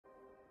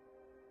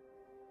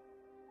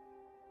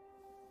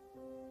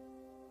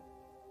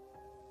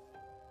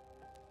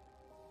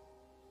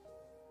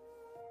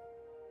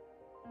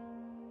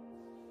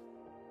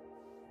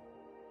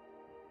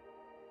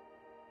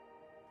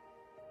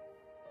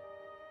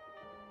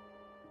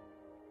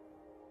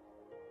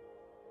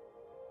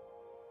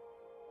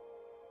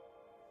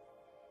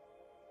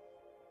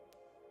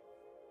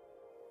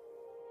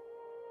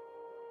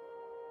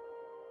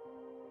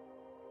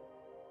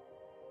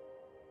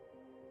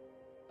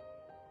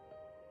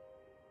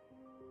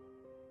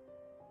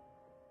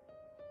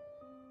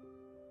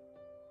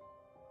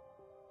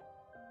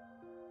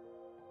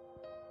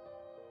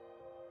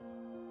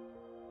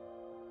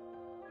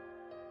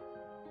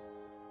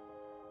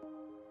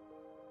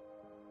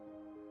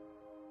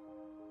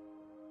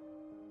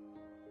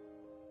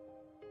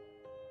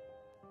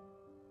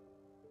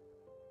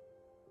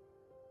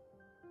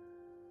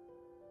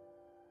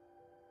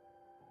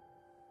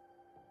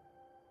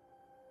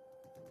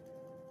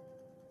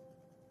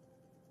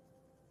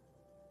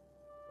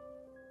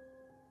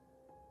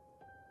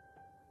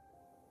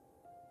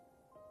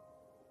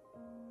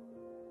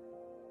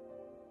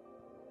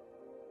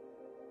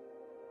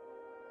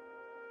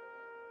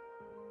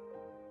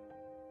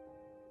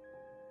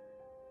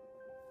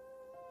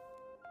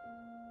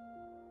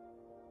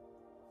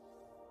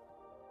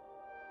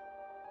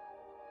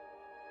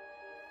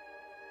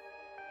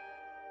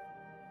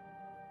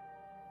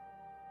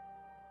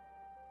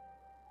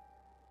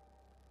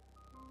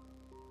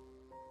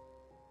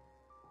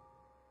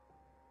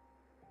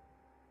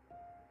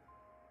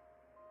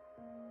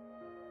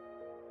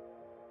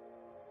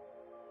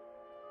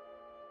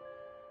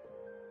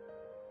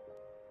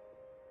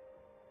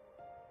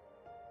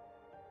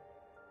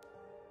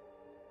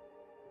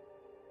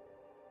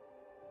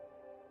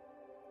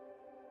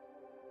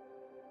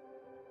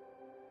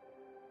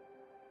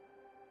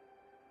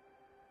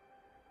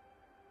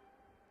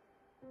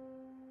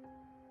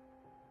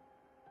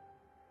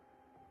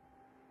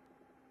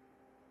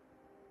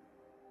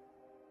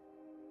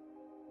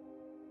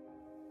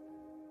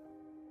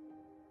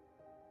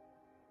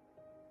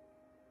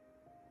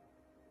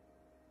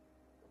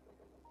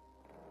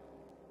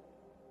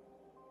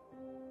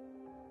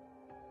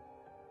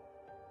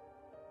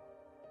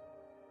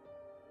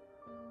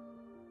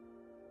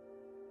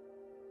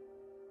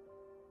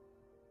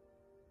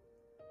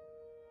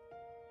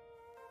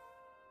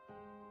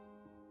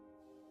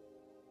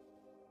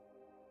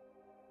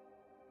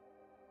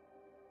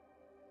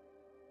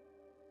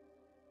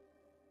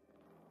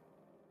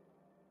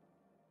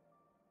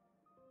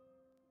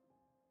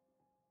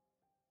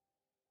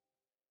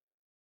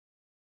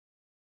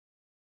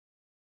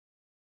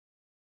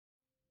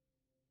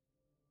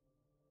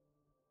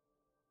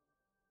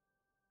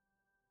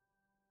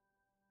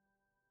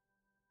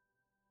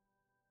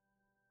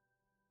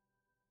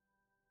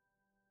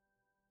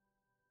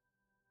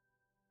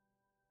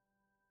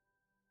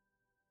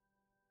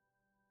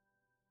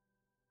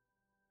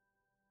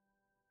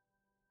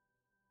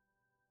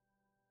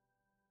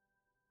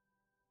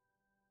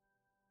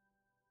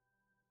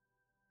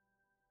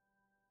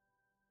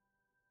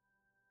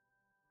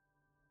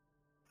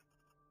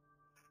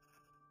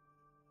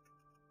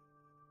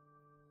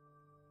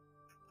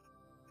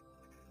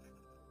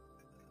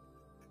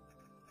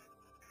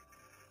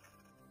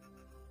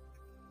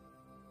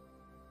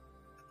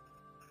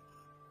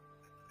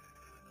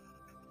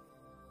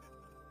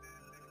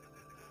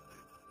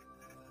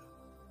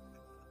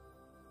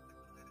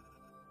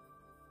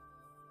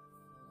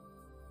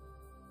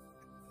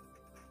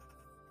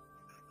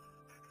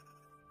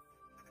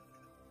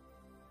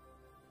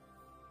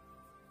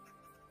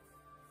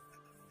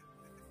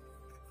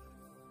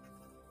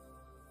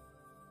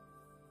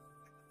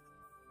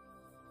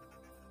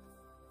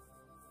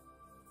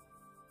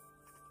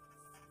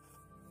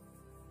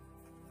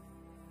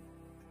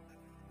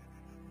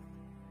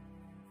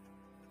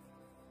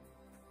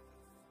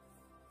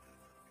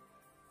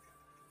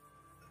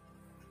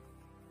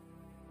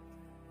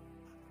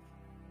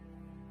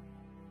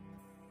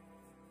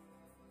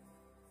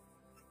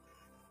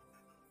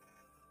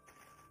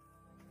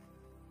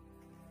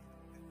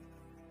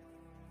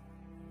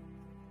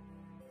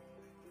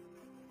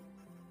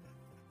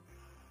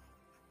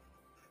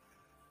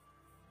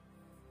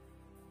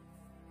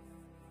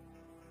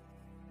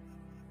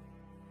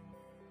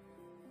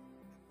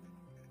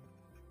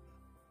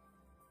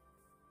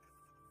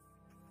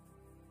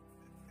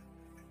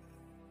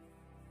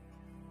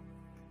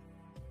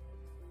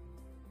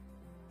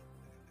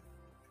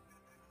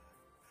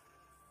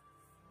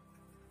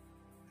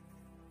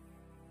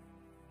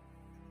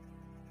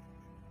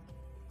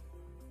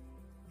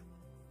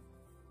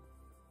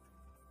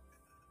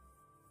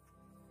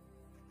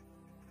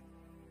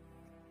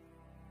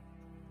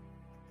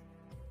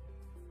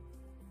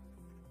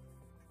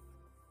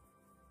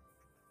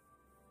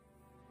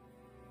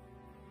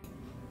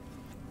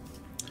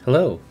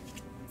Hello.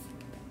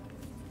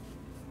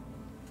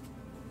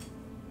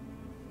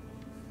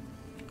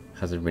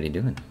 How's everybody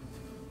doing?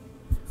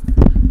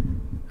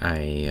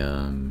 I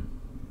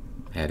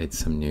added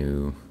some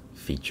new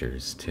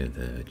features to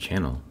the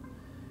channel.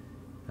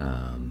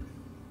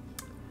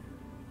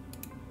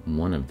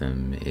 One of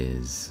them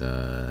is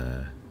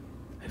I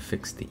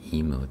fixed the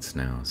emotes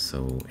now,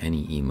 so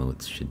any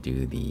emotes should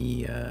do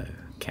the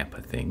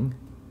kappa thing.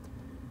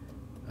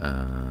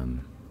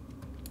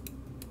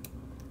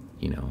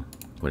 You know,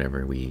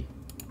 whatever we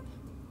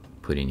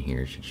put in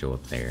here should show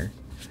up there.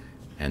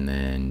 And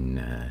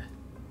then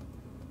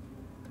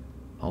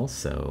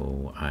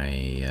also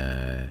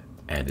I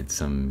added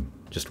some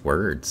just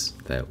words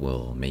that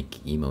will make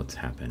emotes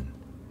happen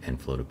and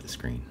float up the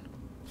screen.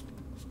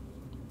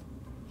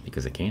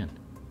 Because it can.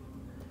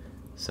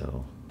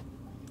 So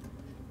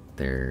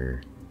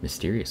they're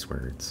mysterious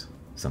words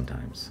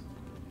sometimes.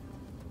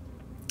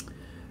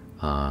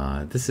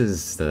 This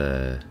is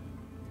the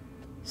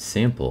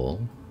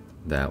sample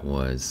that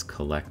was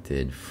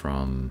collected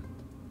from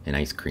an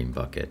ice cream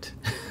bucket,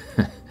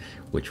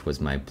 which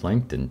was my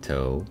plankton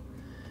toe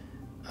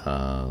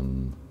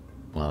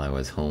while I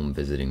was home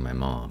visiting my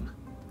mom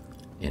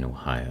in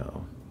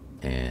Ohio.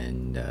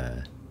 And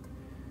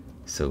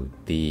so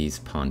these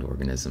pond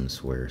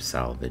organisms were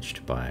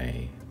salvaged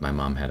by, my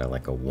mom had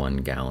like a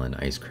 1-gallon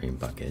ice cream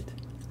bucket,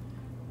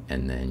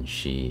 and then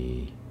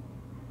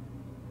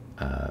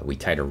we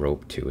tied a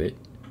rope to it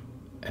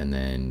and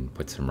then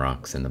put some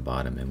rocks in the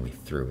bottom and we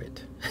threw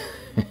it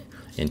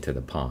into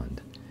the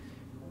pond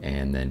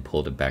and then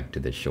pulled it back to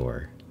the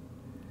shore.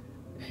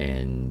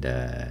 And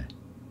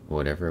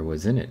whatever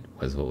was in it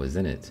was what was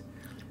in it.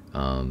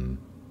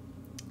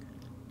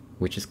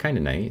 Which is kind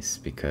of nice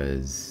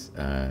because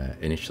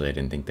initially I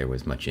didn't think there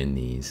was much in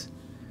these.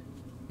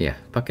 Yeah,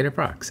 bucket of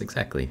rocks,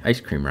 exactly. Ice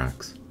cream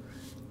rocks.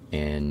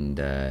 And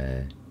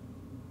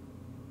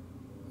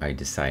I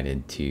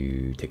decided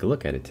to take a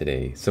look at it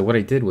today. So what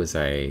I did was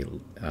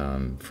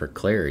for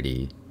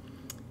clarity,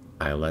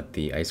 I let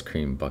the ice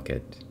cream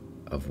bucket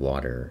of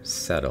water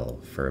settle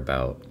for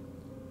about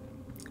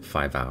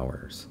 5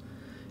 hours.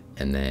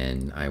 And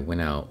then I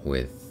went out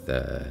with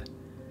a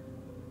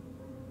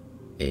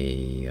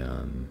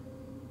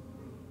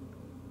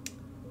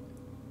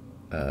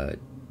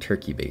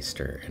turkey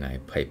baster, and I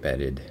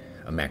pipetted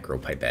a macro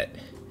pipette,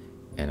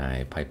 and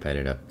I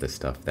pipetted up the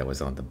stuff that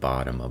was on the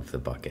bottom of the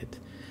bucket.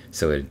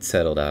 So it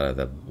settled out of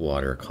the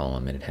water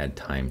column and it had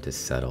time to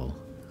settle.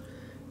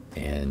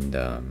 And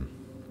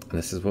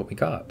this is what we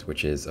got,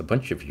 which is a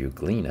bunch of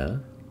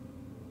euglena.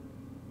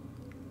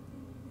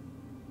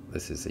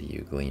 This is a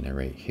euglena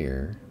right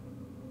here.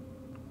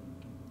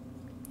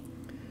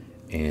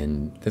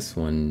 And this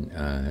one,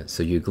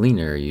 so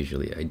euglena are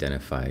usually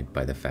identified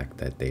by the fact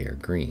that they are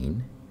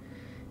green.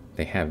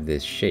 They have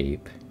this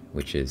shape,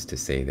 which is to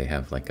say they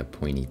have like a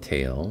pointy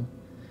tail,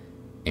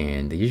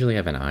 and they usually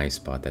have an eye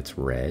spot that's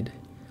red,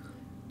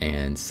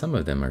 and some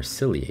of them are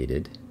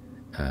ciliated,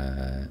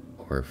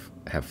 or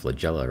have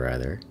flagella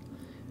rather.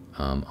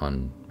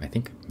 I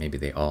think maybe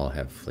they all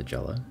have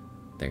flagella.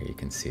 There, you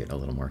can see it a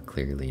little more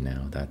clearly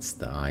now. That's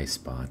the eye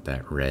spot,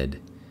 that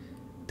red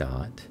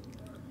dot.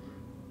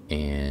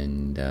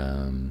 And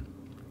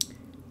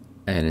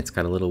it's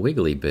got a little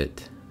wiggly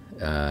bit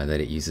that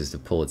it uses to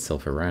pull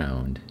itself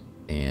around.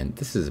 And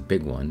this is a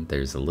big one.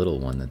 There's a little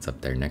one that's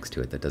up there next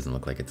to it that doesn't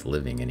look like it's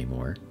living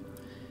anymore.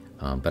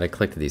 But I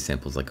collected these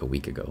samples like a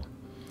week ago.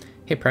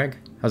 Hey Prag,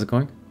 how's it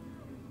going?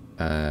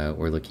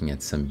 We're looking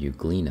at some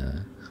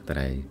euglena that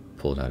I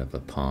pulled out of a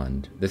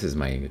pond. This is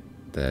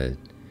the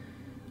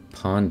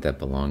pond that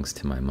belongs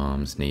to my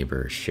mom's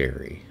neighbor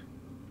Sherry.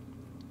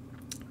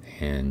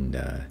 And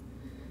I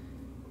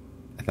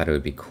thought it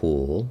would be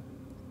cool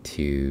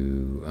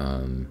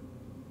to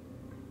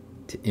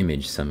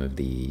image some of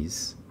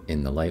these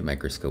in the light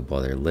microscope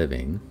while they're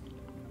living,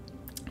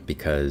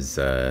 because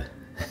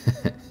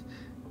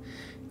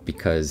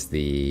because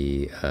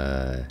the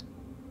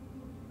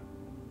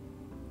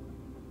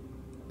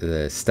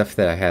stuff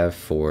that I have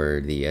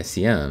for the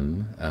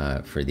SEM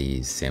for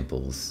these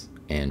samples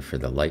and for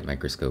the light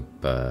microscope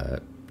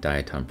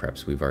diatom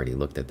preps, we've already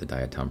looked at the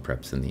diatom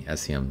preps, and the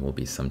SEM will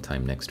be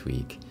sometime next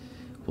week.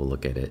 We'll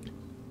look at it.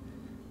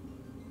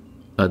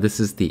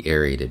 This is the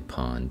aerated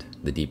pond,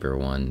 the deeper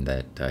one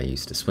that I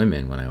used to swim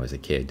in when I was a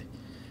kid.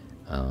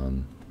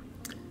 And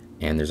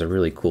there's a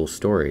really cool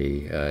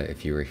story,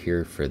 if you were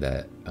here for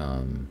that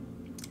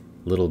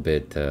little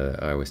bit,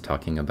 I was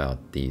talking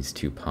about these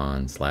two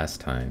ponds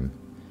last time.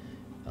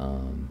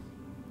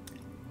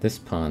 This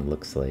pond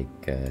looks like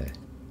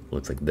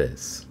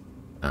this,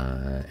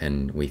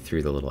 and we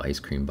threw the little ice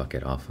cream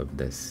bucket off of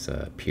this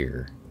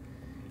pier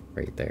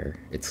right there.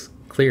 It's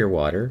clear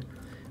water.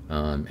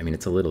 I mean,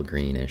 it's a little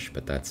greenish,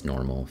 but that's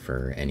normal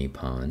for any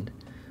pond.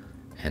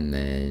 And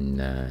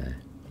then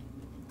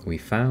we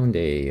found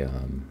a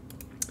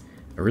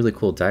really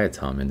cool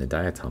diatom in the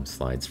diatom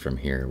slides from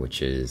here,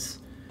 which is,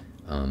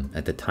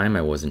 at the time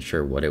I wasn't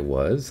sure what it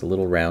was, a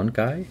little round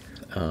guy.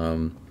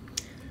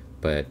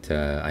 but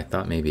I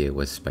thought maybe it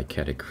was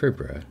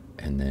Spicaticribra,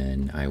 and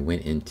then I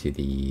went into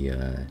the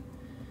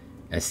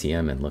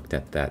SEM and looked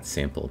at that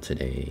sample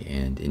today,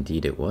 and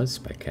indeed it was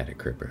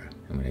Spicaticribra.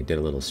 And when I did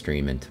a little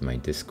stream into my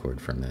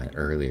Discord from that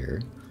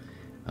earlier,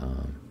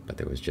 but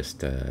there was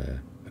just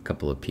a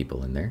couple of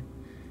people in there,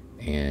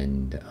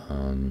 and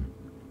I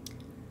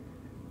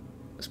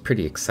was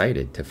pretty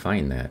excited to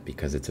find that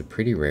because it's a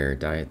pretty rare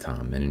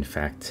diatom. And in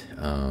fact,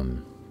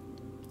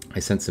 I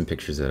sent some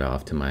pictures of it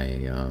off to my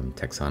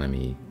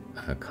taxonomy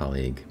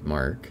colleague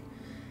Mark,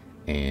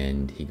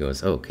 and he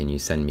goes, "Oh, can you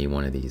send me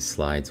one of these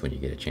slides when you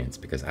get a chance?"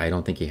 Because I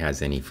don't think he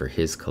has any for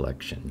his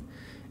collection,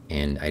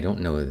 and I don't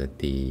know that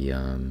the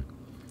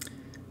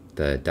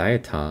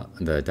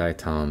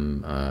diatom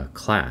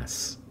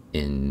class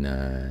in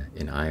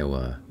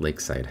Iowa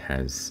Lakeside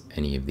has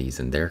any of these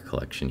in their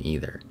collection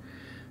either.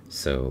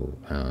 So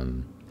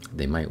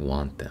they might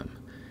want them.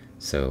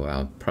 So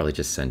I'll probably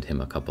just send him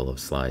a couple of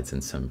slides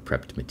and some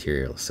prepped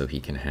material so he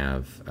can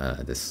have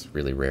this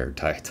really rare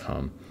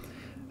diatom.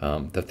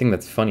 The thing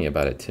that's funny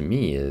about it to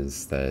me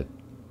is that,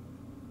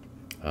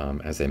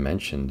 as I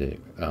mentioned it,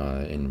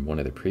 in one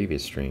of the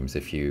previous streams,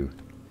 if you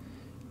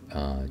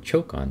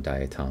choke on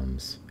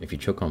diatoms, if you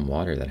choke on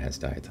water that has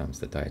diatoms,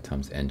 the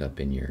diatoms end up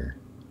in your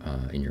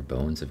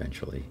bones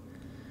eventually.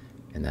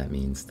 And that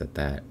means that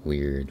that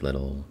weird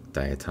little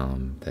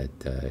diatom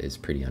that is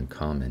pretty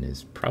uncommon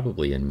is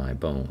probably in my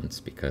bones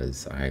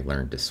because I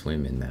learned to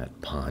swim in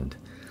that pond.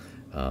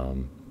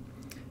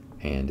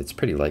 And it's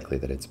pretty likely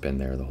that it's been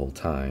there the whole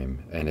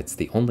time. And it's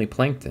the only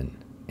plankton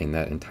in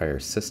that entire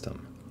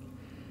system.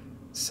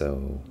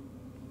 So,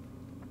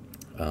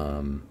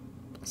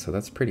 so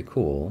that's pretty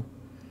cool.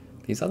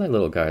 These other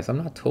little guys, I'm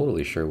not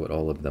totally sure what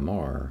all of them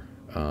are.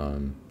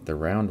 The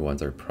round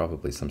ones are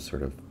probably some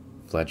sort of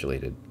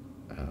flagellated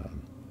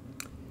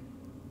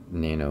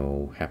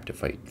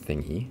nano-haptophyte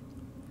thingy.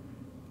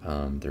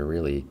 They're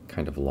really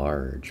kind of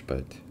large,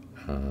 but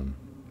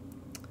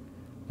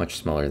much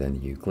smaller than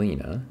the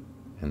euglena.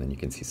 And then you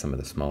can see some of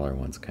the smaller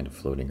ones kind of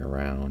floating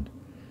around.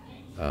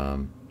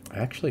 I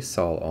actually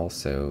saw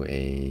also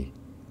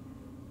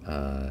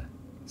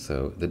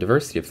so the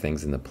diversity of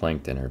things in the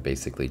plankton are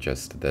basically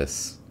just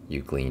this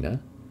euglena,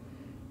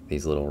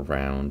 these little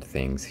round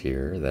things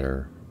here that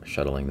are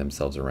shuttling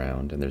themselves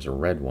around, and there's a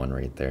red one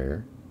right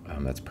there.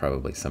 That's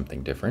probably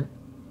something different.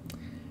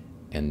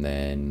 And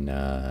then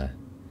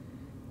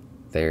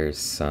there's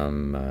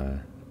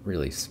some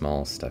really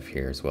small stuff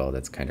here as well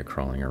that's kind of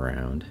crawling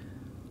around.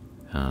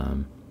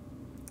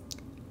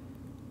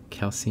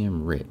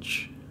 Calcium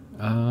rich.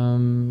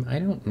 I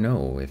don't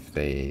know if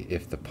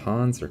the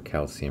ponds are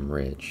calcium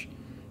rich.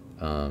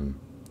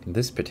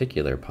 This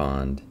particular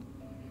pond,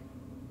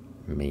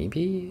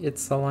 maybe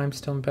it's a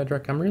limestone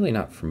bedrock. I'm really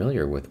not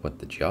familiar with what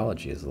the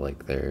geology is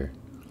like there.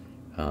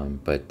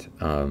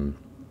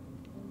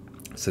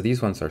 So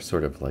these ones are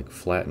sort of like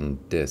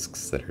flattened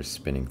discs that are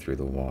spinning through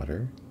the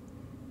water.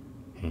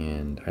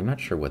 And I'm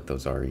not sure what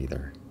those are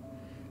either.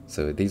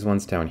 So these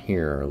ones down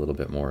here are a little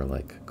bit more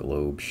like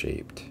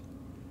globe-shaped,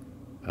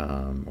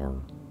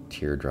 or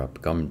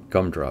teardrop,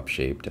 gumdrop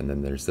shaped, and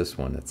then there's this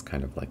one that's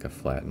kind of like a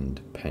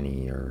flattened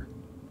penny or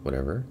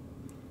whatever.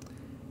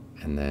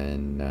 And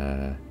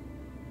then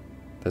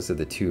those are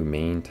the two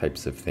main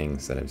types of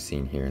things that I've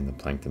seen here in the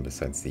plankton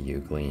besides the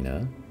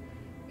euglena.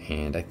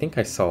 And I think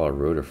I saw a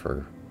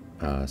rotifer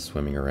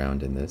swimming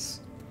around in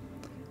this.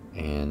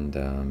 And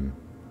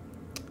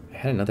I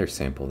had another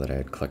sample that I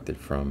had collected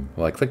from,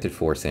 well, I collected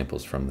 4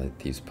 samples from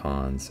these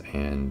ponds,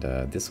 and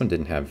this one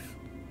didn't have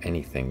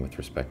anything with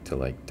respect to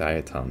like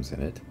diatoms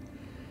in it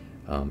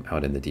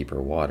out in the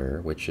deeper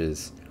water, which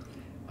is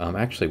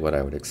actually what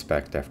I would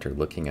expect after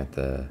looking at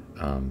the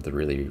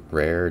really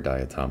rare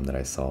diatom that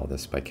I saw, the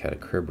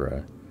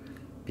Spicaticribra,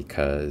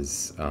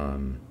 because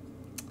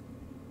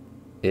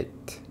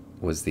it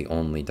was the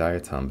only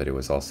diatom, but it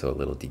was also a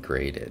little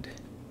degraded.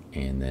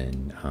 And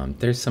then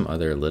there's some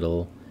other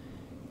little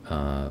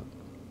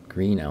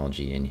green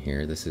algae in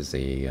here. This is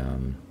a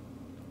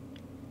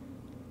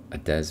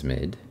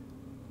desmid.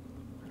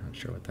 I'm not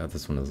sure what that.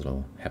 This one is a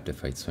little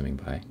haptophyte swimming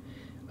by.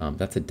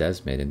 That's a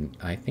desmid, and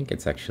I think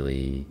it's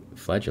actually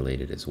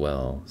flagellated as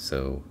well.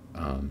 So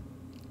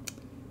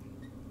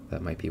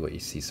that might be what you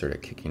see sort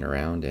of kicking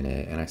around in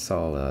it. And I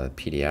saw a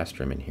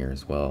pediastrum in here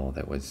as well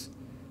that was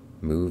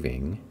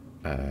moving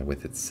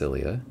with its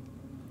cilia.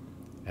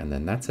 And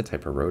then that's a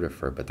type of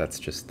rotifer, but that's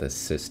just the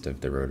cyst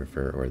of the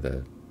rotifer, or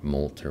the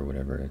molt or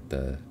whatever.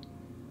 The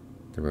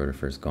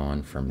rotifer's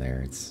gone from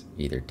there. It's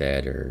either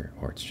dead or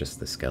it's just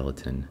the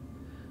skeleton.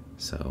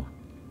 So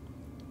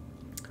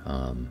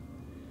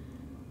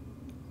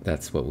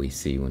that's what we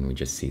see when we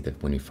just see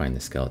when we find the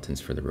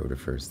skeletons for the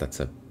rotifers. That's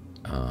a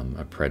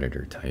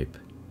predator type.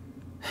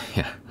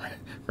 Yeah,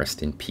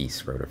 rest in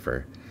peace,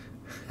 rotifer.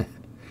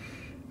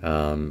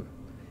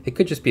 It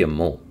could just be a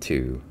molt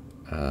too.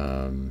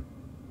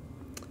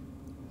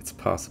 It's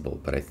possible,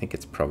 but I think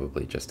it's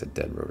probably just a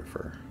dead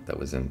rotifer that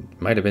was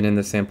might have been in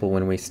the sample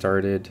when we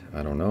started.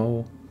 I don't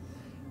know.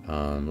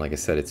 Like I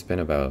said, it's been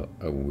about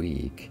a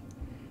week,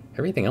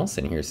 Everything else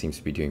in here seems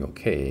to be doing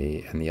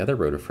okay, and the other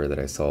rotifer that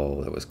I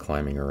saw that was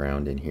climbing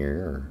around in here,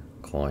 or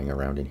clawing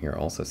around in here,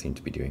 also seemed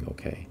to be doing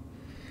okay.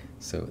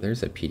 So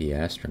there's a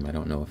pediastrum. I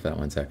don't know if that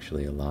one's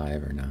actually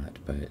alive or not,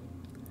 but...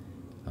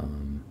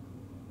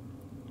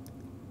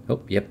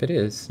 oh, yep, it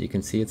is. You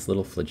can see its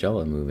little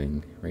flagella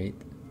moving, right?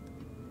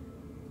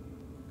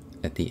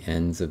 At the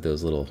ends of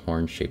those little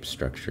horn-shaped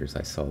structures,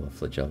 I saw the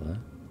flagella.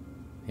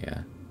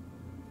 Yeah.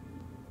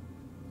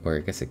 Or I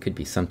guess it could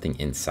be something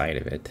inside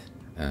of it.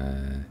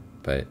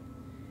 But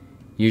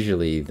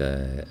usually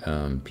the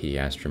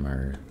pediastrum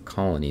are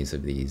colonies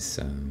of these.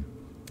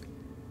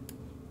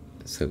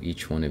 So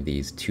each one of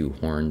these two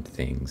horned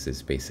things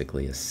is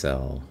basically a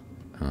cell.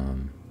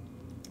 And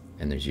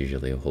there's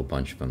usually a whole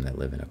bunch of them that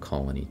live in a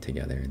colony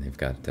together, and they've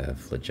got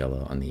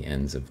flagella on the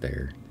ends of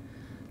their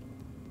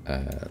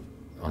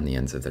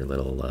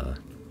little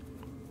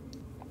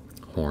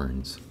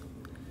horns.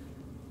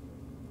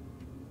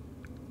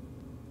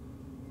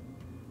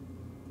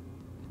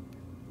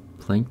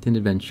 Plankton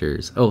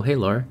Adventures. Oh, hey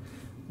Laura,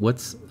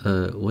 what's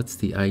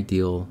the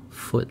ideal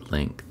foot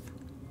length?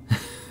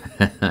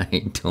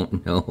 I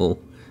don't know.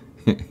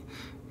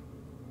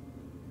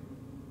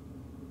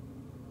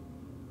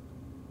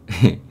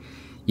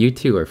 You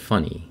two are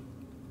funny.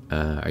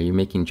 Are you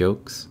making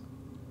jokes,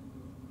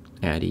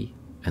 Addie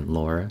and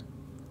Laura?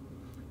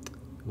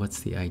 What's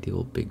the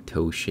ideal big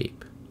toe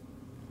shape?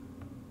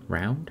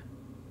 Round?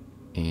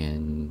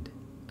 And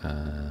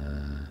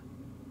I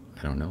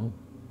don't know.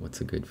 What's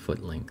a good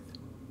foot length?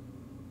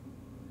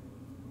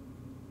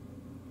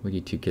 What are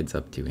you two kids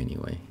up to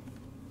anyway?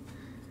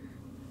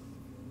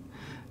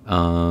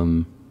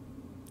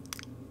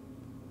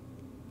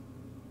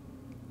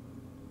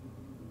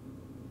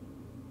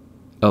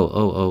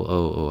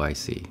 Oh, I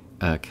see.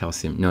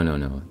 Calcium.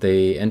 No.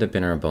 They end up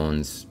in our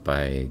bones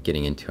by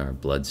getting into our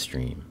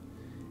bloodstream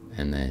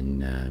and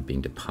then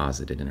being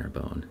deposited in our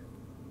bone.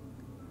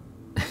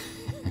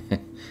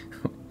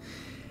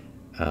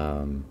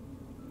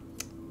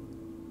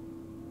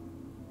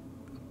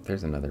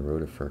 There's another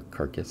rotifer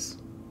carcass.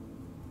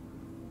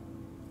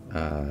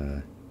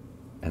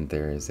 And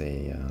there is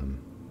a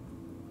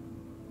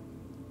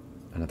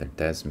another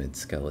desmid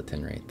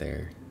skeleton right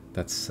there.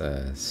 That's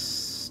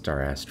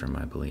Starastrum,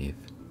 I believe.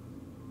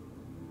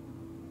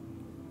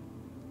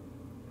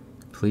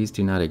 Please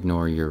do not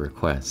ignore your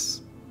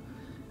requests.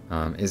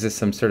 Is this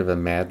some sort of a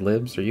Mad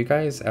Libs? Are you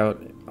guys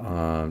out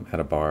at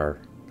a bar?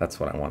 That's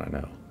what I want to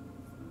know.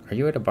 Are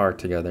you at a bar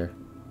together?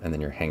 And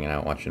then you're hanging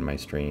out watching my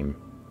stream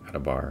at a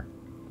bar?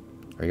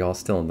 Are you all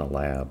still in the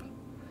lab?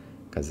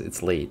 Because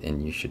it's late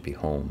and you should be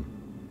home,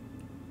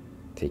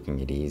 taking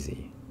it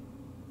easy.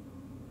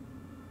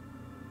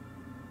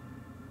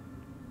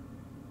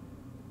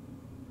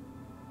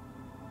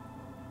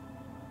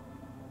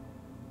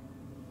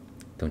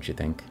 Don't you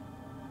think?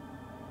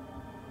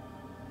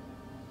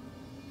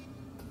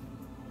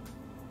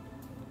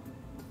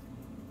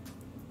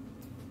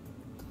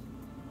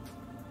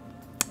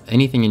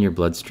 Anything in your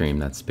bloodstream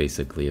that's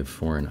basically a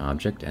foreign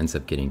object ends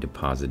up getting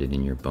deposited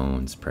in your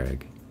bones,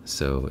 Preg.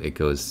 So it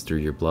goes through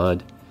your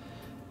blood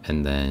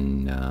and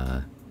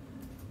then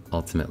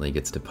ultimately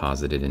gets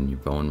deposited in your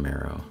bone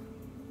marrow.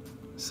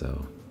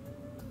 So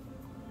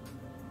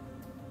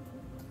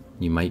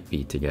you might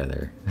be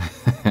together.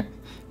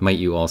 Might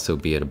you also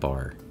be at a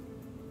bar?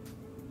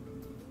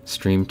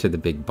 Stream to the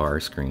big bar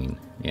screen.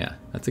 Yeah,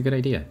 that's a good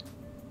idea.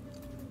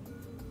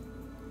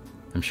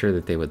 I'm sure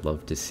that they would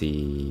love to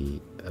see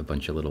a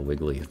bunch of little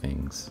wiggly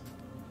things.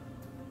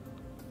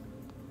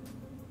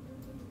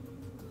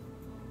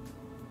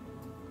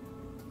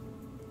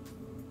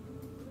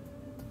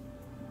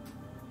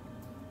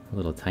 A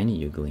little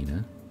tiny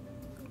euglena.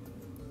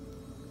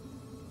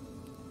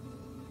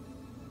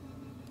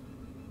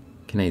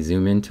 Can I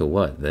zoom into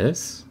what?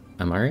 This?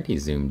 I'm already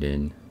zoomed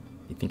in.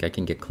 You think I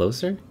can get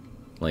closer?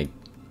 Like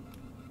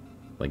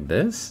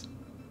this?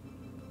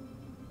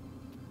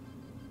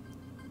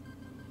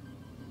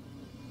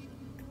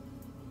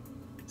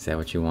 Is that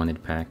what you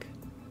wanted, Pack?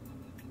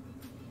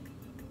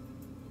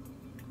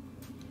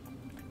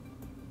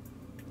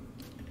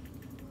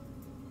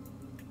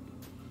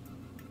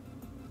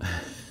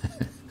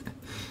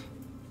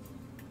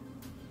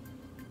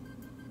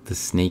 The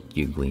snake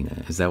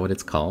euglena. Is that what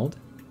it's called?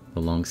 The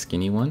long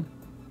skinny one?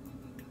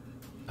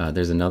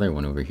 There's another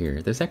one over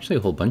here. There's actually a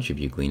whole bunch of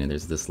euglena.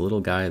 There's this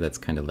little guy that's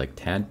kind of like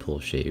tadpole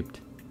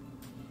shaped.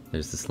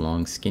 There's this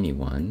long skinny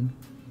one.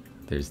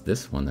 There's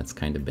this one that's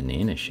kind of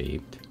banana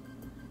shaped.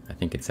 I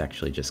think it's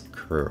actually just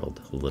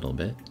curled a little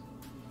bit.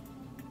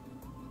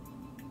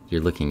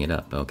 You're looking it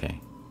up,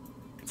 okay.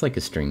 It's like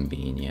a string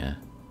bean, yeah.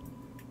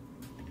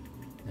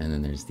 And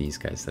then there's these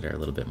guys that are a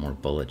little bit more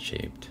bullet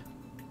shaped.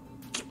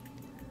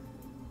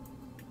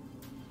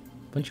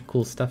 Bunch of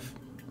cool stuff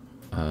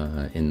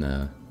in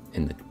the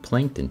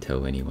plankton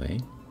toe anyway.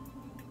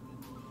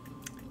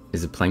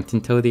 Is a plankton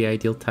toe the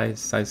ideal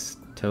size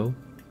toe?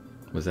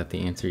 Was that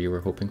the answer you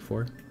were hoping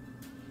for?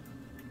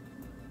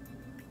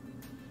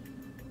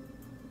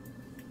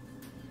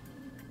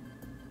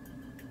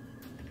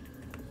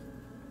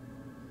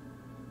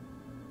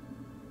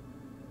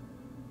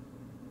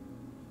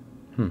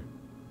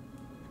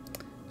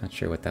 Not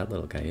sure what that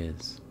little guy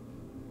is.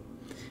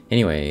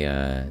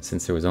 Anyway,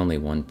 since there was only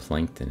one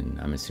plankton,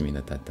 I'm assuming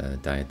that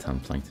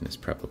diatom plankton is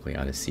probably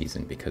out of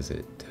season because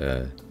it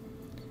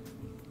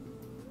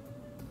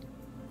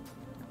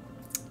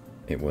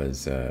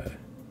was a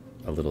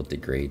little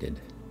degraded.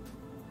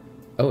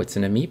 Oh, it's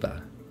an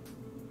amoeba,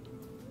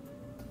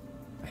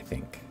 I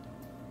think.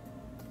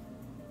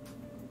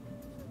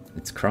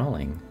 It's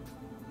crawling.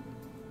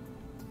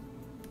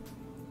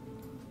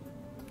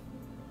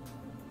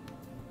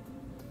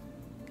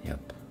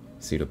 Yep,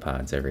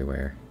 pseudopods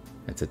everywhere.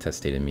 It's a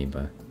testate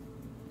amoeba.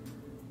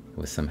 It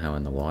was somehow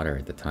in the water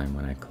at the time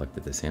when I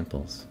collected the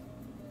samples.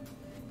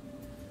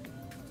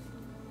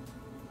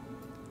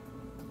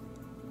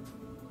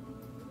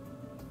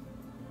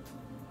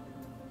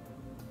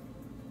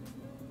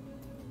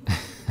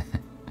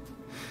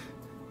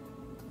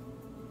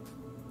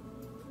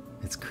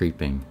 It's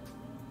creeping.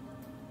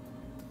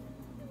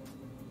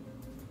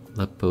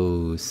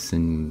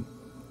 Lepocinclus.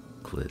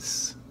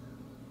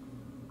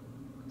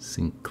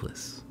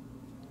 Cinclus.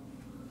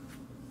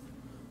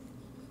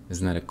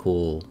 Isn't that a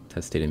cool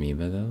testate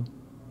amoeba, though?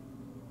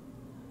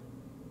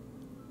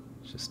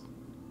 It's just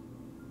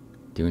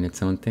doing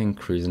its own thing,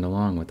 cruising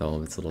along with all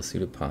of its little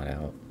pseudopod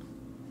out.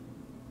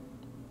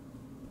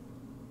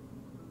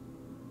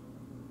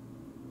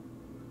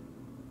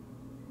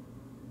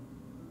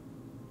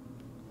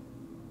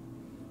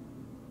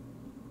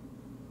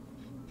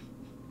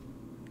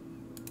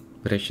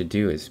 What I should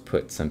do is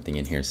put something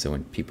in here so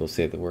when people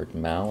say the word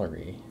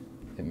Mallory,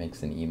 it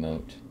makes an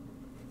emote.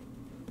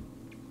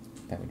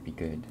 That would be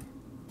good.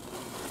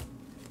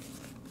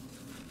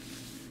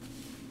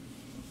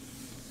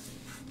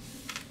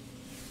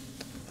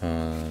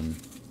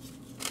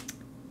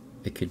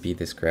 It could be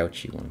this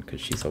grouchy one,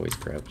 because she's always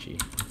grouchy.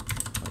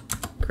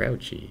 Like,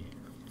 grouchy,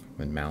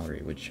 when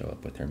Mallory would show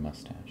up with her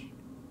mustache.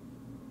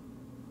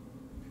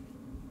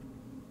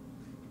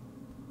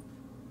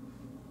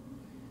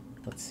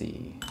 Let's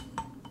see.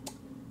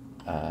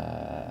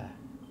 I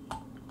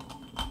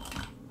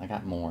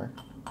got more.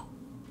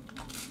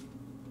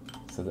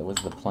 So that was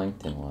the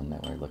plankton one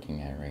that we're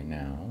looking at right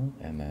now,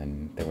 and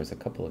then there was a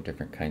couple of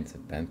different kinds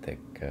of benthic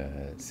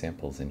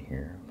samples in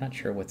here. I'm not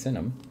sure what's in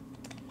them,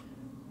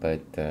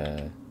 but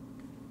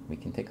we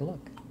can take a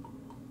look.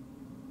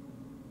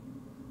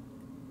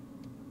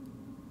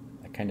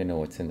 I kind of know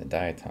what's in the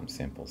diatom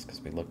samples because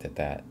we looked at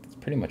that. It's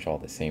pretty much all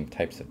the same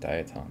types of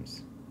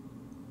diatoms.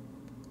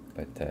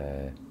 But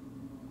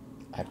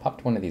I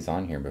popped one of these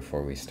on here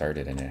before we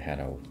started, and it had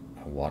a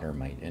water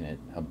mite in it,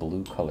 a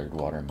blue colored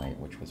water mite,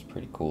 which was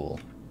pretty cool.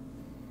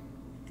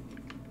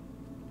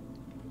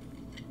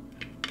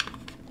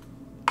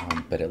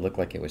 But it looked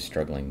like it was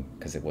struggling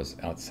because it was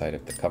outside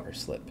of the cover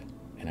slip,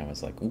 and I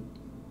was like, ooh,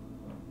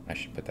 I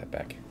should put that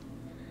back.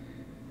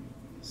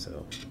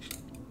 So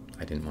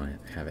I didn't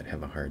want to have it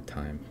have a hard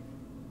time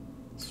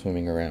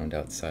swimming around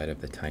outside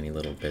of the tiny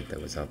little bit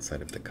that was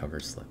outside of the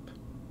cover slip.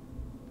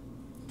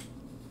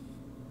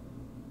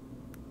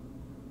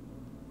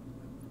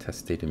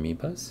 Testate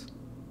amoebas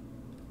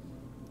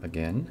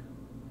again,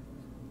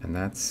 and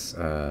that's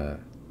oh,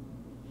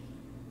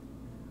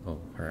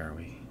 where are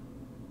we?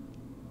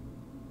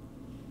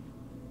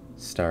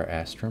 Star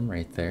astrum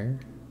right there,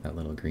 that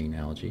little green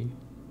algae.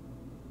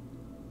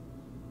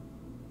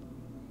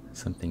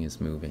 Something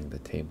is moving, the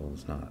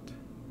table's not,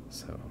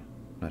 so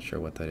not sure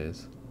what that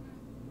is.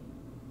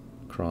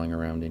 Crawling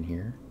around in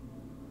here.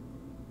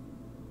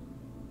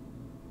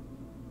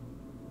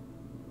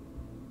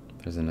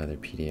 There's another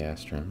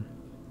pediastrum.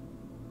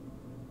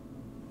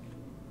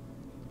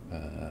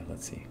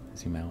 Let's see,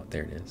 zoom out,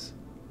 there it is.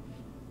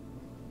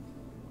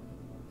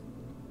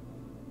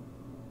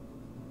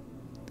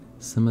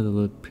 Some of the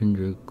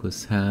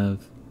Lepidopterus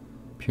have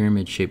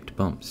pyramid-shaped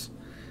bumps.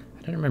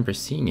 I don't remember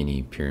seeing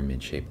any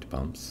pyramid-shaped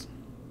bumps.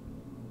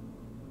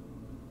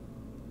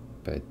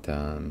 But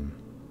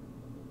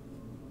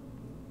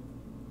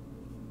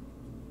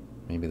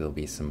maybe there'll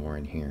be some more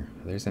in here.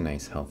 There's a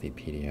nice healthy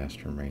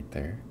pediastrum right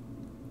there.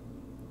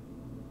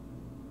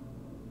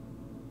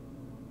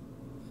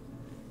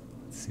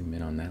 Zoom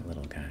in on that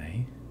little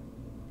guy.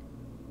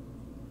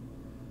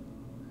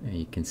 And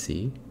you can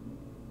see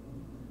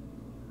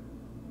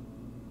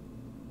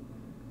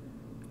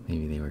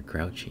maybe they were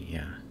grouchy,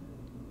 yeah.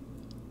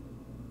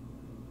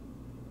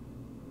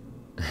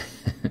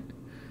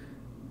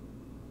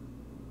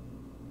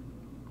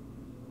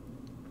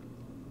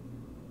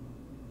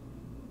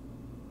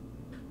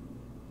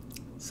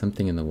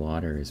 Something in the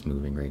water is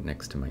moving right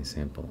next to my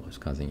sample. It's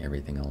causing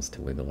everything else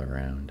to wiggle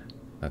around.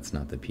 That's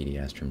not the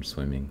pediastrum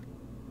swimming.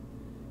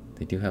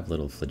 They do have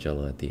little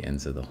flagella at the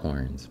ends of the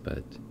horns,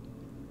 but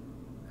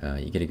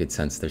you get a good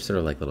sense. They're sort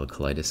of like little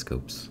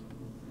kaleidoscopes.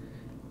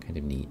 Kind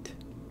of neat.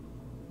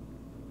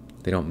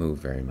 They don't move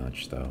very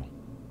much, though.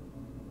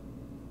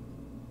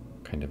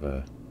 Kind of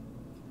a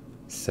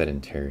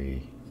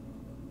sedentary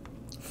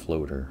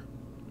floater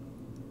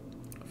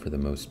for the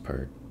most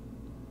part.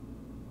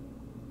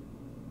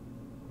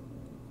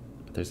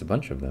 But there's a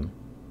bunch of them.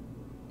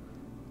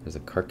 There's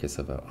a carcass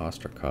of an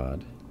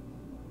ostracod.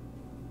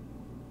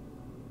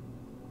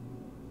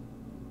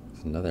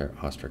 There's another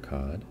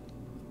ostracod.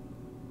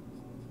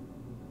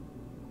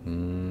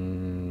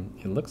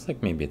 It looks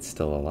like maybe it's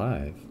still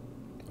alive,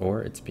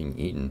 or it's being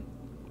eaten.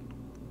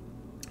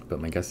 But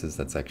my guess is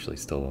that's actually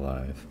still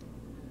alive.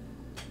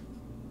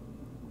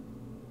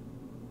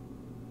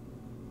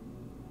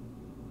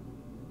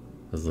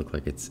 Those look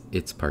like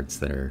it's parts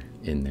that are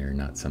in there,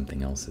 not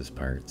something else's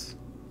parts.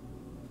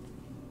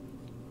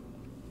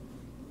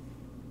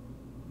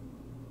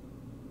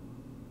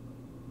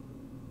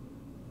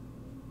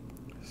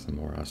 Some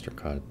more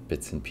ostracod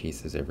bits and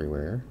pieces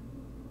everywhere.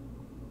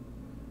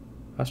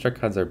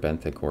 Ostracods are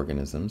benthic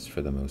organisms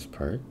for the most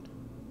part.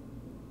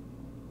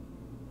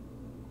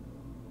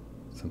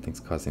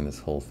 Something's causing this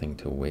whole thing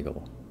to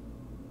wiggle.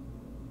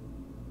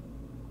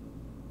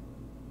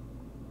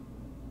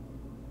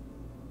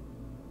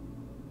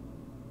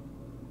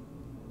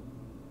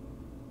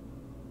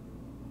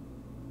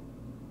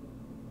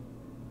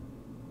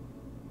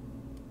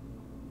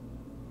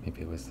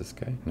 Maybe it was this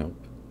guy?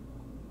 Nope.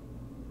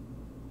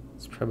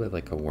 It's probably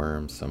like a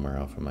worm somewhere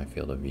off of my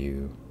field of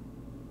view.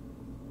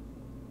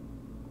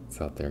 It's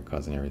out there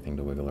causing everything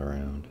to wiggle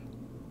around.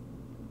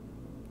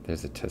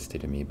 There's a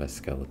testid amoeba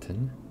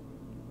skeleton.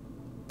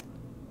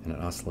 And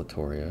an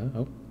oscillatoria.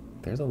 Oh,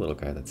 there's a little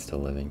guy that's still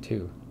living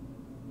too.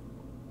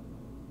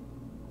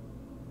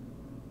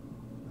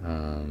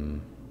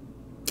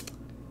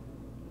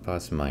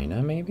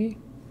 Bosmina, maybe?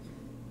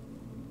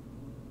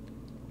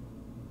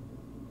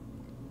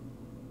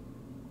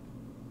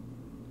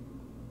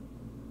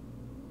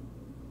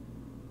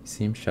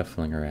 See him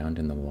shuffling around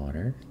in the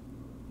water?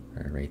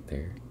 Right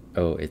there.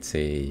 Oh, it's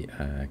a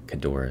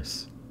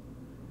Chidorus.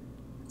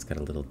 It's got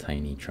a little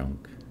tiny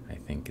trunk. I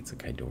think it's a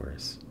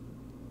Chidorus.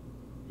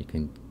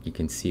 You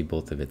can see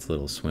both of its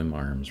little swim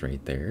arms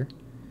right there,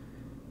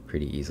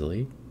 pretty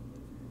easily,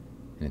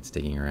 and it's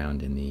digging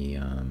around in the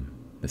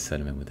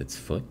sediment with its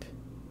foot.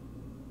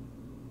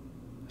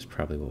 That's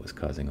probably what was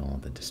causing all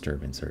the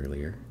disturbance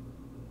earlier.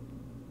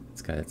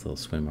 It's got its little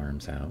swim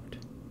arms out.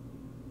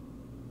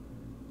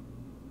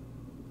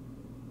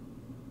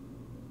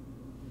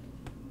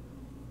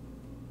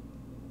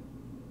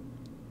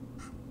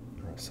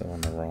 Also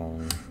on the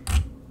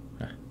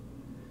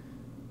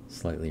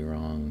slightly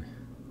wrong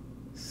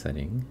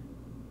setting.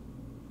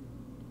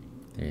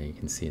 There you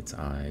can see its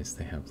eyes.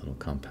 They have little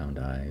compound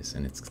eyes,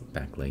 and its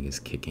back leg is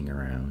kicking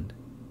around.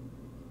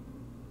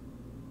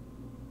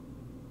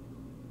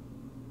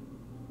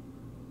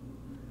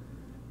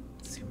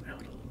 Zoom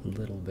out a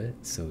little bit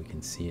so we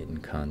can see it in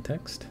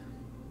context.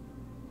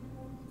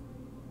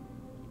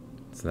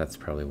 So that's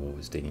probably what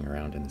was digging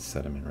around in the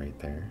sediment right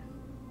there,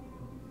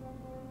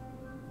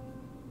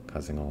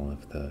 causing all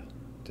of the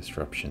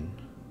disruption.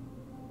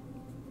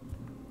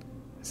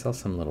 I saw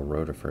some little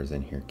rotifers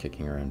in here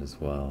kicking around as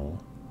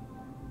well.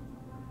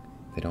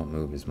 They don't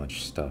move as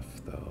much stuff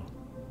though.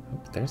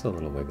 Oh, there's a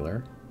little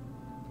wiggler.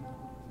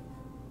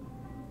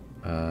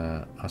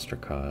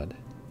 Ostracod,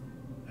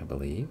 I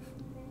believe.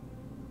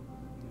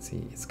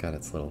 See, it's got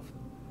its little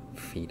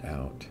feet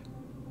out.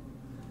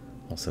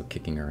 Also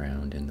kicking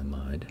around in the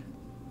mud.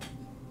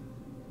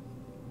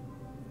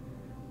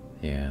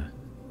 Yeah,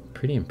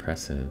 pretty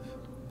impressive.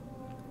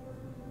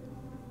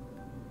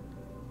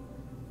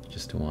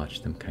 Just to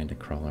watch them kind of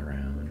crawl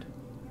around.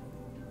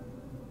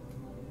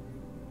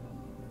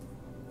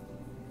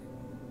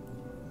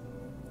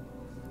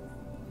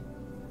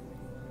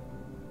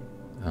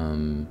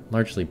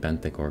 Largely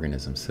benthic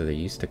organisms, so they're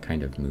used to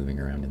kind of moving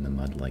around in the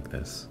mud like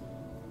this.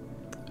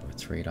 Oh,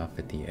 it's right off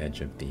at the edge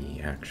of the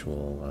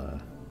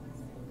actual,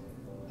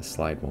 the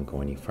slide won't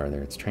go any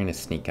farther. It's trying to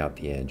sneak out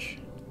the edge.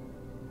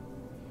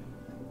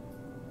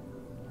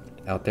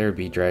 Out there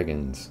be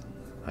dragons.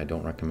 I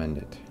don't recommend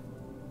it.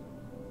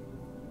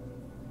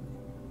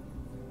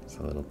 It's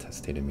a little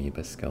testid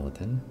amoeba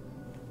skeleton.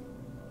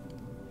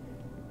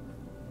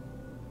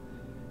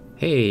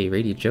 Hey,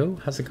 Radio Joe,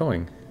 how's it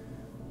going?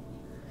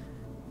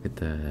 With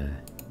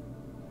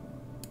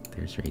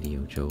there's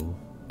Radio Joe.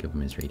 Give him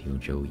his Radio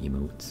Joe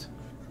emotes.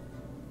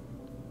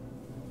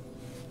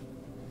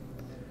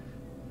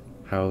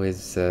 How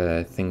is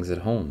things at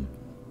home?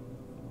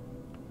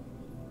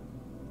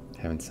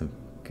 Having some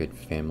good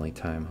family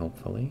time,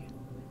 hopefully.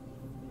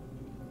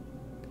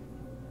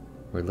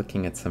 We're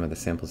looking at some of the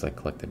samples I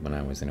collected when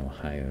I was in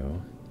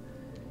Ohio.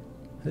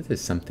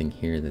 There's something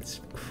here that's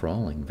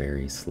crawling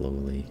very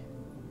slowly.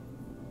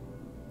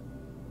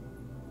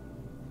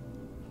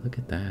 Look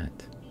at that.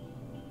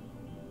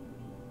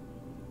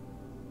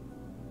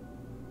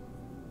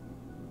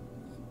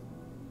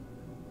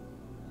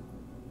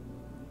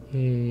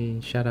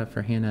 Yay, shout out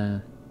for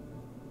Hannah.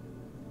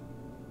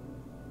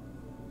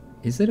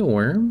 Is it a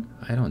worm?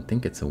 I don't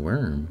think it's a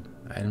worm.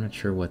 I'm not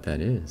sure what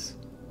that is.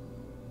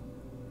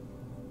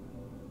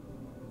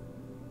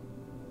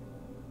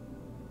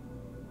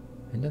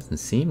 It doesn't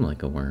seem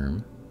like a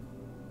worm.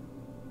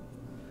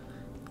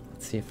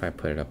 Let's see if I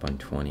put it up on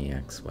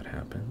 20x, what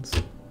happens.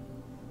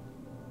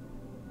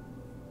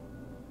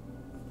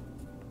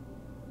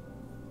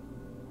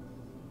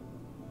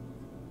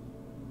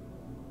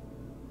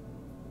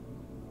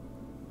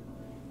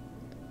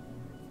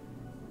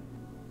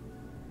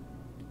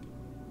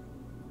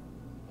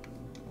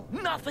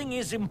 Nothing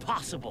is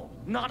impossible,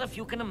 not if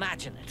you can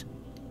imagine it.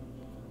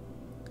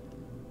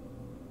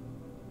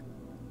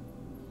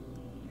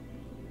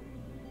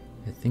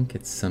 I think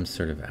it's some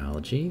sort of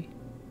algae.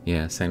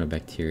 Yeah,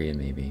 cyanobacteria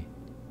maybe.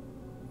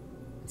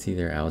 It's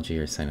either algae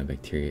or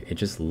cyanobacteria. It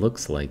just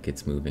looks like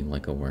it's moving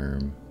like a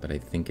worm, but I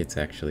think it's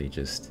actually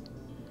just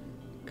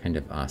kind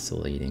of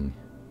oscillating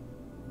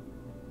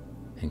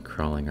and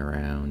crawling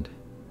around.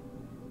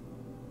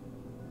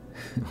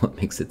 What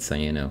makes it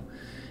cyano?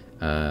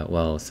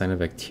 Well,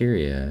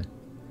 cyanobacteria,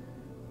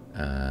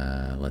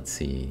 let's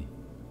see.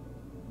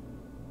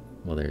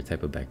 Well, they're a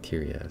type of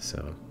bacteria,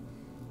 so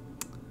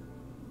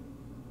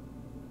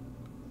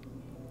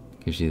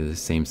gives you the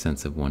same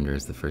sense of wonder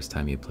as the first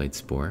time you played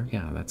Spore.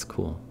 Yeah, that's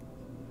cool.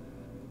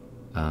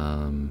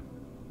 And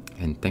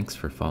thanks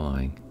for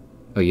following.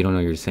 Oh, you don't know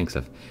you're saying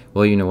stuff.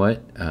 Well, you know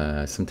what?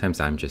 Sometimes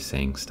I'm just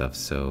saying stuff,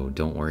 so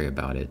don't worry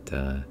about it,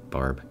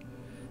 Barb.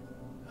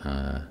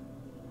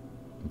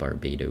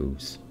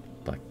 Barbados,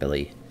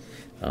 Blackbelly.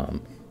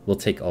 We'll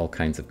take all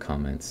kinds of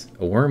comments.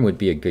 A worm would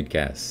be a good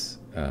guess,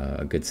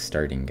 a good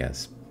starting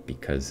guess,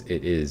 because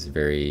it is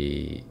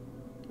very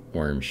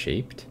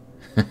worm-shaped.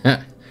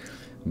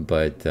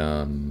 But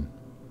I'm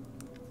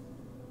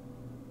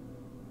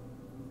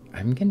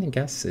gonna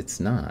guess it's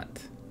not.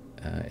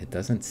 It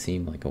doesn't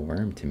seem like a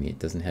worm to me. It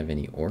doesn't have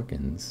any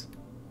organs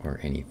or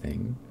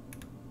anything.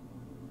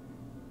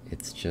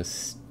 It's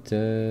just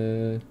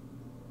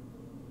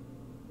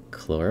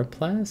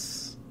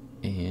chloroplasts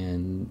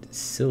and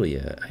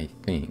cilia, I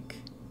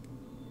think.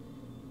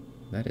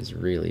 That is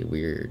really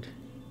weird.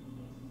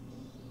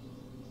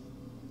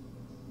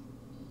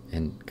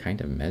 And kind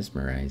of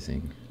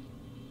mesmerizing.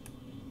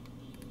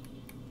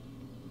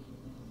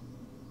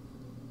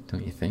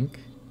 Don't you think?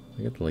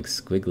 Look at the like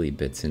squiggly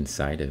bits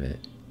inside of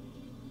it.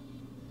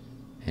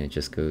 And it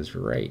just goes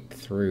right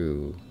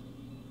through.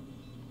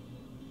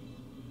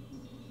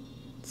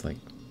 It's like,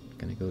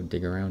 gonna go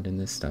dig around in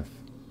this stuff.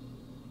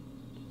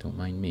 Don't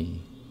mind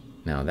me.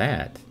 Now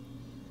that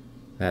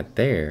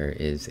there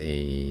is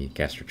a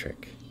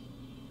gastrotrick.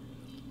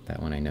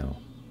 That one I know.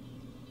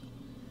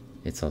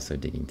 It's also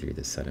digging through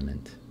the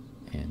sediment.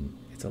 And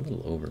it's a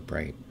little over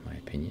bright, in my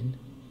opinion.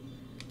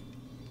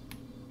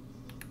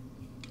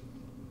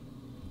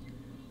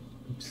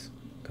 Oops.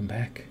 Come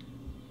back.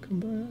 Come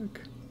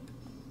back.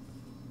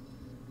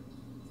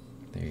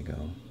 There you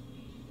go.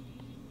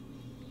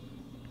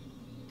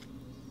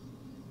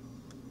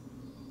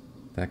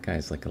 That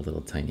guy's like a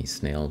little tiny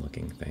snail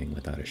looking thing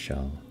without a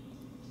shell.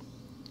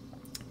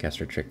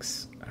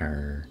 Gastrotrix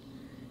are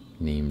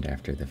named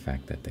after the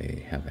fact that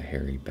they have a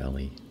hairy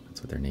belly.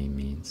 That's what their name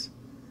means.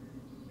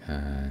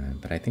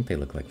 But I think they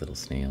look like little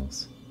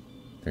snails.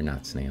 They're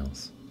not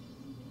snails.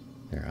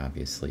 They're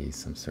obviously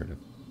some sort of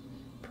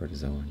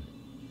protozoan.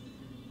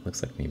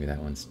 Looks like maybe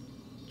that one's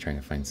trying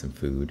to find some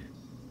food.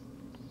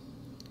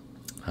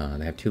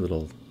 They have two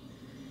little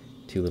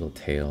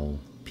tail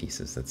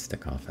pieces that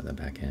stick off at the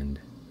back end.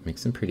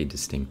 Makes them pretty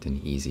distinct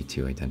and easy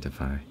to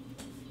identify.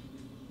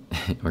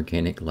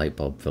 Organic light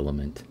bulb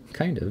filament.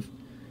 Kind of.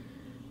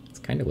 It's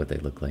kind of what they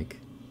look like.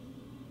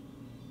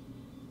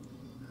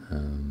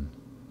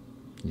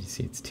 You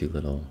see it's two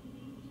little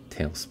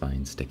tail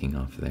spines sticking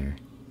off there.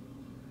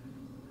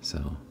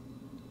 So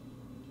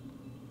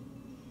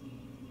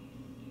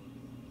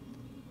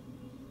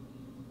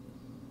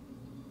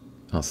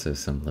also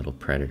some little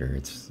predator.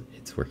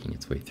 It's working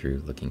its way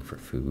through looking for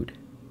food.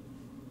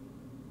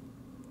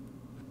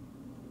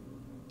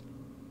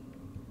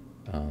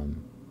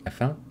 I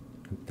found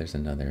there's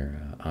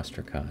another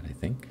ostracod, I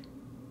think.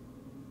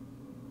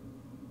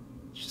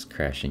 It's just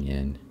crashing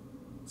in.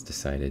 It's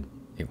decided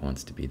it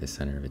wants to be the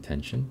center of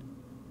attention.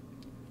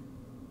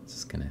 It's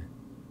just gonna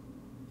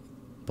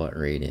butt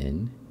right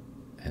in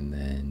and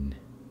then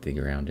dig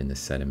around in the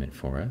sediment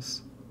for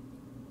us.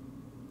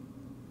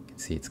 You can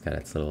see it's got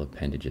its little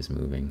appendages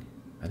moving.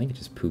 I think it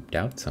just pooped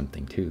out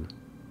something too.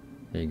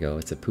 There you go,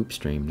 it's a poop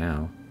stream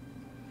now.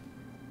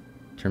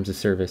 Terms of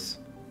service.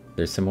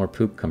 There's some more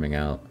poop coming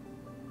out.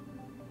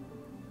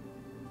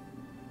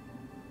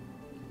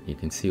 You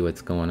can see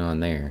what's going on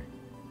there.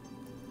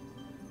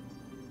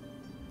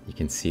 You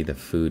can see the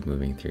food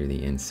moving through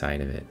the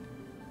inside of it.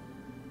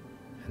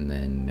 And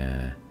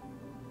then,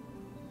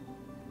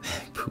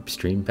 poop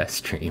stream, best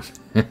stream.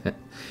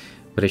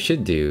 What I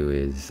should do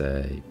is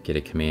get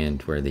a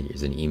command where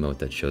there's an emote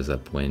that shows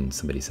up when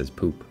somebody says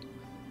poop.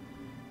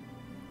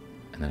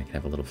 And then I can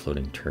have a little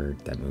floating turd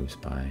that moves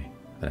by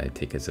that I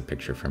take as a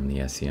picture from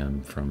the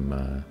SEM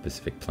from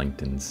Pacific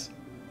Plankton's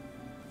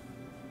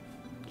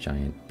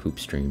giant poop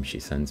stream. She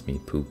sends me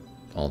poop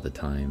all the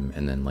time,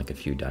 and then like a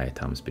few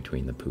diatoms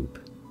between the poop.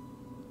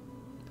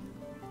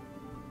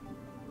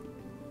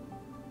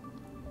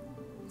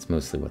 It's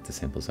mostly what the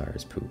samples are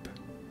is poop.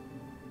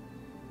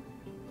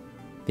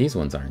 These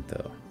ones aren't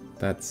though.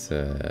 That's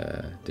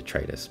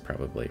detritus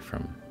probably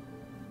from,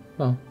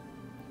 well,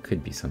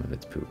 could be some of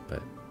its poop,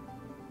 but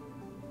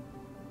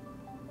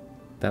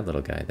that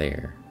little guy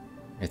there,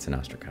 it's an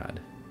ostracod.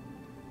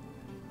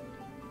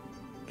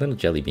 Little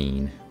jelly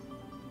bean.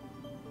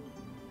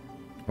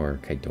 Or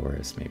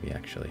Chidoris, maybe,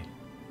 actually.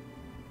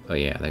 Oh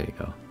yeah, there you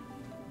go.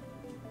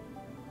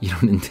 You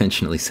don't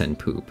intentionally send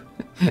poop.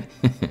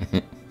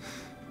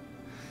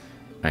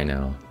 I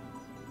know.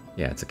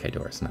 Yeah, it's a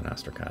Chidoris, not an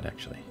ostracod,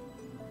 actually.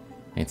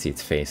 I can see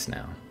its face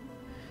now.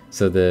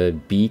 So the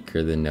beak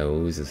or the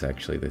nose is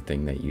actually the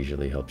thing that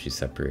usually helps you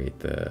separate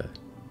the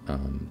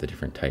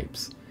different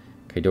types.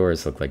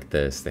 Chidoris look like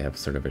this. They have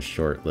sort of a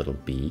short little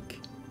beak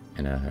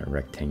and a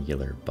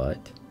rectangular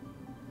butt.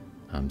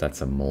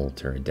 That's a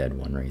molt or a dead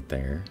one right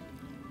there.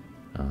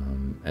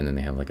 And then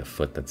they have like a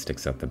foot that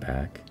sticks out the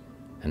back.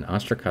 And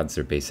ostracods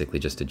are basically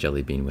just a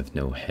jelly bean with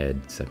no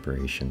head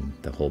separation.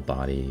 The whole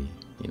body,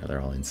 you know, they're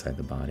all inside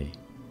the body.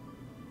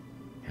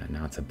 Yeah,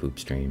 now it's a poop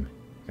stream.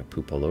 Got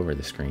poop all over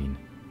the screen.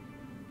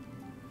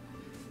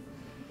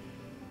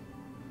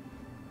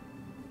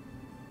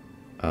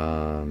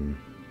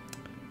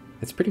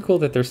 It's pretty cool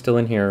that they're still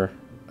in here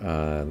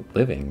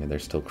living, and they're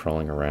still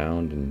crawling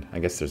around, and I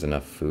guess there's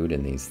enough food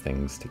in these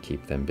things to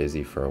keep them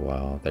busy for a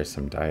while. There's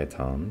some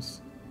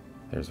diatoms.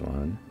 There's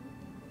one.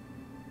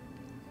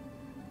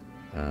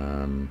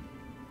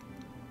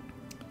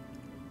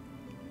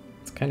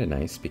 It's kind of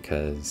nice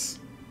because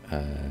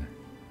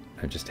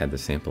I've just had the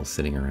sample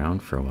sitting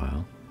around for a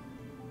while.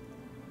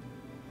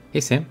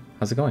 Hey Sam,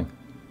 how's it going?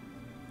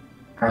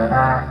 Uh-oh.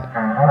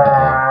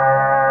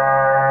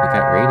 We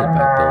got raided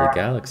by Billy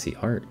Galaxy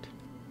Art.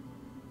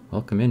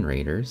 Welcome in,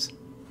 raiders.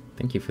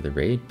 Thank you for the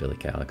raid, Billy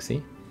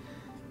Galaxy.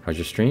 How's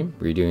your stream?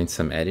 Were you doing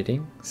some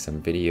editing,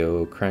 some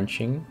video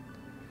crunching,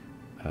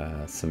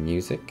 some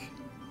music?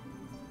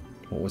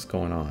 What was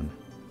going on?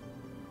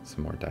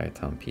 Some more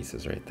diatom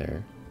pieces right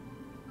there.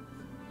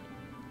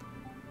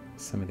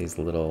 Some of these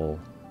little...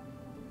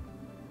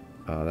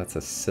 Oh, that's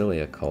a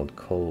cilia called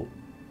coleps.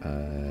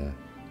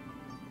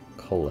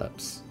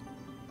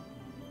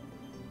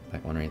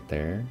 That one right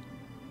there.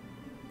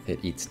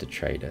 It eats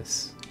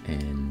detritus,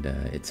 and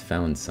it's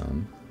found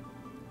some.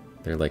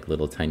 They're like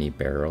little tiny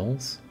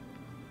barrels.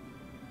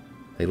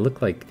 They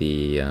look like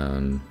the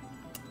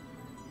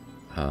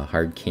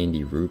hard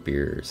candy root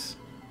beers.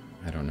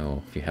 I don't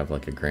know if you have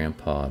like a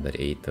grandpa that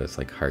ate those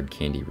like hard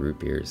candy root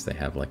beers. They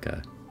have like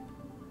a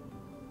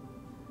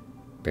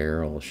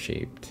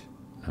barrel-shaped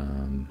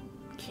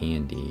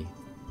candy,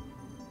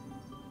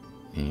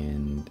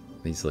 and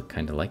these look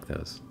kind of like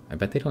those. I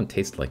bet they don't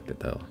taste like it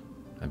though.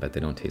 I bet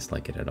they don't taste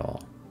like it at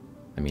all.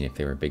 I mean, if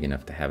they were big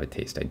enough to have a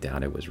taste, I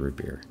doubt it was root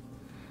beer.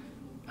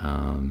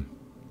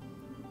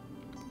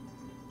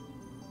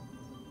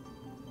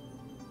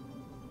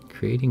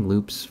 Creating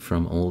loops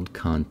from old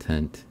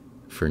content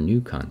for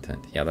new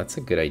content. Yeah, that's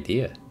a good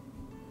idea.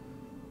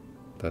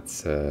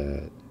 That's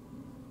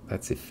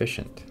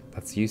efficient.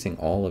 That's using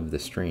all of the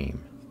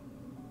stream.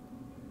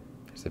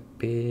 There's a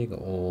big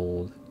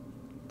old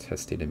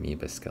testid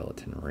amoeba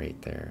skeleton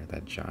right there.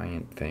 That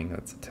giant thing,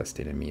 that's a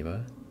testid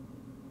amoeba.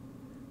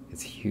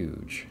 It's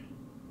huge.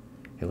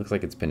 It looks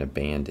like it's been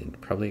abandoned.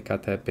 Probably it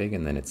got that big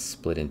and then it's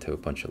split into a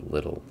bunch of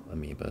little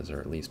amoebas, or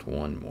at least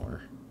one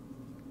more.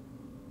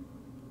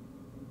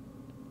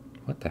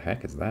 What the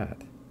heck is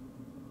that?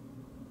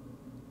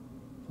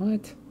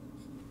 What?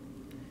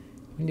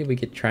 When did we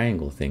get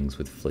triangle things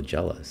with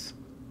flagellas?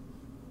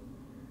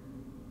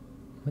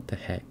 What the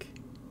heck?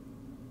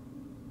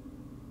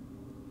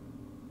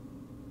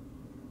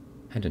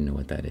 I don't know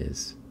what that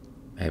is.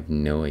 I have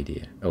no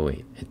idea. Oh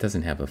wait, it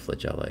doesn't have a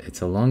flagella.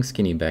 It's a long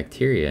skinny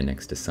bacteria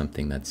next to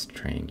something that's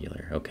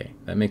triangular. Okay,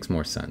 that makes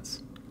more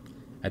sense.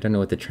 I don't know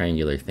what the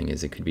triangular thing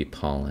is. It could be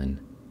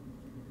pollen.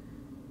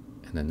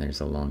 And then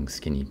there's a long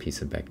skinny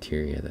piece of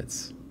bacteria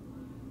that's,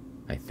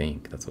 I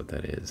think that's what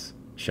that is,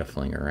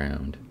 shuffling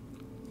around.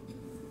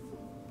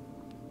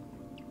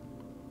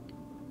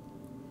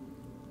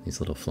 These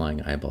little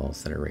flying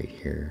eyeballs that are right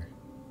here.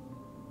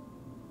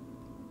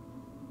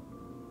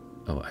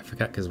 Oh, I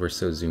forgot because we're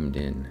so zoomed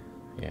in.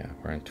 Yeah,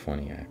 we're on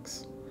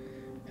 20x.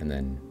 And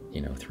then, you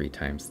know, 3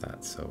 times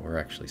that, so we're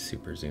actually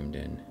super zoomed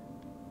in.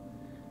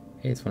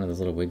 Hey, it's one of those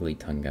little wiggly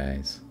tongue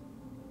guys.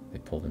 They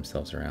pull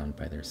themselves around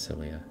by their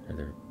cilia, or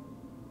their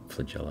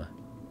flagella.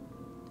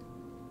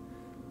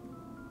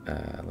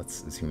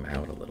 Let's zoom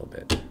out a little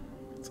bit.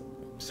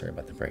 Sorry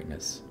about the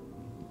brightness.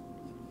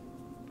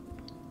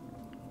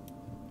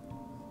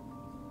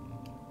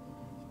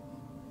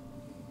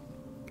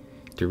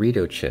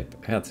 Dorito chip.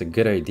 Yeah, it's a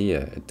good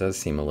idea. It does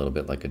seem a little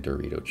bit like a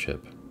Dorito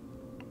chip.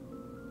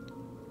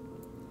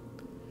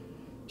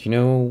 Do you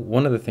know,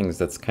 one of the things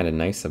that's kind of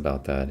nice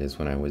about that is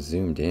when I was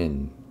zoomed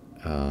in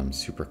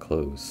super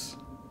close,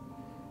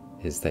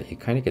 is that you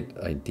kind of get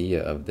an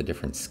idea of the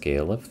different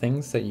scale of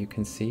things that you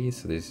can see.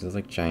 So there's those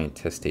like giant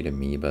testate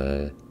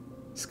amoeba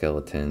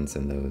skeletons,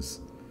 and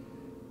those,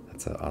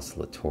 that's an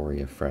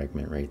oscillatoria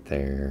fragment right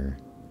there.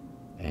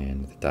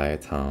 And the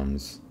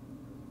diatoms,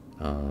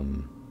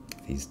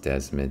 these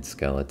desmid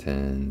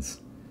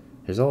skeletons.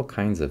 There's all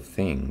kinds of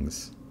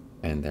things,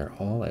 and they're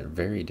all at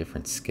very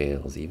different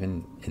scales,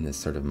 even in this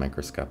sort of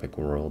microscopic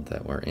world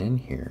that we're in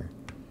here.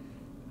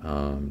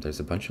 There's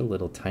a bunch of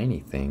little tiny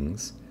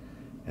things,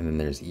 and then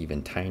there's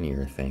even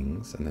tinier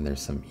things, and then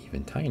there's some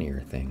even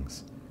tinier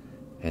things.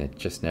 and it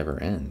just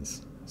never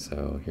ends.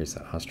 So here's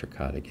the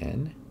ostracod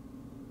again,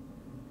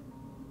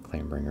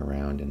 clambering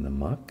around in the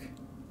muck,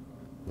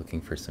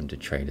 looking for some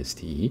detritus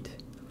to eat.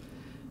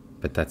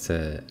 But that's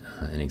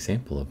an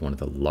example of one of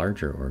the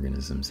larger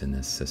organisms in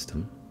this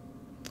system.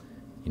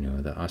 You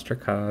know, the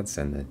ostracods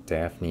and the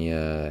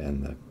Daphnia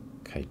and the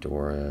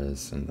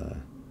Chidoras and the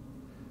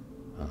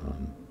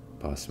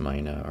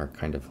Bosmina are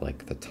kind of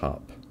like the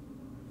top,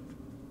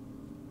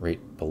 right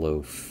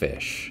below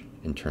fish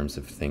in terms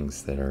of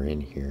things that are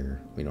in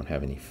here. We don't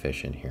have any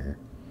fish in here,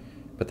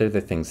 but they're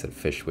the things that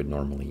fish would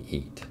normally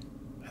eat.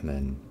 And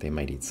then they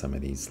might eat some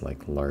of these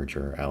like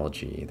larger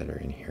algae that are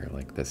in here,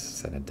 like this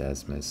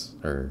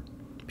Cenodesmus or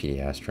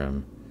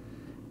Pediastrum.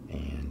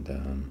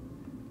 And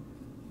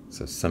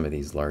so some of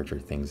these larger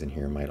things in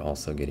here might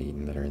also get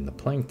eaten that are in the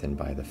plankton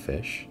by the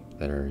fish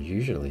that are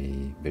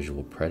usually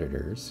visual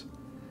predators.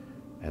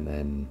 And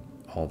then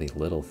all the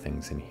little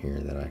things in here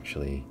that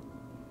actually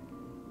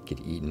get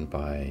eaten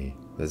by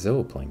the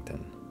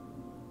zooplankton.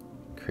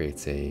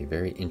 Creates a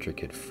very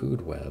intricate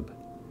food web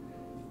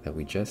that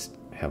we just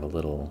have a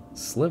little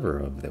sliver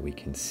of that we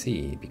can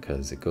see,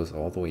 because it goes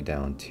all the way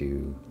down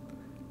to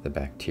the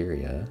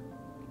bacteria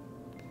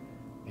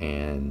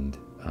and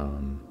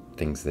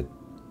things that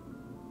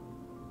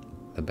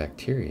the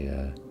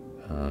bacteria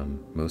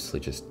mostly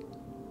just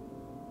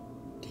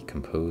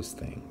decompose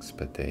things,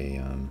 but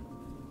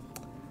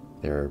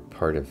they're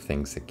part of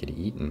things that get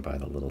eaten by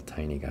the little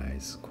tiny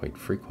guys quite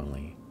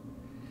frequently.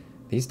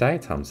 These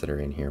diatoms that are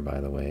in here, by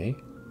the way,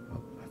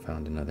 oh, I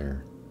found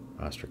another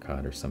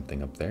ostracod or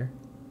something up there.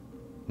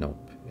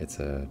 Nope, it's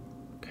a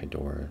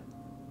Chidoras.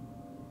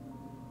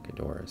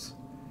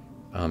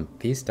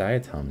 These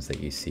diatoms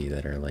that you see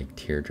that are like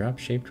teardrop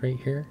shaped right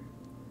here,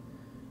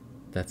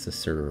 that's a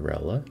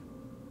Cerarella.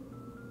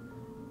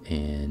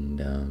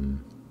 And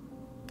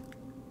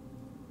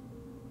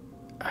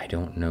I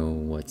don't know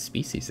what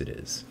species it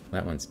is.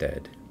 That one's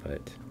dead,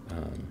 but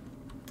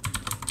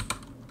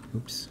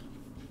oops,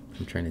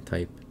 I'm trying to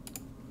type.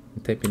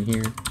 Type in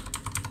here,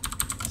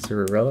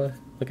 Cerarella.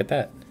 Look at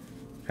that,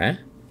 huh?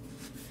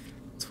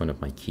 It's one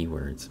of my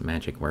keywords,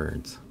 magic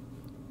words.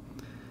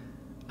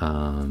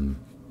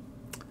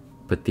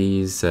 But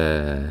these,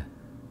 yeah,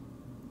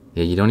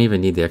 you don't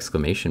even need the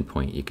exclamation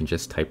point. You can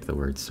just type the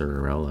word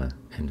Cerarella,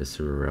 and a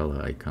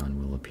Cerarella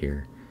icon will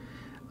appear.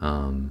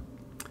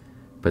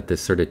 But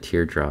this sort of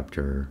teardropped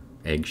or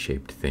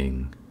egg-shaped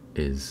thing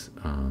is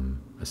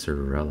a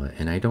Cerarella,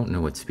 and I don't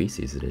know what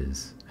species it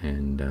is,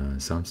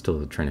 and so I'm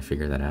still trying to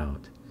figure that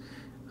out.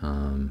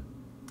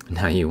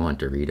 Now you want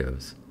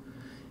Doritos.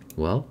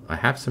 Well, I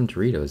have some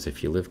Doritos.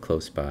 If you live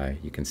close by,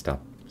 you can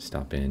stop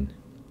in.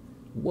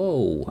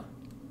 Whoa!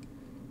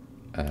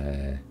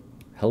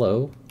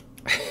 Hello?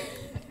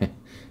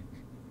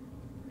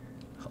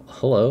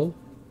 Hello?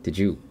 Did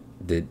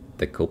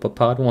the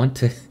copepod want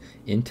to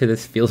into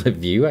this field of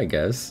view, I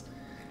guess?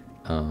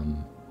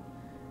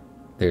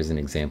 There's an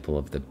example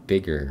of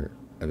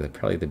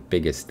probably the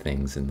biggest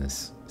things in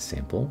this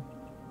sample.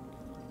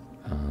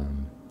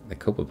 The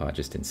copepod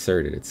just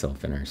inserted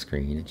itself in our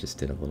screen. It just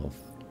did a little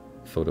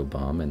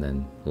photobomb and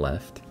then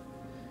left.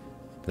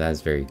 But that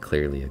is very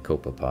clearly a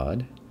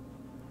copepod.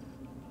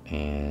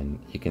 And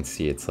you can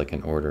see it's like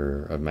an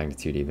order of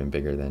magnitude even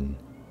bigger than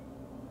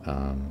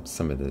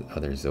some of the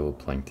other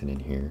zooplankton in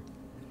here.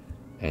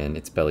 And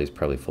its belly is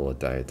probably full of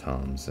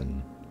diatoms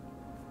and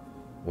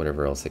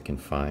whatever else it can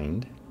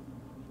find.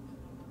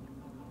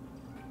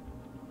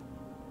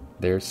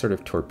 They're sort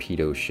of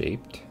torpedo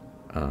shaped,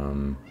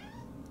 and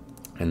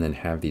then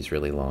have these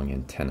really long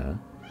antennae.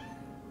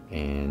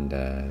 And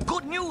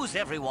good news,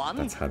 everyone!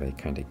 That's how they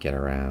kind of get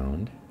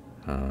around.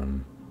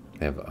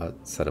 They have a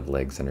set of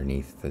legs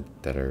underneath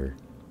that are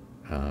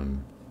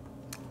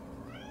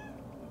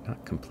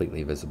not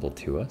completely visible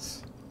to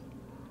us,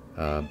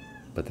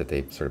 but that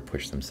they sort of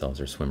push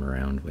themselves or swim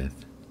around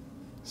with.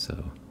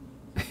 So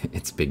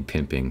it's big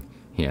pimping.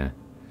 Yeah,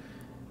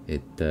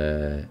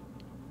 it's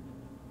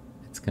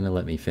gonna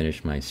let me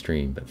finish my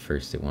stream, but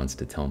first it wants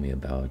to tell me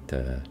about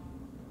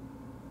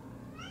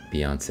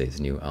Beyonce's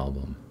new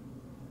album.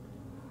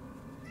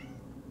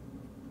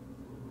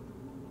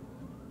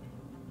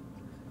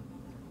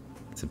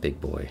 It's a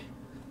big boy.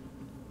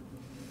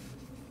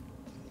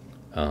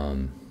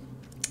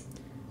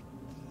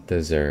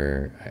 Those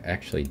are, I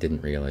actually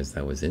didn't realize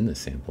that was in the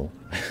sample.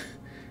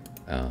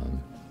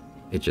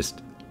 It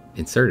just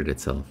inserted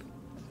itself.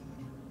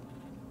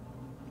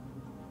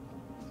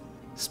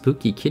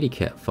 Spooky kitty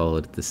cat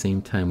followed at the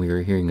same time we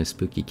were hearing a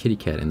spooky kitty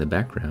cat in the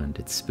background.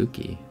 It's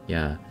spooky.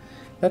 Yeah,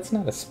 that's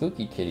not a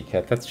spooky kitty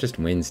cat, that's just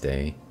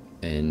Wednesday.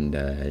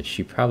 And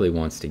she probably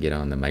wants to get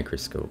on the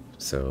microscope.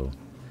 So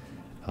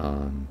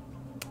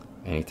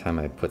anytime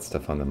I put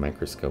stuff on the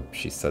microscope,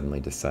 she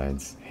suddenly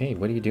decides, hey,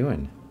 what are you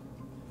doing?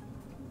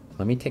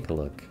 Let me take a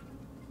look.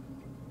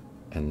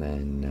 And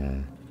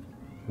then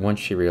once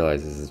she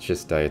realizes it's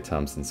just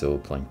diatoms and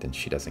zooplankton,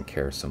 she doesn't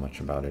care so much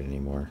about it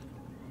anymore.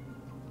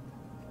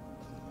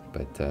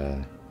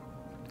 But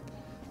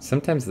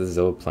Sometimes the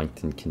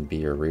zooplankton can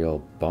be a real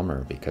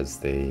bummer because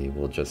they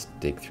will just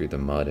dig through the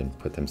mud and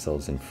put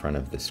themselves in front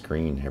of the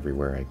screen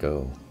everywhere I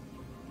go.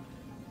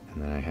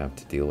 And then I have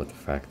to deal with the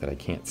fact that I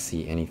can't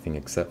see anything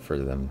except for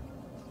them.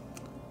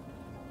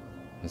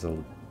 There's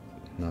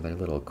another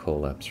little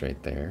coleps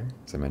right there.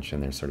 As I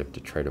mentioned, they're sort of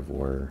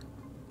detritivore,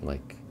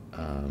 like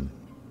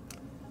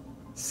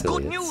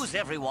ciliates. Good news,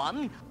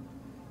 everyone!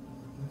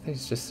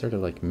 There's just sort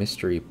of like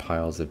mystery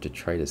piles of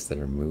detritus that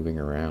are moving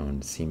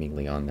around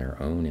seemingly on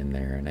their own in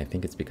there, and I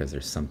think it's because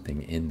there's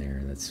something in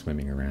there that's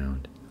swimming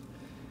around.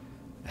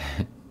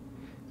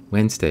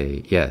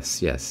 Wednesday,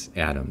 yes,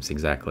 Addams,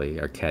 exactly.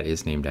 Our cat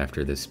is named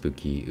after the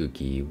spooky,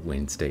 ooky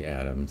Wednesday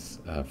Addams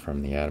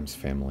from the Addams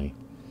family.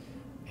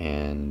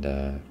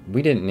 And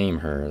we didn't name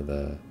her,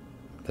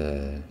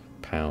 the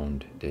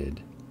pound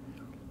did.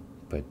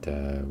 But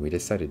we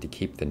decided to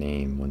keep the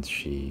name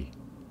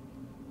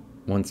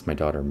once my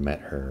daughter met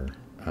her,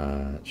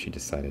 she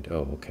decided,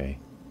 oh, okay,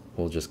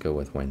 we'll just go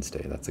with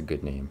Wednesday. That's a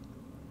good name.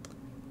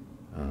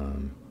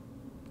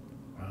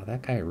 Wow,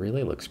 that guy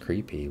really looks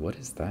creepy. What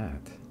is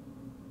that?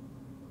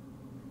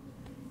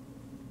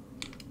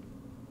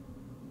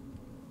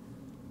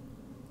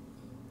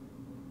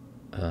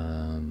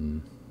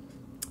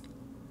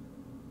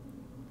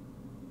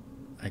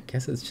 I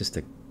guess it's just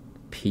a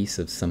piece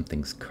of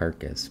something's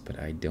carcass, but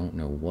I don't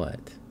know what.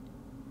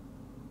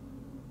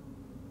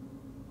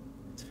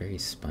 It's very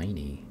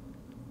spiny.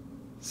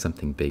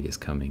 Something big is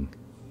coming.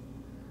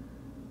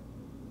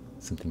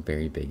 Something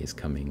very big is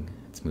coming.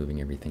 It's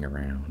moving everything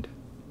around.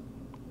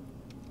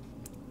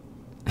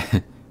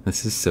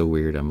 This is so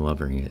weird, I'm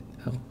loving it.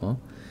 Oh, well,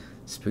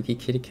 spooky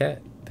kitty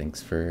cat,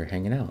 thanks for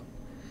hanging out.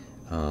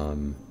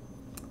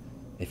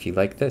 If you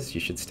like this,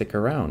 you should stick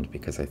around,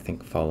 because I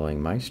think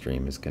following my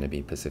stream is going to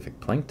be Pacific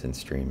Plankton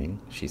streaming.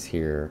 She's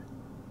here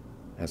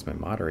as my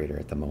moderator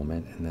at the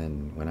moment, and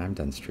then when I'm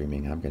done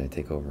streaming, I'm going to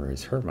take over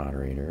as her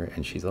moderator,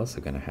 and she's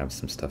also going to have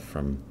some stuff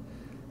from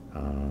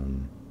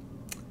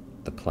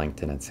the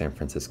plankton at San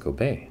Francisco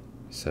Bay.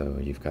 So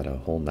you've got a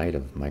whole night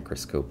of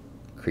microscope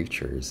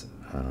creatures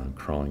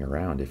crawling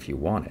around if you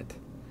want it.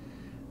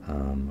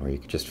 Or you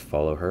could just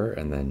follow her,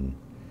 and then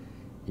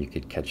you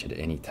could catch it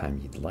any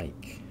time you'd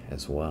like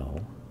as well.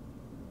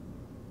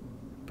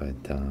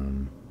 But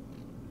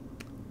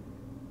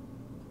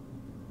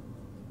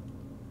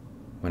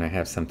when I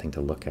have something to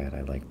look at,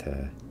 I like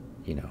to,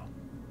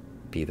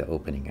 be the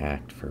opening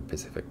act for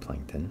Pacific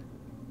Plankton.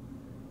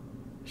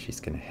 She's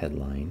going to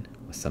headline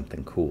with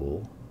something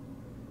cool,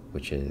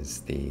 which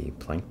is the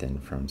plankton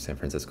from San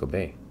Francisco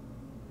Bay.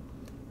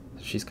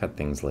 She's got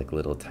things like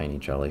little tiny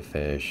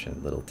jellyfish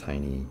and little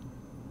tiny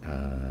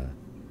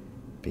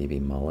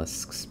baby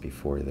mollusks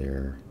before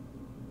they're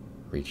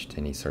reached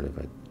any sort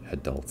of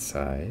adult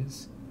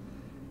size,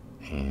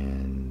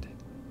 and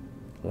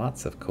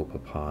lots of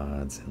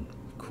copepods and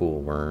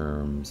cool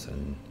worms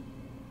and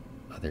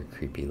other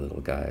creepy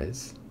little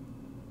guys.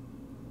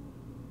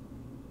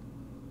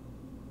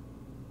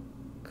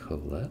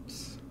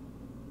 Coleps,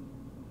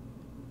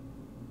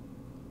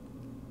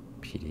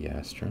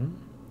 Pediastrum.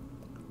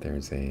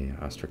 There's a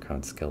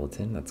ostracod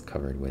skeleton that's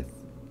covered with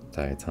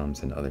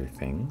diatoms and other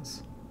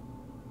things.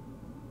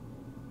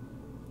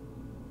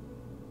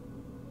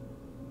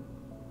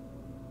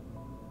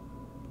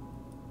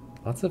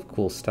 Lots of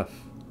cool stuff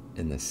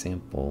in this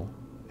sample,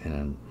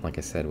 and like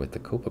I said, with the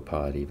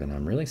copepod even,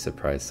 I'm really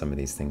surprised some of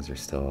these things are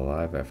still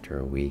alive after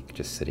a week,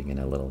 just sitting in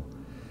a little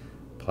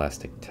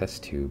plastic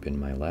test tube in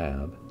my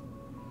lab.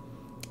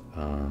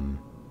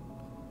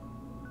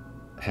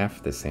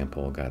 Half the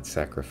sample got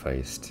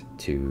sacrificed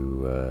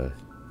to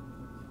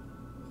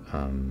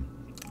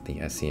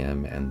the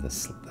SEM and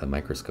the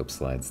microscope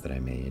slides that I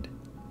made,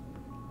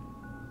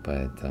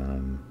 but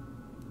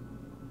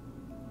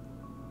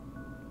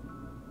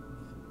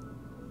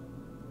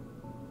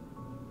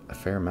a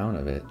fair amount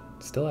of it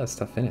still has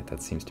stuff in it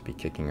that seems to be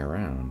kicking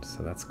around,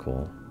 so that's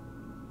cool.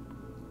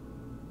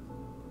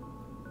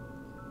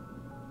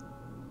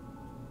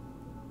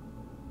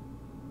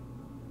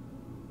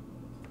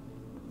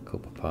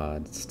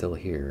 Copepod still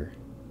here.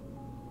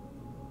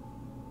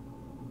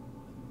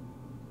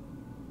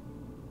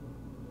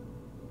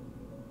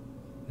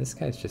 This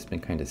guy's just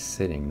been kind of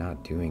sitting,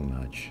 not doing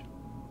much.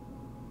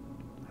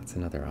 That's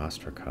another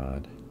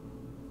ostracod.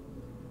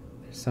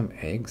 There's some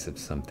eggs of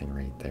something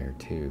right there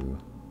too.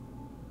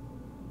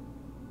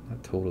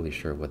 Not totally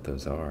sure what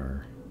those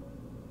are.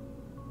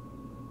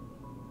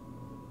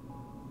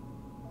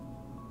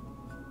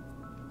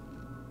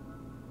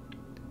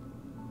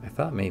 I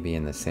thought maybe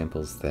in the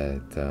samples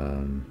that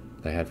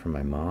I had from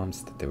my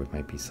mom's that there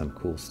might be some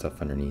cool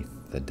stuff underneath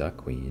the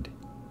duckweed.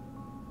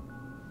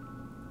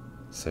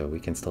 So we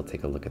can still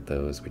take a look at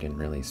those. We didn't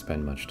really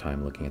spend much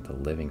time looking at the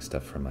living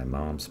stuff from my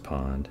mom's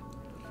pond.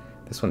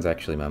 This one's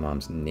actually my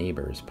mom's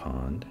neighbor's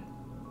pond.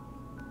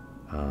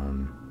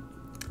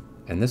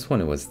 And this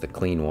one was the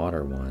clean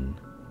water one,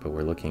 but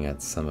we're looking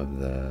at some of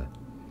the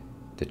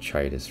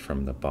detritus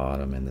from the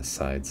bottom and the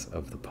sides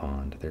of the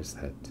pond. There's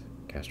that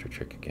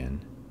gastrotrick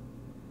again,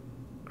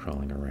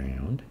 crawling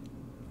around.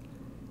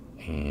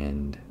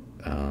 And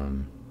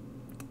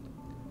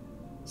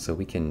So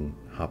we can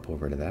hop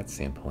over to that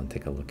sample and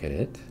take a look at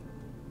it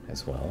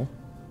as well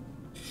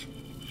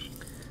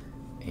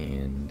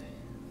and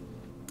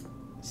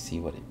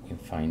see what we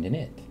find in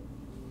it.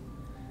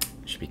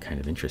 Should be kind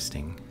of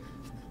interesting.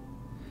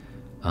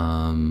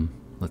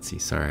 Let's see,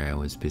 sorry, I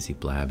was busy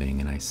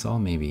blabbing and I saw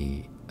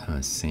maybe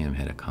Sam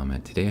had a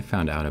comment. Today I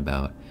found out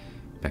about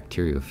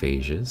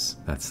bacteriophages.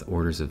 That's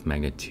orders of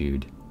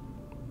magnitude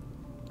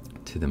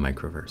to the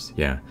microverse.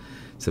 Yeah,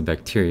 so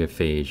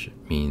bacteriophage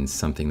means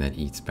something that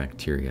eats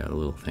bacteria,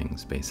 little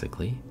things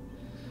basically.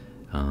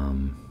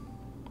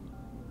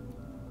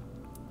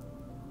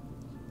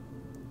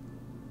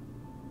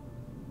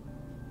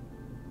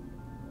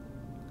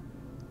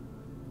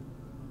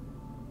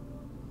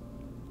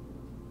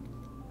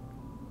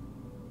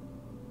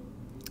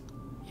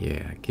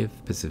 Yeah, give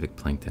Pacific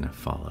Plankton a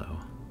follow.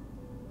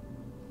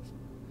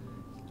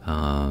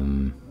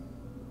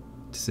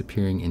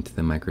 Disappearing into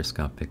the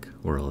microscopic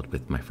world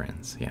with my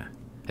friends. Yeah,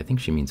 I think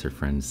she means her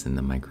friends in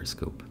the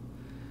microscope.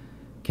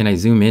 Can I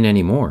zoom in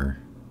any more?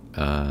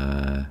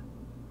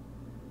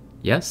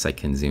 Yes, I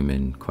can zoom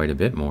in quite a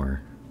bit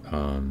more.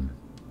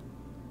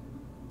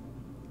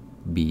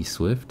 Be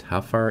Swift,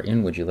 how far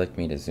in would you like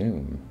me to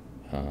zoom?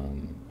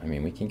 I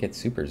mean, we can get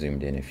super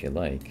zoomed in if you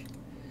like.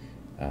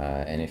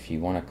 And if you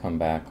want to come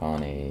back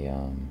on a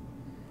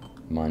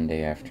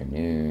Monday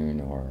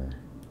afternoon or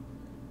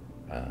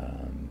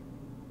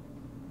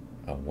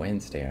a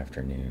Wednesday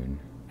afternoon,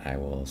 I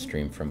will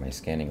stream from my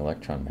scanning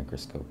electron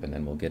microscope, and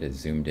then we'll get as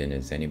zoomed in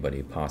as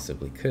anybody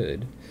possibly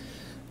could.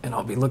 And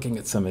I'll be looking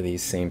at some of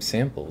these same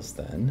samples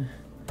then,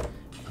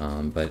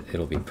 but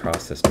it'll be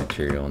processed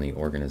material, and the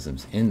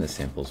organisms in the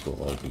samples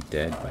will all be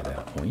dead by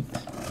that point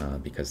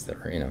because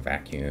they're in a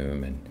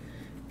vacuum and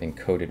been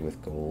coated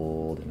with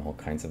gold, and all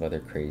kinds of other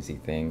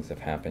crazy things have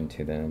happened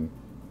to them.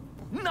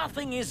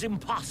 Nothing is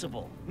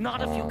impossible,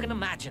 not if you can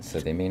imagine So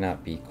it. they may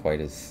not be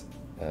quite as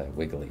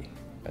wiggly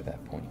by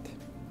that point.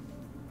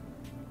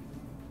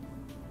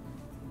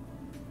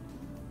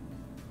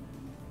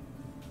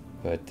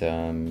 But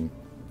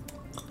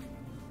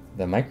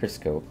the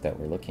microscope that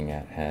we're looking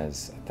at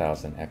has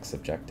 1000x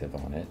objective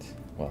on it.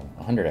 Well,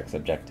 100x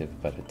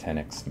objective, but a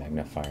 10x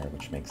magnifier,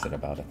 which makes it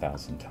about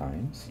 1000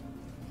 times.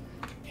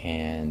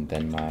 And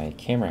then my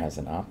camera has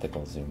an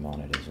optical zoom on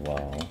it as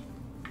well,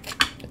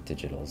 a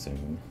digital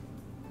zoom,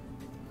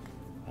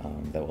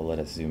 that will let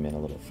us zoom in a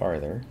little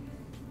farther.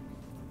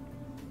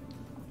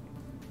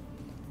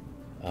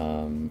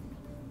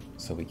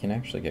 So we can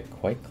actually get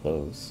quite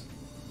close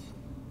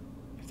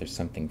if there's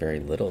something very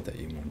little that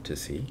you want to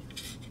see.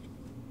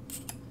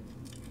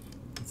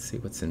 Let's see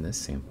what's in this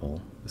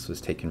sample. This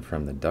was taken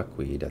from the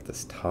duckweed at the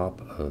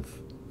top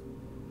of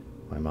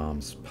my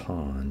mom's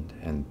pond,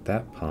 and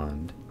that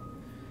pond,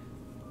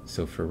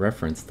 so for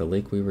reference, the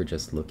lake we were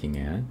just looking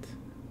at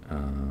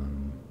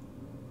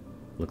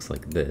looks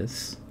like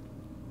this,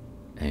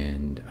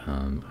 and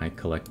I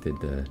collected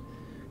the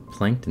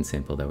plankton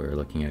sample that we were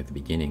looking at the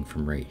beginning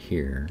from right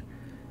here,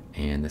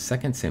 and the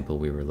second sample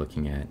we were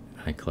looking at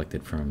I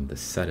collected from the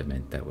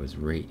sediment that was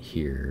right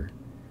here,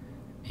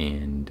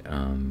 and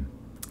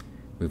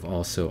I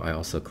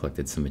also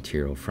collected some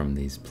material from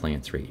these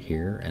plants right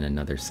here and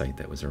another site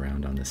that was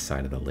around on this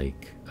side of the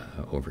lake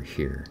over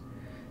here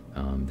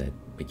that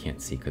we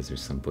can't see because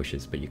there's some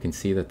bushes, but you can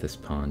see that this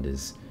pond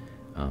is,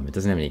 it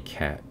doesn't have any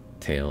cat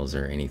tails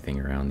or anything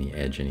around the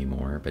edge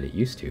anymore, but it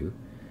used to.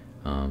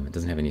 It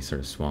doesn't have any sort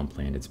of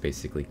swampland. It's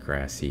basically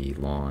grassy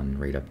lawn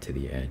right up to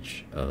the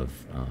edge of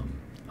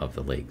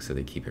the lake, so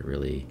they keep it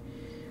really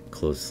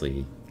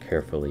closely,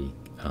 carefully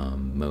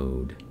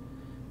mowed,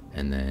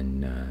 and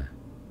then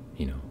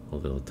you know, a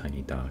little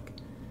tiny dock.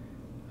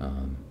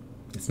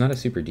 It's not a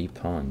super deep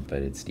pond,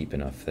 but it's deep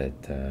enough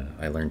that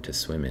I learned to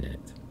swim in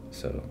it.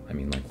 So, I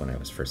mean, like when I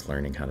was first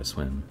learning how to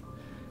swim.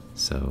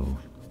 So,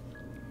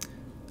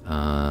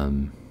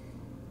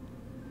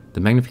 the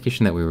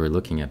magnification that we were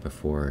looking at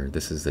before,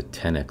 this is the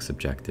 10x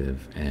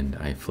objective, and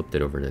I flipped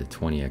it over to the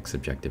 20x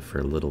objective for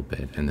a little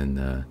bit, and then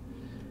the,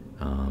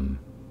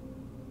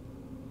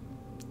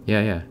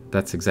 yeah,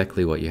 that's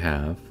exactly what you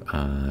have.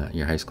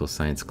 Your high school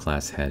science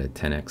class had a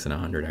 10x and a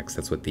 100x.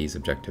 That's what these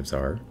objectives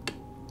are.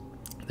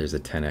 There's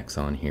a 10x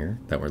on here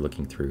that we're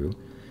looking through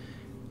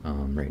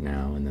right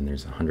now, and then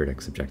there's a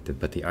 100x objective,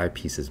 but the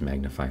eyepiece is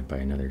magnified by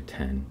another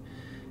 10,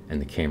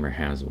 and the camera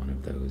has one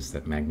of those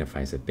that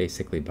magnifies it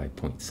basically by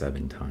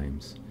 0.7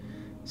 times,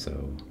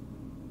 so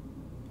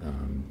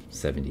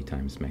 70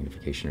 times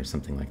magnification or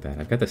something like that.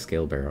 I've got the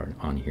scale bar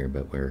on here,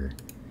 but we're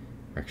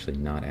actually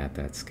not at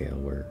that scale.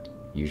 We're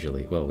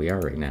usually, well, we are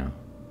right now,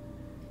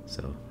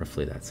 so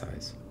roughly that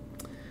size.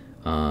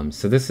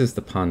 So this is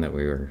the pond that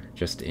we were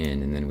just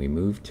in, and then we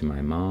moved to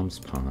my mom's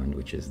pond,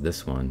 which is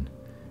this one,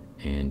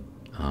 and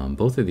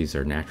both of these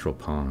are natural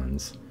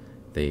ponds.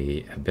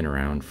 They have been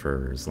around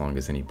for as long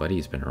as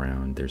anybody's been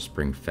around. They're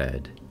spring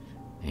fed,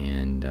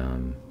 and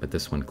but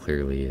this one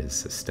clearly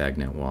is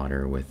stagnant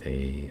water with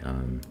a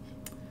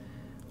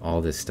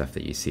all this stuff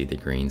that you see, the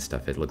green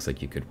stuff. It looks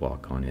like you could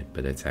walk on it,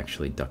 but it's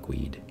actually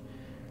duckweed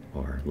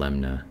or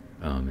lemna,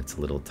 It's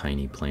little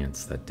tiny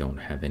plants that don't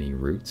have any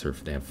roots, or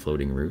if they have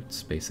floating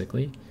roots,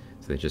 basically.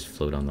 So they just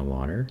float on the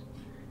water.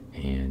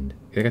 And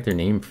they got their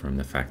name from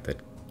the fact that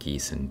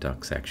geese and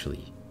ducks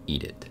actually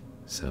eat it.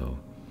 So,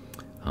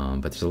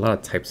 but there's a lot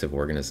of types of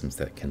organisms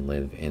that can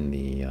live in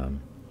the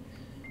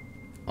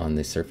on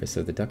the surface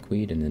of the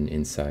duckweed and then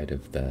inside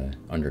of the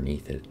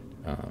underneath it.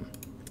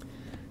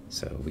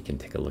 So we can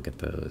take a look at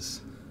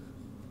those.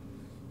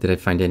 Did I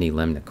find any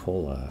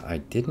Lemnicola? I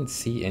didn't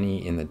see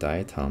any in the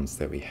diatoms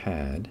that we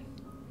had,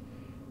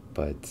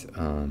 but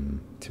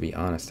to be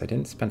honest, I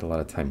didn't spend a lot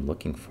of time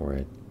looking for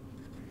it.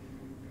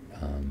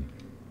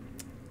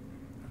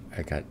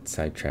 I got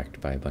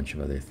sidetracked by a bunch of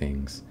other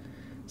things.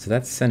 So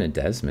that's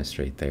Cenedesmus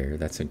right there.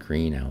 That's a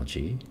green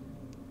algae.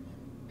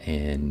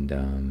 And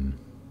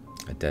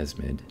a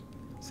desmid,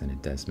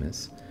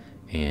 Cenedesmus.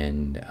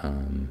 And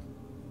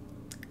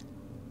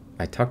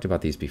I talked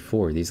about these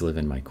before. These live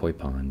in my koi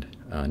pond.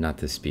 Not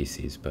this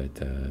species,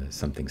 but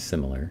something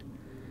similar.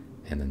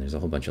 And then there's a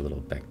whole bunch of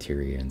little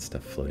bacteria and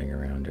stuff floating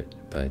around it.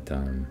 But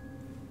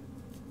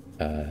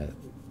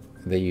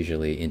they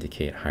usually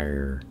indicate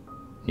higher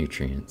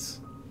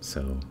nutrients.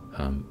 So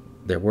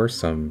there were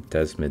some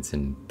desmids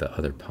in the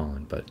other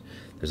pond, but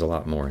there's a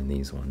lot more in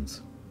these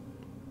ones.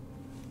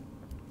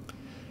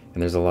 And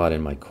there's a lot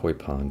in my koi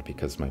pond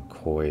because my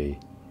koi,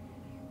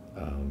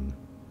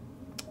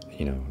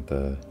 you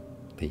know,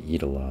 they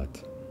eat a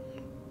lot,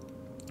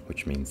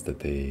 which means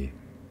that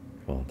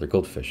well, they're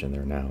goldfish in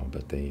there now,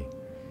 but they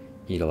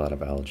eat a lot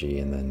of algae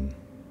and then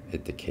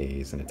it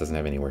decays and it doesn't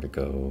have anywhere to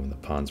go. And the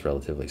pond's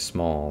relatively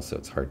small, so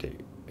it's hard to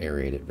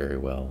aerate it very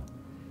well.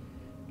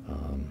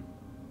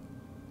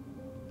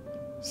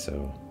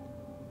 So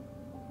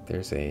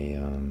there's a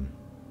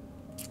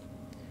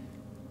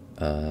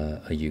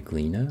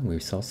euglena. We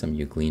saw some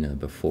euglena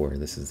before.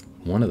 This is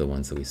one of the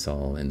ones that we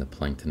saw in the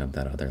plankton of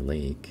that other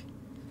lake.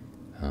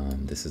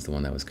 This is the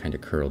one that was kind of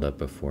curled up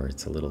before.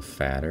 It's a little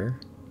fatter.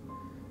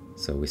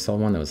 So we saw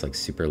one that was like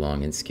super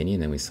long and skinny,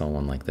 and then we saw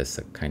one like this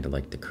that kind of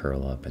liked to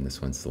curl up, and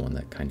this one's the one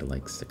that kind of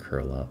likes to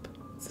curl up.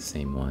 It's the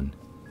same one.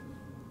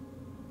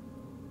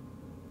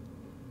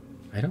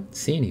 I don't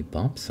see any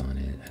bumps on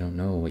it. I don't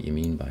know what you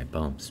mean by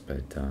bumps,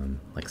 but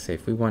like say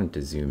if we wanted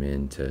to zoom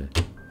in to,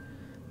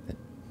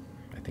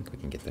 I think we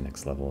can get the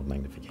next level of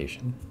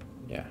magnification.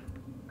 Yeah.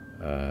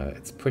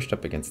 It's pushed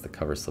up against the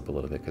cover slip a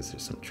little bit because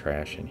there's some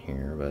trash in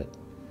here, but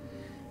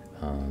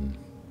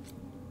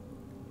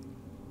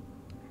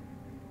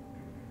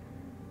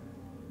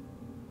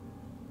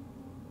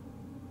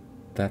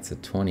that's a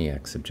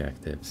 20x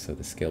objective, so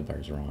the scale bar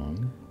is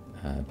wrong,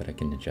 but I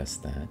can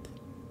adjust that.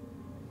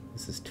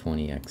 This is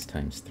 20x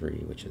times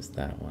 3, which is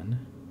that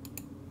one.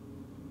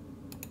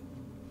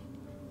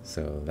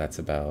 So that's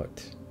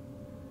about,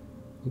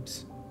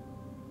 oops,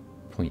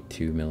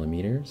 0.2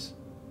 millimeters.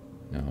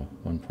 No,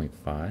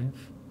 1.5,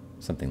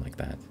 something like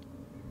that.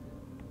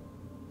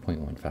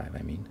 0.15,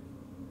 I mean.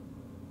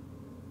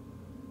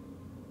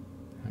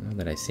 I don't know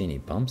that I see any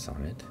bumps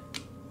on it.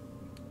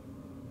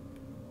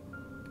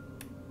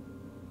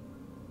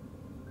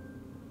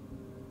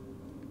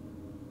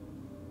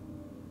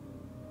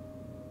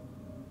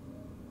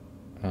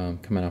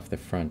 Coming off the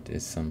front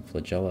is some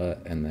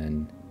flagella, and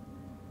then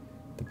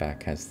the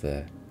back has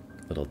the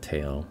little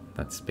tail.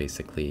 That's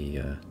basically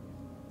a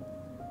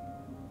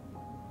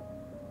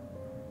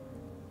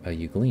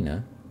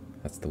euglena.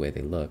 That's the way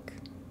they look.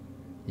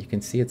 You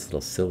can see its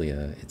little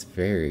cilia. It's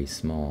very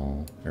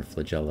small, or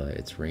flagella.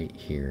 It's right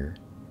here.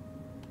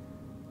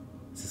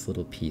 It's this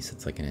little piece.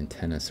 It's like an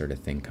antenna sort of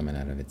thing coming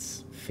out of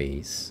its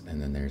face,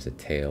 and then there's a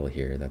tail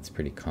here. That's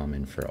pretty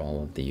common for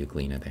all of the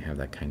euglena. They have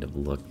that kind of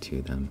look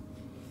to them.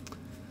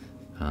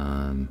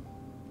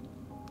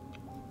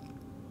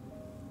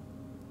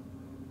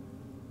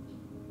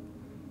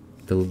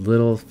 The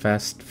little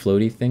fast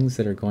floaty things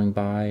that are going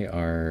by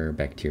are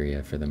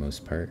bacteria for the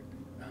most part.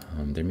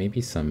 There may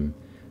be some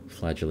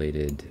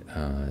flagellated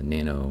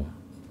nanophytes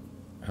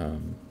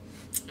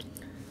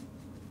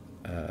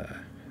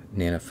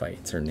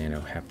or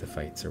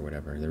nanohaptophytes or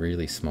whatever. They're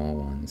really small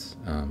ones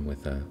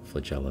with a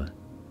flagella.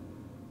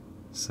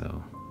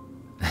 So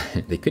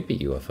they could be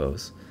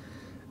UFOs.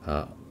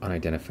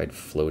 Unidentified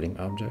floating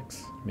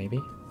objects,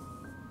 maybe.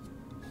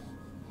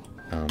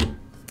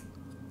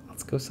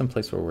 Let's go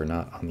someplace where we're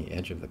not on the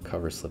edge of the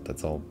cover slip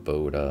that's all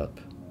bowed up.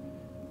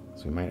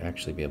 So we might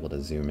actually be able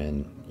to zoom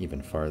in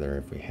even farther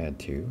if we had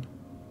to.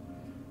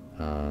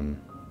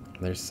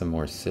 There's some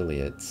more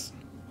ciliates.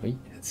 Wait,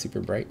 it's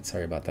super bright.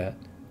 Sorry about that.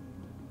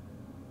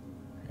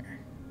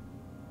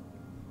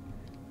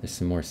 There's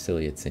some more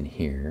ciliates in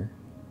here.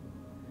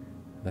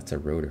 That's a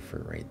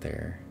rotifer right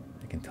there.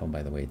 I can tell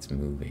by the way it's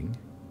moving.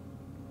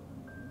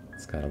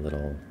 It's got a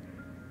little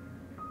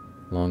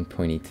long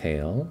pointy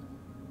tail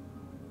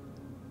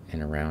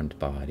and a round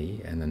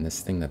body, and then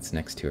this thing that's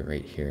next to it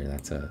right here,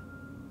 that's a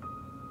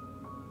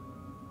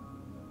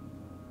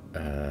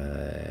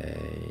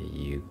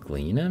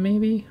euglena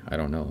maybe? I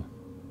don't know.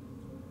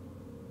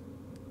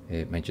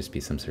 It might just be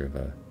some sort of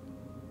a,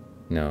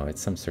 no,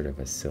 it's some sort of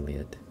a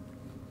ciliate.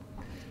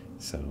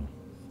 So,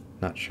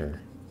 not sure.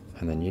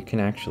 And then you can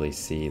actually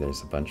see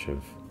there's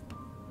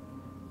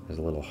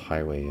a little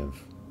highway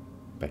of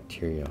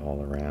bacteria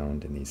all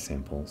around in these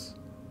samples.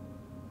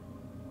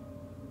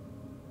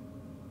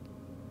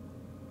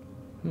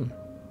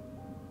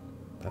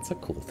 That's a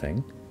cool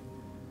thing.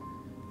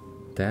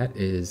 That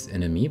is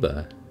an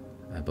amoeba,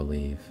 I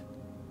believe.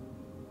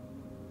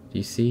 Do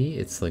you see?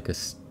 It's like a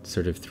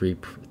sort of three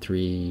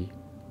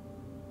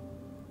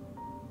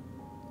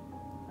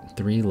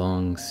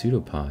long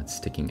pseudopods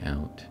sticking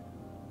out.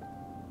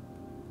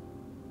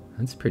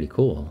 That's pretty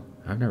cool.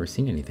 I've never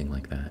seen anything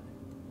like that.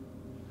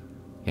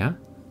 Yeah?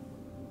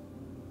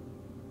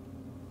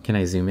 Can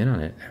I zoom in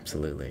on it?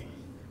 Absolutely.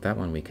 That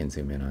one we can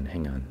zoom in on.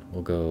 Hang on.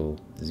 We'll go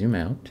zoom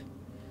out,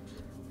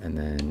 and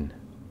then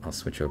I'll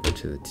switch over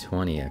to the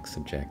 20x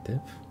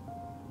objective.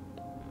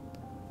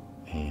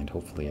 And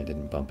hopefully I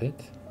didn't bump it.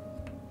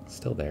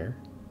 Still there.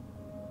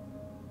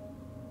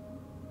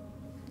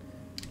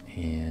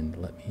 And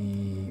let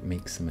me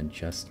make some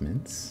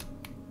adjustments.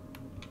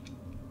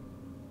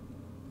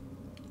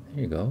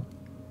 There you go.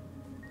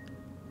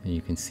 And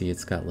you can see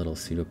it's got little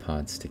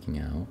pseudopods sticking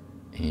out,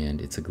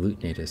 and it's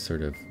agglutinated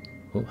sort of,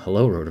 oh,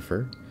 hello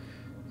rotifer.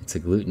 It's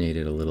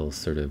agglutinated a little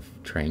sort of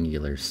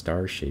triangular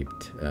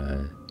star-shaped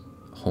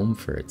home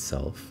for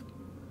itself.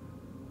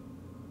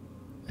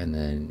 And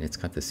then it's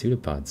got the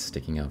pseudopods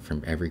sticking out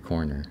from every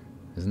corner.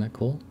 Isn't that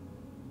cool?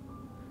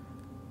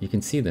 You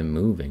can see them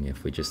moving.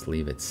 If we just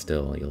leave it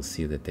still, you'll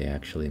see that they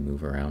actually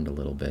move around a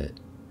little bit.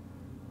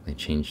 They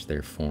change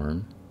their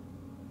form.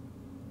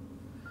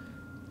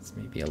 It's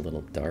maybe a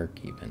little dark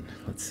even.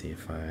 Let's see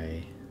if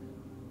I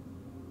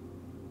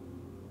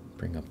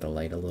bring up the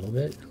light a little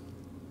bit.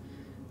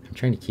 I'm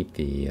trying to keep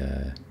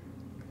the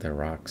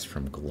rocks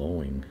from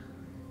glowing.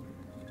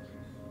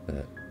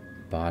 The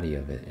body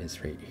of it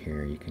is right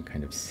here. You can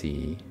kind of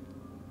see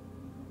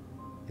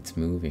it's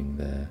moving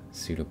the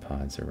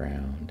pseudopods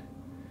around.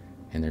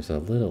 And there's a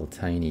little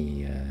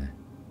tiny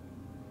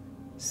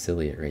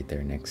ciliate right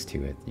there next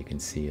to it. You can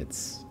see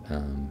it's,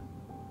 oh,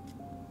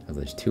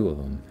 there's two of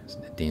them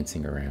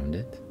dancing around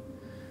it.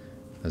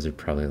 Those are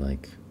probably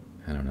like,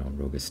 I don't know,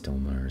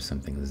 rogostoma or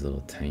something, those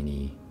little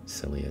tiny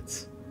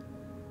ciliates.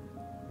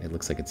 It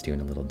looks like it's doing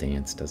a little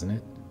dance, doesn't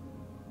it?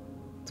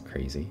 It's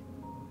crazy.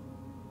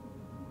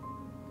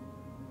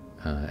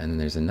 And then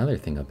there's another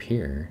thing up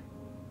here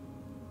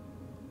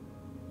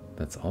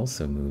that's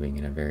also moving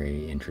in a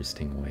very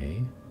interesting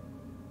way.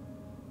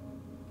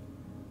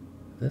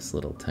 This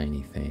little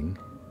tiny thing.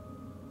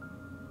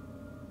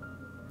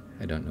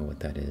 I don't know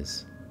what that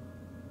is.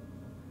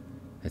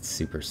 It's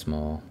super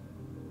small.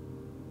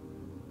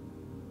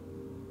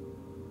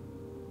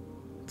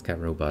 It's got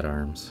robot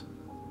arms.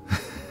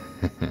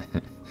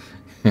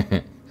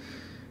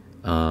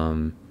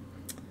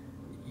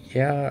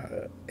 Yeah,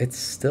 it's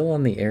still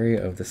on the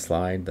area of the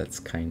slide that's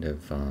kind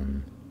of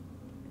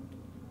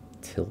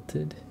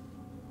tilted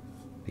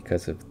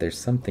because of there's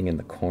something in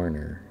the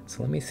corner.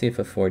 So let me see if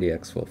a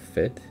 40x will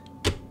fit.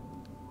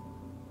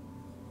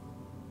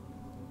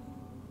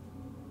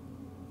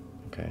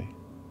 Okay,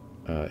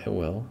 it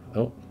will.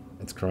 Oh,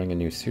 it's growing a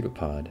new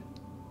pseudopod.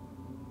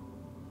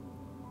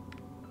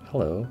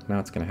 Hello, now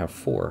it's going to have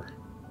 4.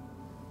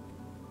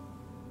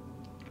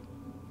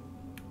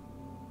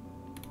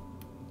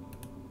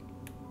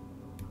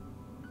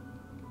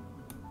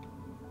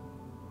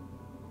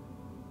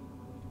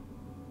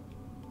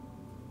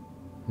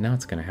 Now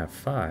it's going to have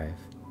 5.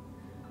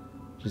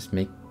 Just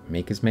make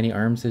as many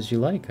arms as you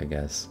like, I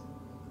guess.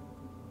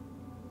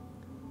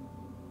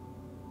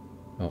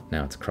 Oh,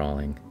 now it's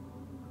crawling.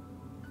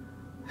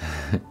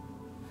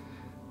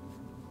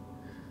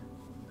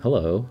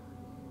 Hello.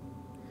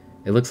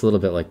 It looks a little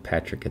bit like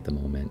Patrick at the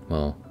moment.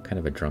 Well, kind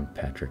of a drunk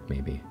Patrick,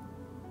 maybe.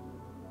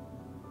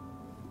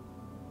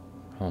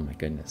 Oh my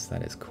goodness,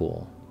 that is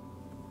cool.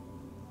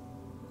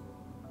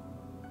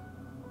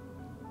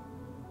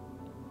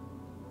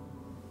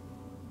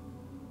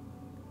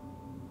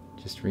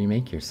 Just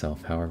remake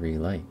yourself however you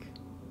like.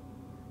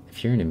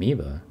 If you're an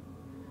amoeba,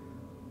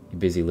 you're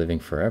busy living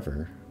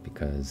forever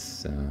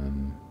because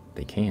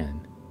they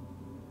can.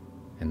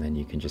 And then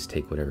you can just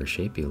take whatever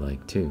shape you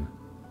like too.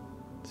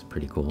 It's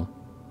pretty cool.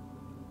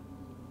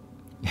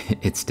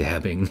 It's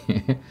dabbing.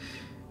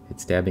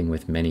 It's dabbing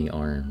with many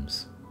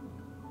arms.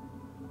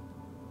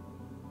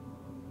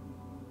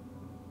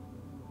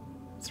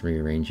 It's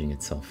rearranging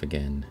itself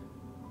again.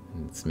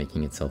 And it's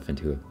making itself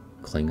into a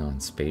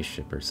Klingon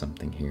spaceship or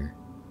something here.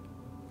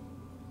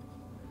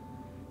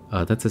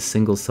 That's a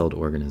single-celled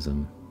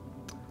organism.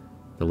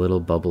 The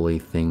little bubbly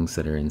things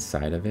that are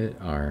inside of it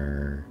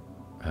are,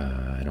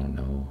 I don't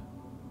know,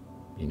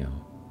 you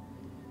know,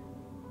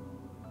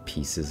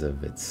 pieces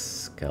of its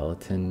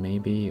skeleton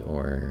maybe,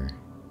 or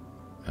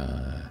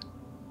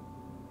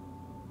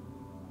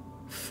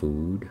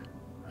food.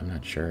 I'm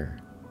not sure.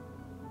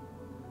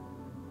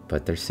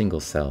 But they're single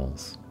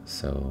cells,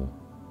 so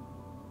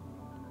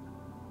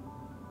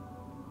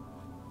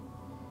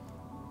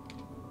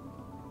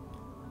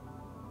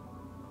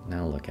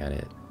now look at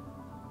it.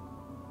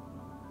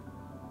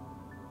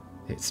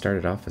 It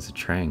started off as a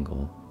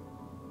triangle.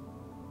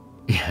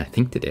 Yeah, I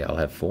think today I'll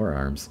have 4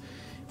 arms.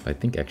 But I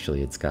think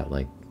actually it's got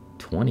like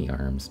 20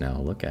 arms now.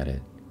 Look at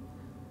it.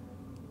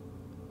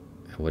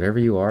 Whatever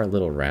you are, a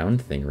little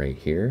round thing right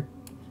here,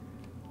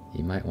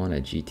 you might want a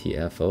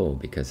GTFO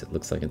because it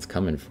looks like it's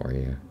coming for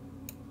you.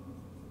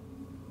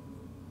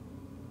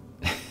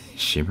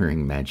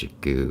 Shimmering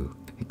magic goo.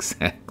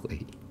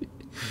 Exactly.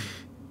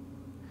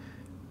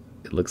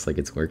 It looks like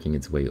it's working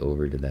its way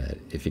over to that.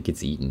 If it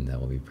gets eaten, that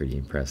will be pretty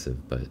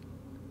impressive, but it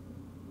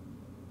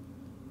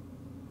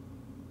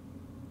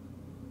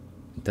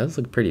does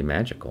look pretty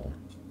magical.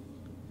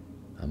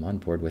 I'm on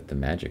board with the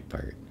magic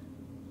part.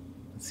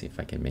 Let's see if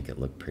I can make it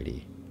look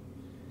pretty.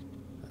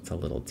 That's a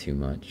little too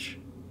much.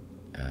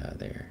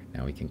 There.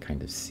 Now we can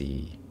kind of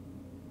see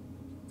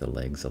the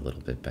legs a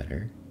little bit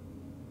better.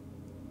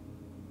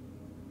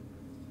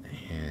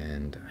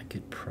 And I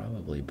could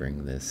probably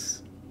bring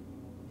this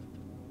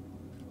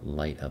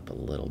light up a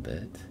little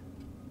bit.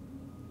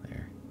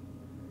 There.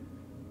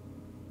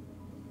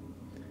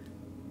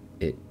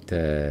 It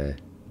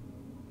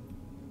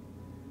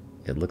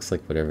looks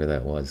like whatever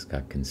that was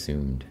got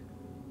consumed.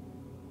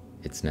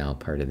 It's now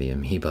part of the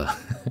amoeba.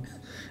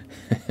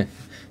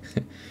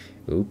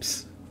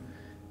 Oops.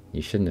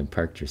 You shouldn't have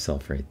parked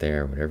yourself right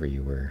there, whatever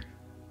you were.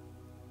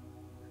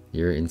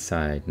 You're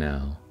inside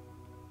now.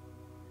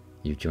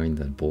 You've joined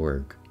the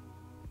Borg.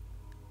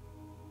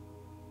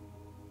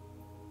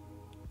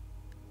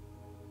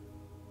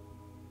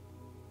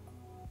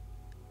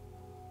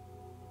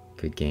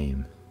 Good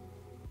game.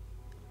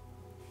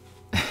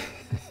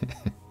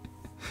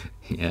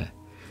 Yeah,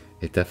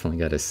 it definitely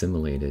got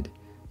assimilated.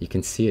 You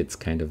can see it's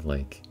kind of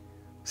like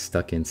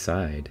stuck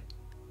inside.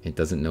 It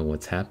doesn't know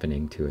what's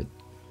happening to it.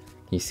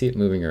 You see it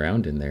moving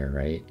around in there,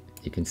 right?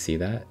 You can see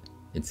that?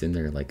 It's in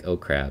there like, oh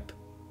crap,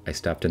 I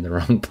stopped in the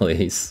wrong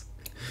place.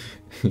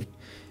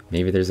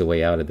 Maybe there's a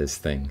way out of this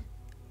thing.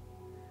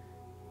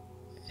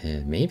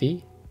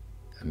 Maybe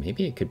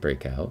it could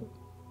break out.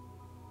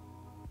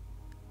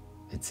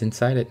 It's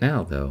inside it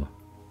now, though.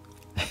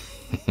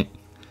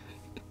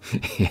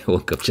 I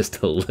woke up just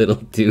a little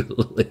too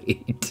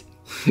late.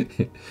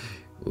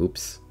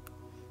 Oops.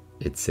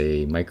 It's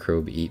a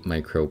microbe eat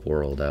microbe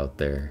world out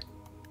there.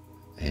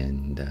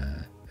 And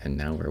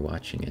now we're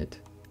watching it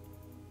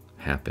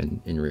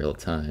happen in real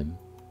time.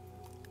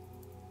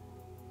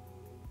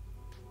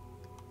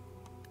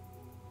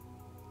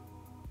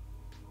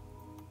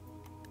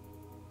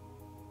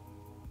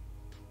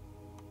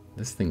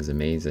 This thing's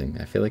amazing.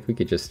 I feel like we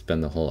could just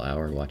spend the whole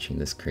hour watching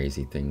this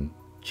crazy thing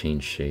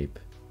change shape.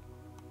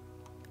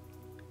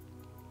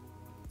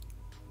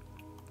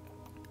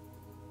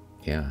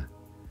 Yeah.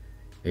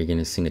 Are you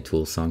gonna sing a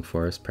Tool song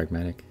for us,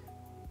 Pragmatic?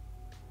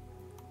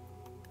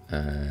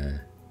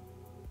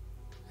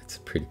 It's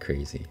pretty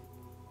crazy.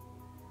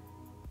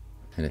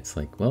 And it's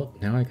like, well,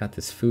 now I got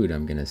this food,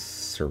 I'm gonna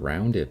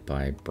surround it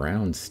by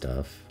brown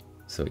stuff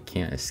so it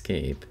can't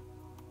escape.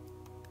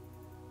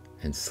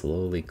 And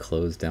slowly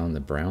close down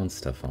the brown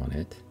stuff on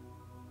it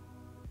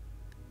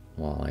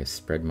while I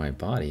spread my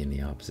body in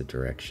the opposite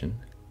direction.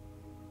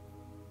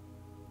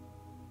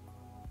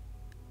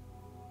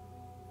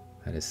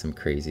 That is some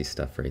crazy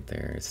stuff right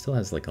there. It still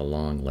has like a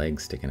long leg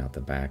sticking out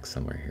the back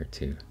somewhere here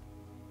too.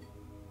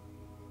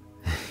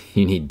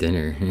 You need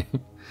dinner.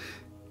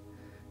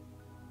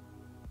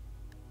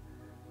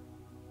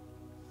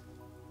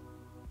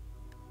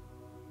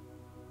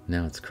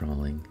 Now it's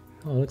crawling.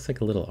 Oh, it looks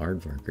like a little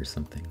aardvark or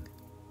something.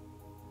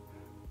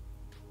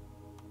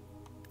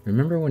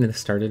 Remember when it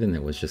started and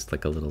it was just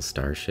like a little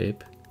star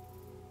shape?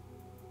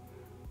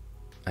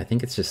 I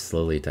think it just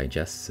slowly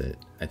digests it.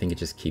 I think it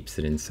just keeps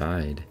it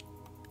inside.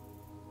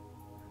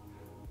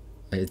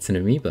 It's an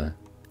amoeba.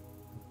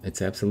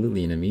 It's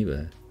absolutely an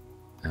amoeba.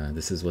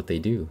 This is what they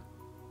do.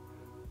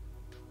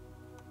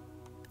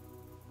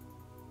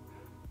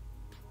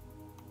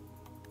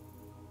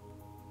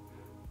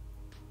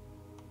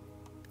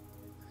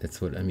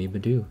 That's what amoeba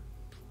do.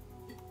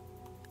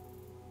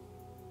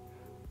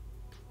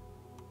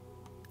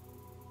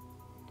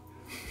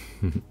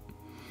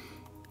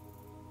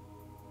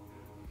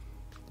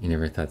 You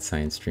never thought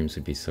science streams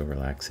would be so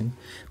relaxing?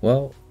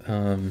 Well,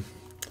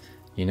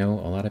 you know,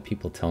 a lot of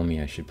people tell me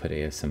I should put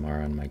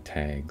ASMR on my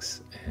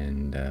tags,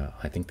 and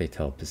I think they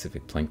tell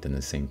Pacific Plankton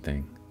the same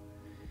thing.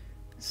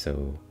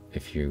 So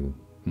if you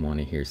want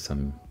to hear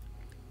some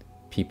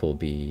people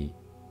be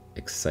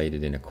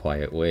excited in a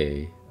quiet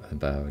way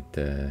about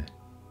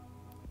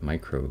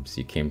microbes,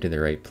 you came to the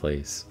right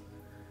place.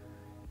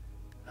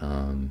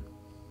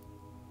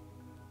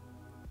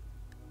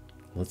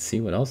 Let's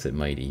see what else it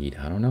might eat.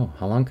 I don't know.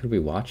 How long could we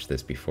watch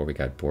this before we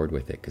got bored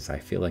with it? Because I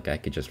feel like I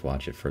could just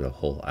watch it for the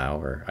whole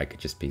hour. I could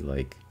just be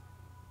like,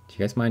 do you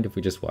guys mind if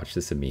we just watch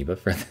this amoeba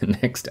for the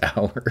next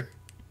hour?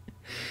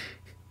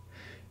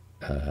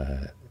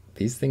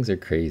 These things are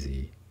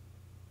crazy.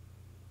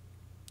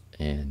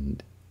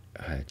 And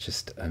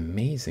just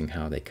amazing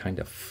how they kind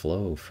of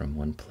flow from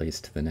one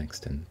place to the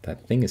next. And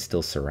that thing is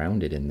still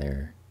surrounded in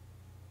there.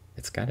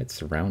 It's got it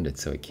surrounded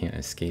so it can't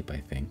escape, I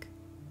think.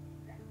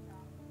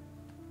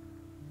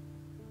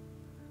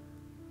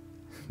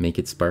 Make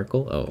it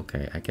sparkle? Oh,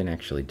 okay. I can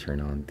actually turn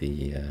on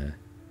the,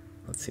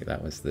 let's see,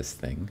 that was this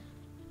thing.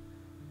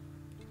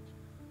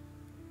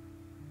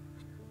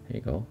 There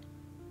you go.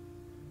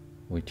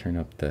 We turn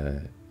up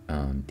the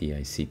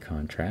DIC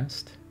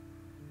contrast.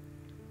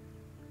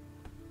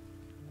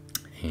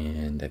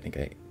 And I think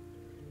I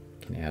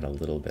can add a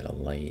little bit of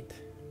light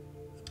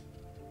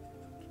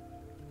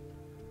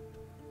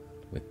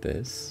with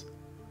this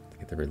to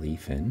get the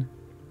relief in.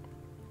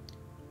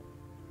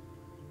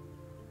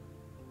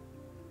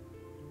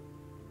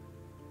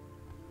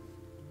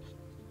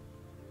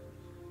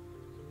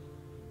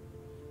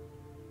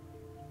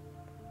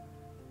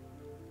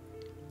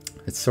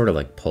 It's sort of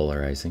like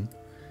polarizing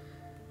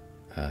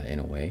in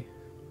a way.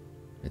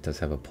 It does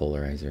have a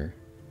polarizer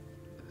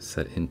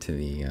set into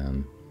the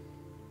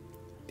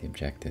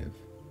objective.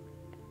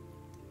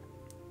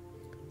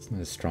 It's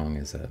not as strong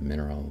as a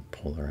mineral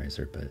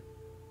polarizer, but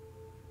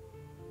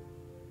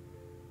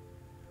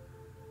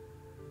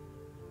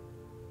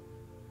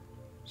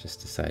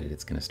just decided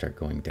it's going to start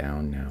going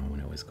down now when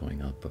it was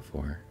going up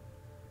before.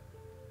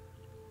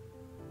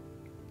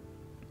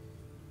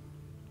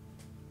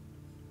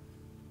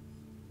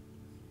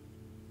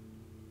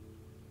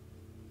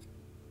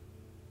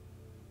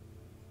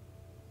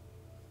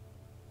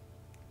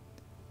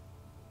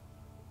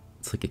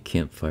 It's like a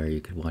campfire, you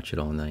could watch it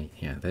all night.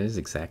 Yeah, that is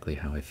exactly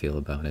how I feel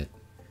about it.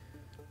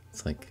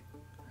 It's like,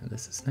 oh,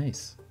 this is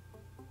nice.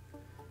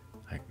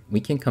 We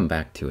can come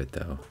back to it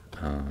though.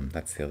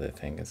 That's the other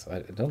thing, is I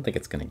don't think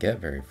it's going to get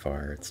very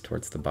far. It's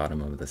towards the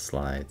bottom of the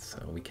slide,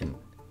 so we can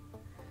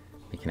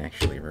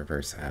actually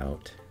reverse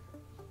out.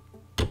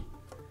 If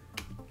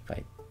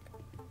I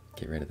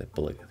get rid of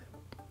the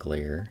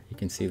glare, you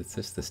can see it's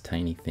just this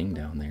tiny thing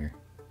down there.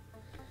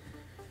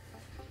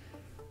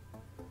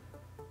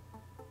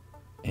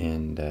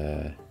 And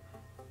I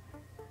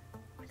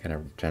got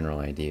a general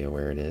idea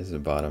where it is, the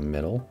bottom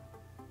middle.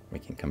 We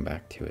can come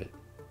back to it.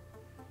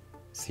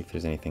 See if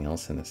there's anything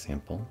else in the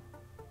sample.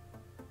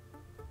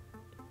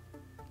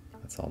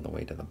 That's all the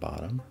way to the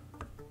bottom.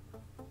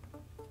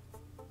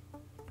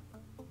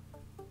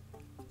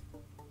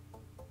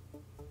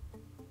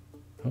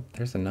 Oh,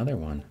 there's another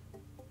one.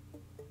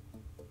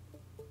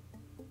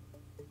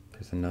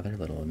 There's another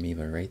little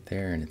amoeba right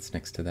there, and it's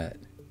next to that.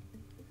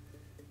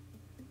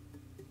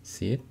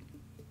 See it?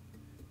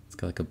 It's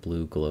got like a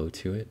blue glow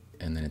to it,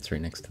 and then it's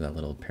right next to that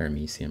little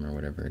paramecium or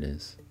whatever it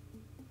is.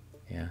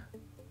 Yeah,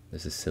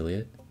 there's a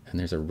ciliate, and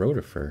there's a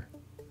rotifer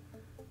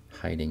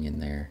hiding in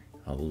there.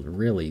 A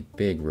really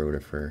big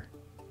rotifer.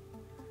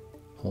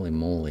 Holy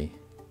moly.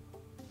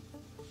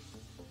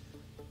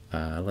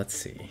 Let's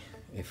see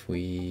if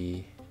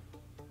we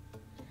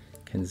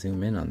can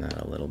zoom in on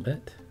that a little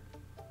bit.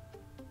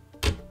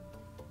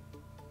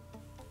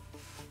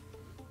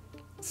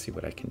 Let's see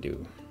what I can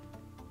do.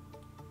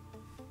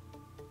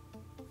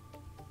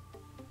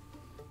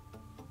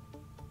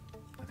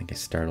 I think I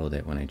startled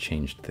it when I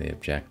changed the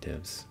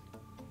objectives.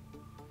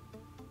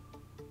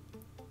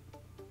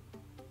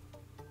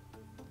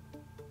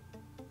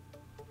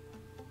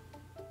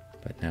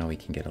 But now we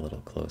can get a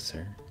little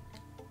closer.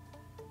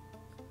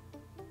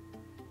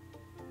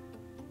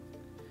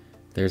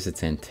 There's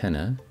its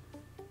antenna.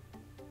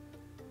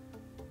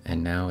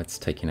 And now it's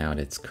taking out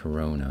its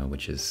corona,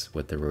 which is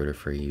what the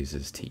rotifer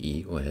uses to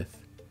eat with.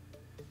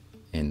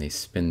 And they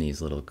spin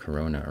these little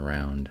corona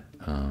around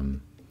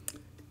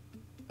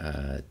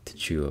to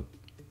chew,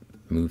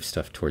 move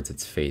stuff towards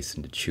its face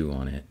and to chew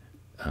on it.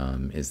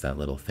 Is that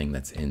little thing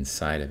that's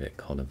inside of it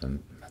called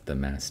the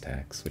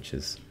mastax, which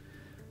is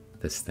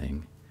this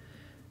thing.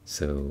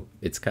 So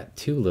it's got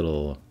two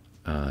little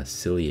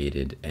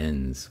ciliated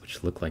ends,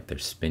 which look like they're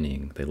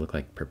spinning. They look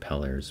like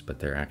propellers, but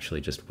they're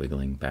actually just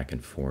wiggling back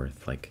and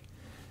forth,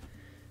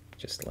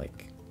 just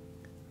like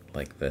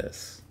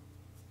this.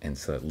 And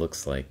so it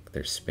looks like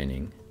they're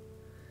spinning,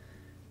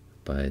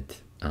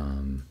 but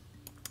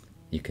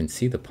you can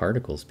see the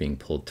particles being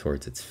pulled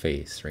towards its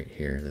face right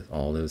here.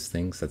 All those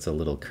things, that's a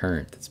little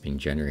current that's being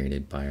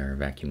generated by our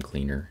vacuum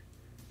cleaner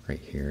right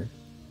here.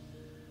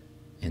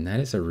 And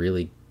that is a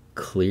really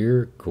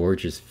clear,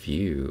 gorgeous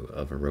view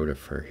of a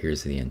rotifer.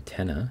 Here's the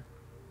antenna.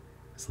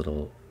 There's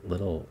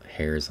little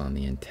hairs on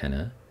the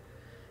antenna.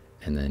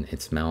 And then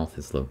its mouth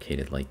is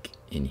located like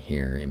in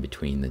here, in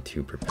between the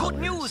two propellers.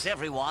 Good news,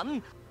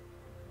 everyone!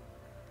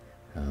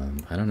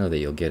 I don't know that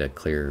you'll get a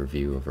clearer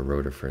view of a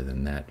rotifer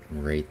than that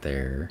right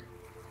there.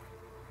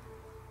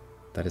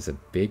 That is a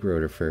big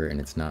rotifer, and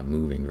it's not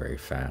moving very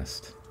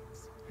fast.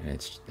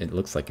 And it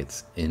looks like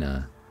it's in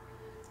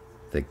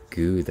the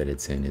goo that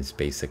it's in is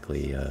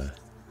basically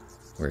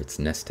where it's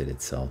nested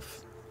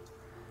itself.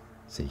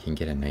 So you can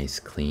get a nice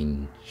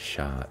clean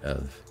shot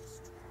of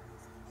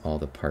all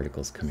the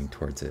particles coming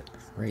towards it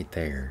right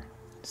there.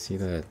 See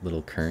the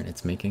little current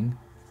it's making?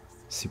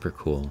 Super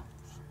cool.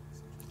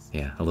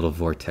 Yeah, a little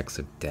vortex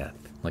of death,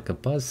 like a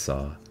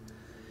buzzsaw.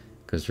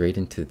 Goes right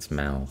into its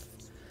mouth.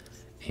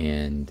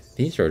 And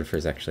these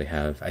rotifers actually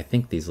have, I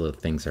think these little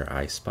things are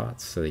eye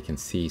spots, so they can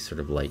see sort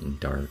of light and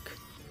dark.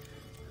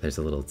 There's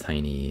a little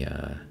tiny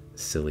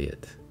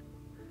ciliate.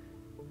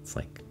 It's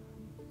like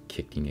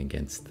kicking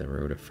against the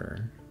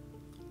rotifer.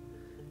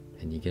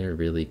 And you get a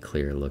really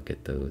clear look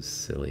at those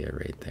cilia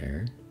right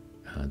there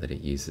that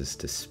it uses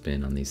to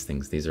spin on these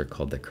things. These are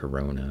called the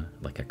corona,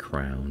 like a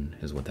crown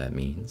is what that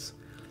means.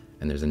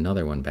 And there's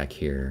another one back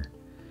here.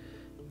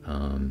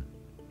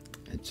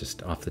 It's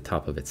just off the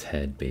top of its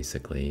head,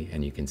 basically,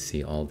 and you can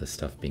see all the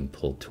stuff being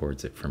pulled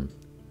towards it from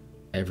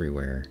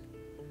everywhere.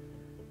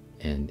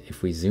 And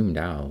if we zoomed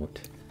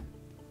out,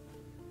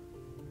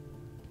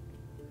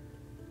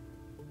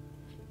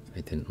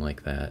 I didn't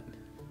like that.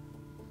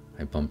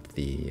 I bumped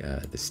the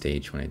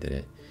stage when I did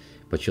it,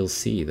 but you'll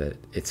see that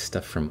it's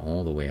stuff from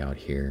all the way out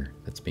here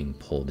that's being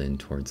pulled in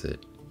towards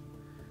it.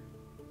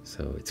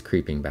 So it's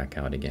creeping back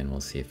out again. We'll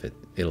see if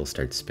it'll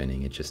start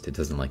spinning. It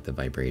doesn't like the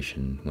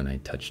vibration when I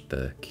touched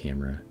the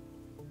camera.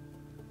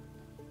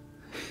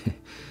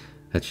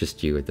 That's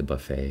just you at the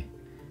buffet.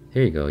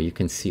 There you go. You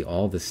can see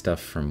all the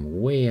stuff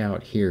from way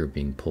out here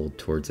being pulled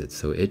towards it.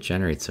 So it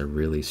generates a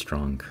really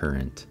strong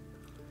current.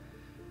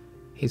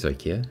 Hey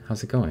Zoikia,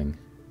 how's it going?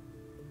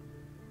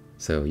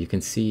 So you can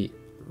see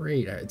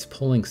right, it's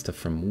pulling stuff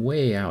from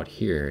way out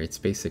here. It's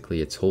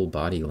basically its whole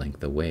body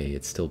length away.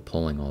 It's still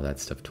pulling all that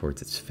stuff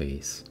towards its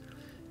face.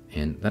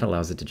 And that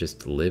allows it to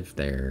just live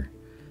there.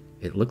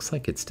 It looks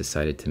like it's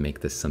decided to make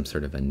this some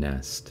sort of a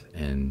nest,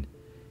 and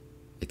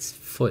its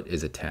foot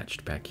is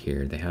attached back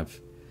here. They have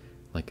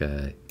like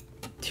a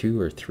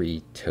 2 or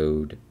 3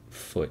 toed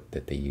foot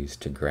that they use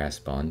to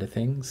grasp onto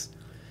things.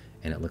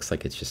 And it looks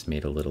like it's just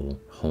made a little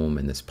home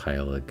in this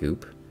pile of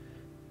goop.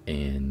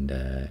 And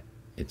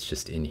it's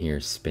just in here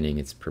spinning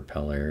its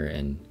propeller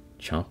and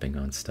chomping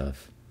on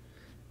stuff.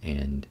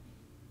 And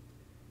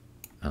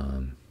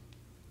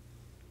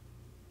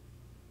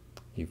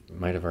you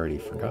might have already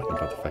forgotten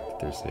about the fact that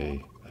there's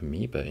a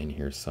amoeba in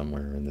here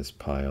somewhere in this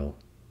pile.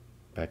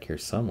 Back here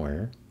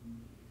somewhere.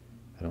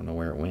 I don't know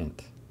where it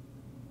went.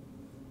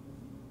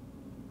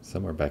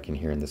 Somewhere back in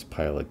here in this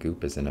pile of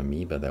goop is an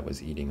amoeba that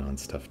was eating on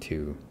stuff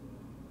too.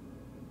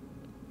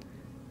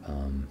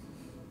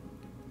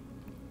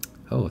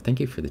 Oh, thank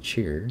you for the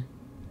cheer.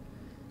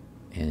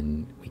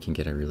 And we can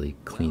get a really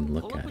clean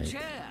look at it.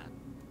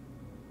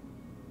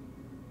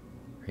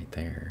 Right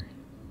there.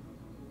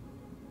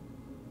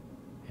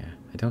 Yeah,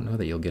 I don't know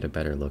that you'll get a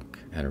better look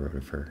at a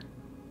rotifer.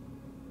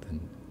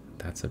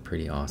 That's a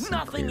pretty awesome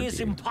Nothing clear is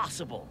view.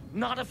 Impossible.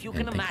 Not if you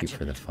can And imagine. thank you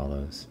for the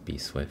follows, Be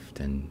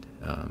Swift and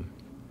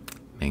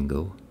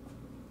Mango.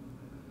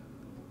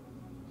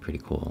 Pretty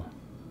cool.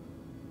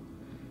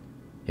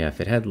 Yeah, if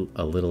it had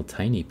a little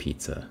tiny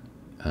pizza,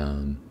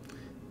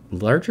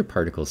 larger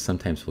particles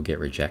sometimes will get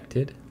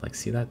rejected. Like,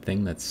 see that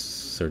thing that's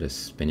sort of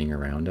spinning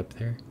around up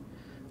there?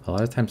 A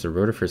lot of times the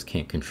rotifers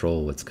can't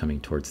control what's coming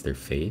towards their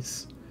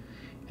face.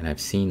 And I've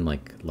seen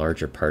like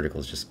larger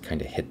particles just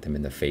kind of hit them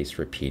in the face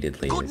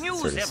repeatedly as it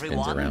sort of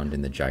spins around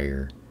in the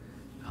gyre.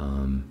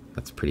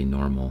 That's pretty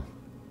normal.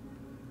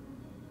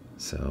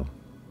 So,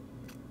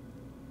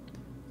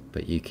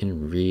 but you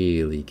can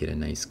really get a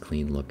nice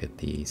clean look at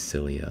the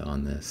cilia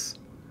on this.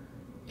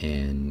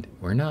 And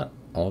we're not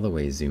all the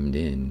way zoomed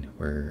in.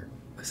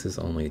 This is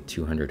only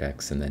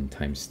 200x and then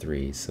times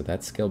 3. So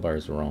that scale bar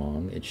is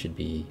wrong. It should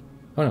be,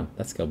 oh no,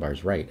 that scale bar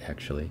is right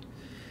actually.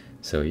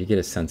 So you get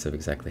a sense of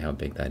exactly how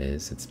big that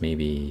is. It's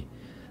maybe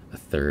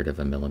 1/3 of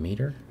a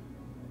millimeter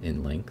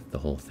in length, the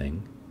whole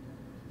thing.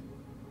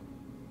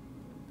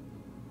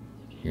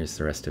 Here's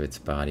the rest of its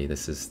body.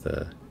 This is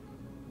the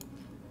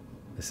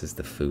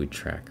food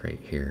track right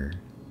here.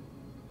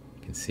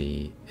 You can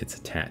see it's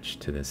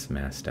attached to this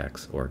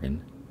mastax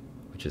organ,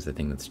 which is the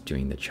thing that's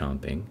doing the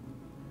chomping.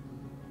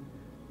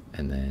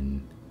 And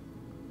then,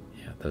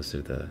 yeah, those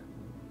are the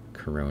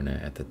corona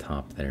at the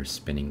top that are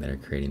spinning, that are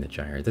creating the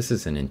gyre. This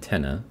is an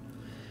antenna,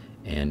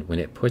 and when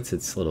it puts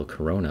its little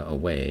corona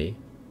away,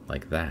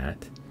 like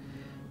that,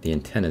 the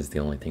antenna is the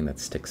only thing that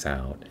sticks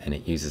out, and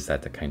it uses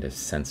that to kind of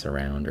sense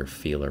around or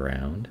feel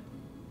around.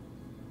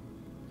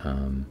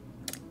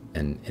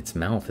 And its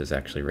mouth is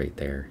actually right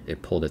there.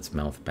 It pulled its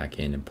mouth back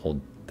in and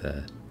pulled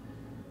the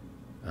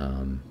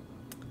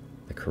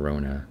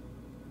corona.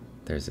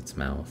 There's its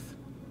mouth,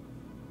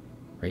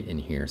 right in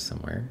here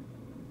somewhere.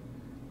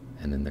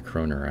 And then the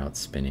corona are out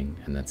spinning,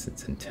 and that's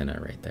its antenna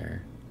right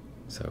there.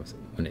 So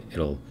when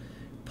it'll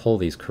pull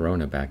these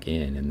corona back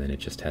in, and then it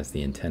just has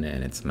the antenna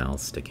and its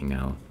mouth sticking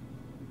out.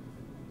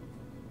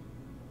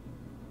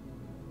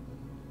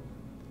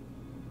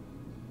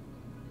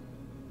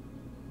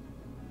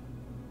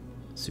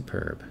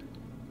 Superb.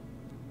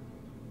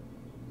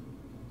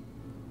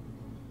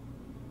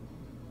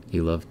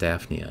 You love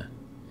Daphnia.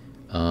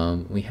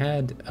 We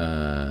had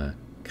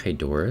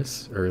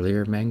Kaidoris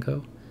earlier,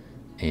 Mango,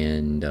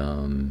 and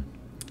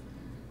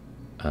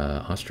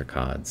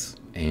ostracods,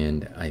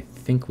 and I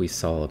think we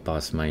saw a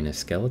boss minus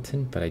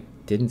skeleton, but I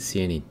didn't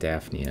see any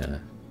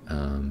Daphnia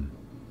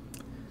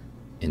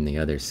in the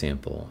other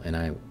sample, and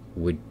I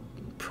would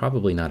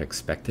probably not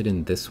expect it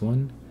in this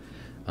one.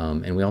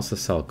 And we also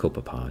saw a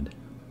copepod.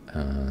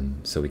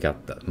 So we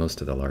got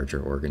most of the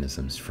larger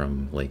organisms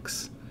from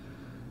lakes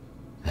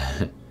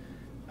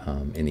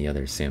in the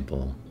other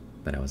sample.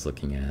 that I was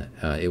looking at.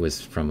 It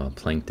was from a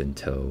plankton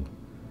toe.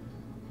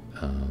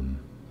 And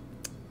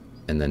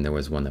then there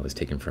was one that was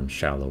taken from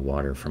shallow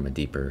water from a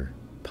deeper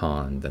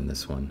pond than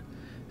this one.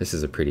 This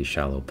is a pretty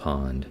shallow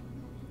pond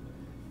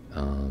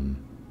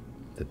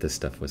that this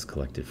stuff was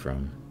collected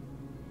from.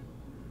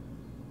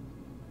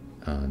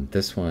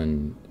 This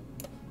one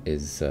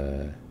is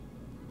a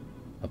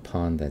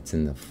pond that's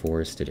in the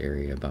forested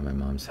area by my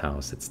mom's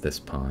house. It's this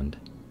pond.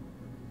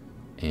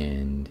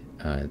 And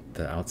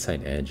the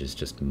outside edge is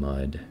just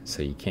mud,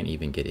 so you can't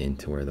even get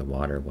into where the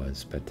water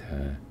was. But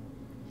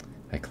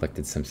I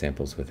collected some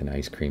samples with an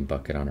ice cream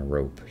bucket on a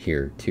rope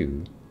here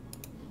too,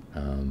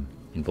 in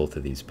both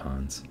of these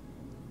ponds.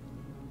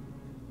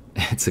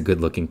 It's a good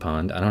looking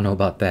pond. I don't know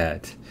about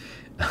that,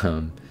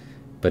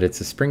 but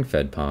it's a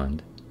spring-fed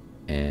pond,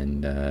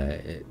 and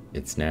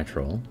it's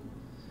natural,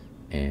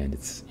 and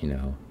it's, you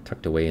know,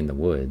 tucked away in the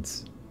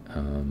woods,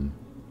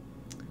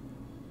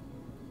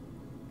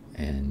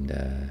 and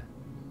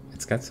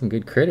it's got some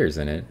good critters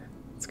in it.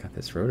 It's got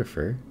this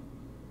rotifer,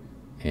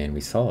 and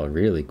we saw a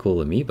really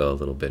cool amoeba a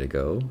little bit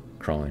ago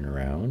crawling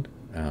around.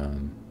 I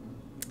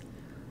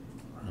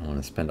don't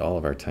want to spend all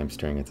of our time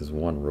staring at this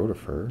one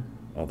rotifer,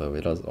 although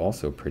it is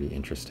also pretty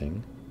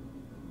interesting.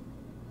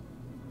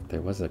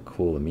 There was a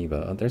cool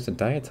amoeba. Oh, there's a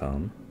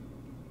diatom.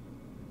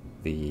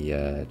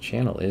 The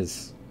channel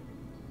is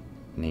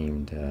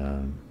named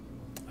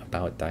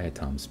about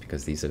diatoms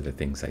because these are the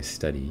things I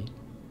study.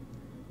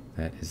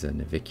 That is a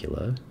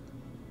navicula.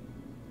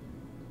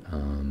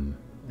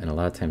 And a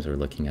lot of times we're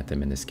looking at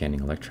them in the scanning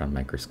electron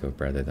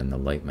microscope rather than the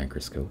light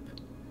microscope.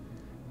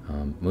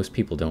 Most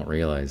people don't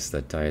realize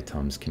that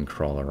diatoms can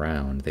crawl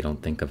around. They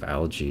don't think of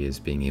algae as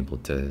being able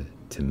to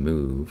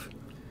move.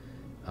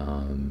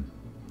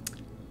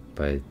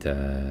 But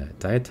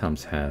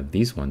diatoms have,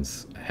 these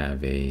ones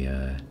have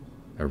a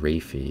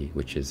raphe,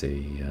 which is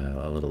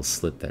a little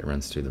slit that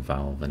runs through the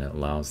valve, and it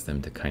allows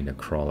them to kind of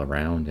crawl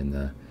around in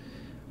the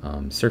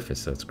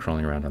surface. So it's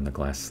crawling around on the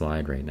glass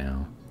slide right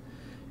now.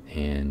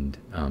 And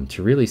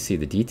to really see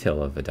the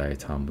detail of a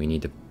diatom, we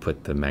need to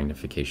put the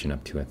magnification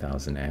up to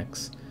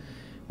 1000x,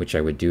 which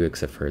I would do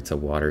except for it's a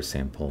water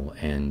sample,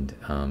 and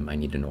I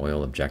need an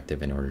oil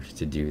objective in order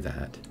to do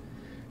that.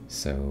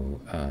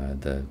 So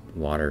the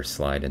water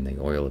slide and the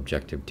oil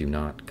objective do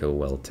not go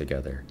well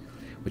together,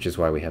 which is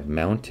why we have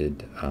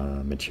mounted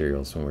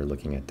materials when we're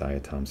looking at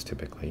diatoms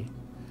typically.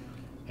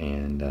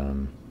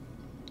 And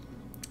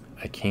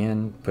I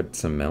can put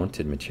some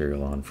mounted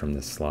material on from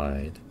this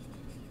slide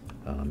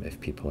if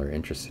people are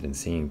interested in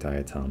seeing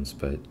diatoms,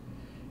 but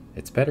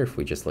it's better if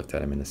we just looked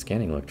at them in the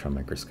scanning electron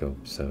microscope.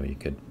 So you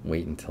could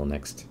wait until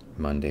next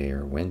Monday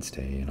or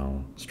Wednesday and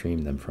I'll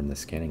stream them from the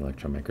scanning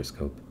electron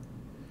microscope.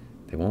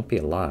 They won't be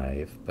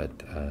alive,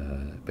 but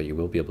you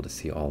will be able to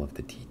see all of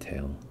the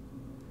detail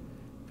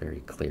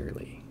very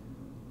clearly.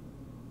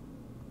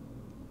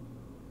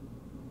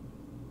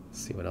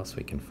 Let's see what else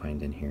we can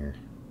find in here.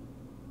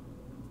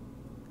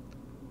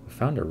 We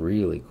found a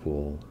really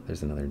cool,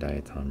 there's another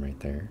diatom right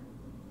there.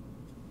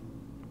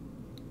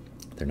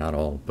 They're not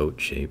all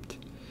boat-shaped.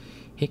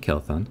 Hey,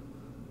 Kelthon.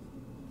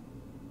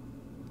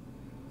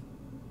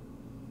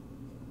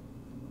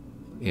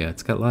 Yeah,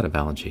 it's got a lot of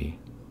algae.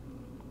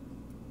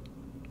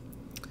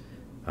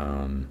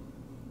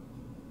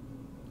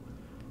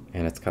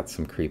 And it's got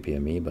some creepy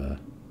amoeba.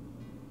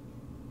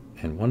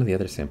 And one of the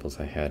other samples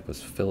I had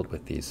was filled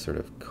with these sort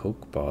of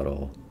Coke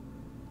bottle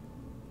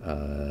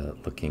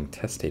looking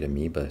testate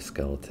amoeba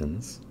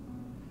skeletons.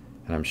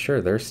 And I'm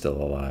sure they're still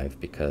alive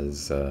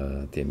because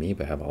the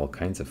amoeba have all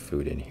kinds of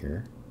food in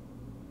here.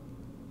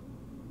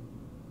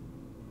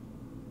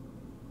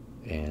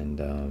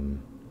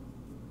 And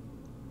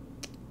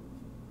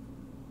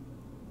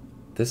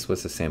this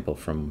was a sample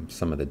from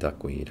some of the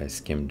duckweed I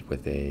skimmed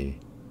with a,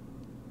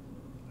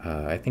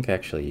 I think I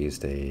actually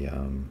used a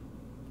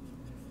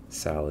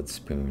salad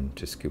spoon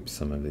to scoop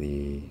some of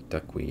the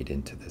duckweed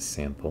into this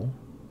sample.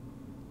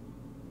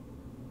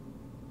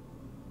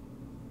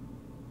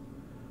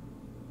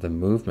 The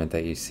movement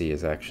that you see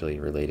is actually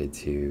related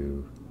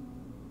to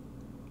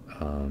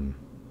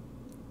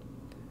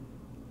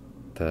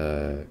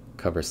the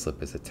cover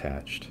slip is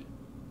attached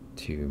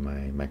to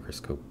my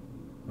microscope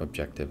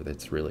objective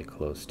that's really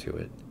close to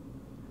it.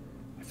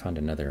 I found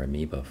another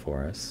amoeba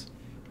for us.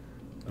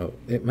 Oh,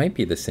 it might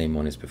be the same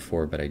one as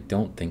before, but I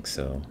don't think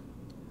so,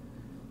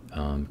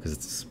 because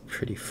it's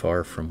pretty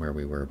far from where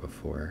we were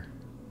before.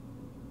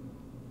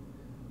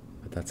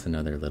 But that's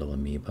another little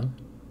amoeba.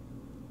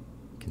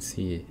 You can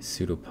see a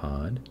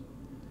pseudopod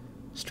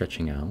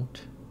stretching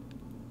out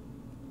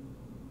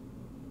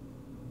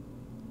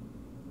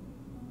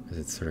as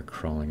it's sort of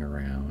crawling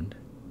around.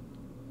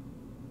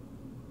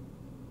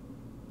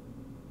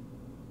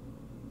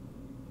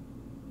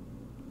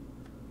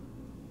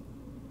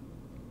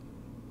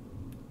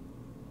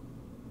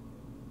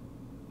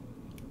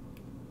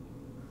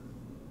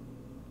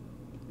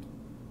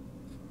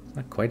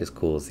 Not quite as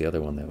cool as the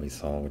other one that we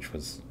saw, which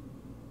was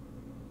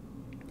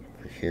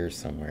over here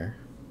somewhere.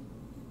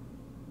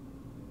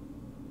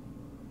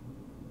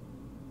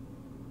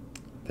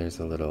 There's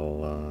a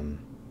little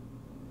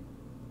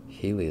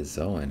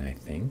Paleozoan, I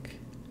think.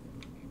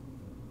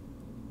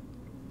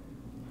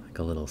 Like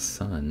a little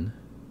sun.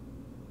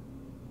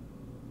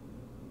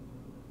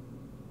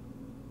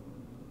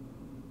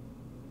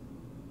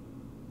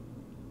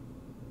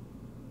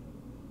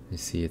 You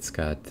see it's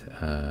got,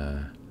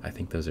 I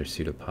think those are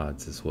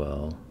pseudopods as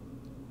well.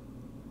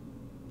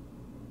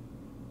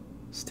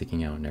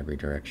 Sticking out in every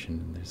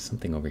direction. There's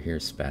something over here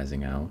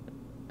spazzing out.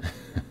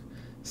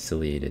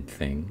 Ciliated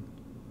thing.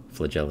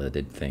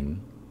 Flagellated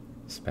thing.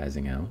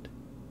 Spazzing out.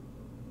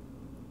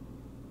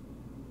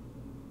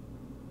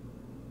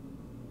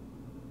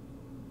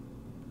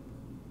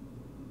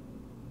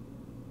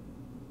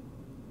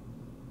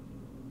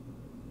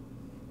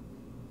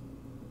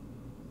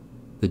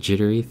 The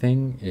jittery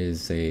thing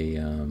is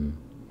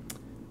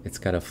it's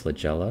got a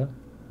flagella.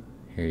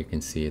 Here you can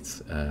see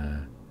it's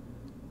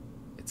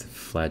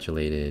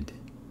flagellated.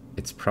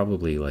 It's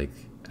probably like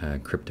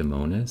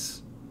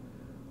Cryptomonas.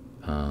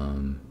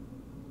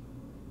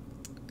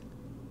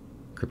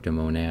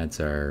 Cryptomonads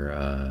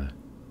are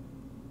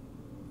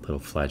little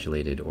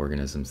flagellated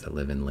organisms that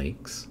live in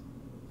lakes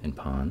and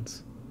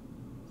ponds.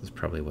 This is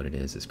probably what it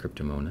is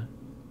Cryptomona.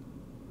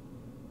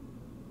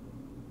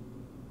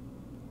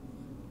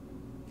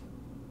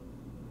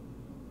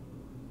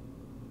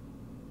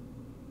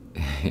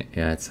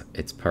 Yeah,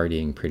 it's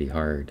partying pretty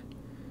hard.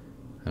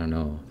 I don't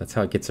know. That's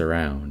how it gets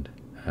around.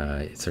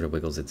 It sort of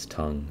wiggles its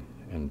tongue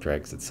and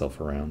drags itself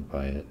around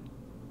by it.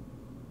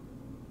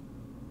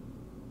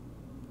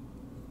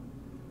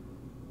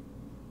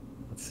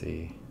 Let's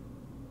see.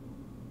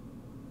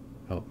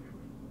 Oh.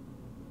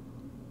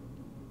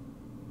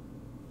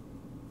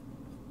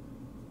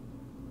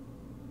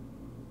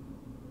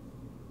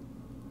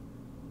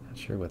 Not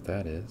sure what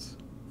that is.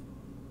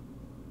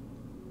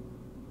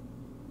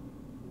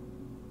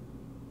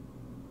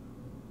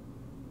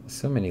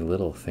 So many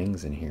little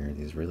things in here,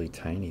 these really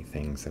tiny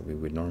things that we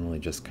would normally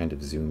just kind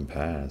of zoom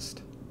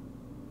past.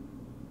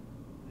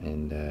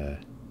 And, oh,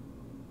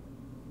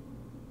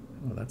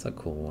 that's a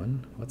cool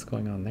one. What's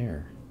going on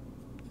there?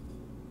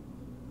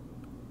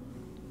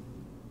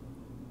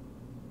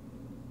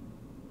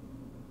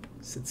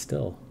 Sit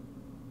still,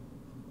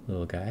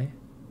 little guy.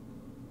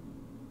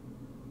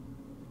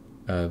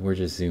 We're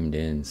just zoomed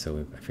in,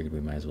 so I figured we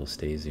might as well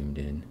stay zoomed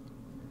in.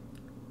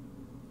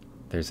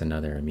 There's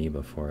another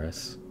amoeba for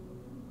us.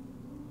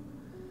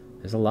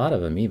 There's a lot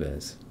of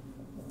amoebas.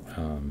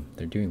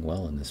 They're doing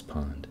well in this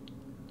pond.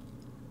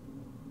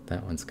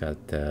 That one's got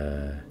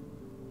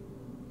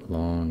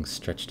long,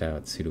 stretched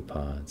out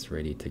pseudopods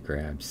ready to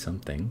grab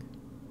something.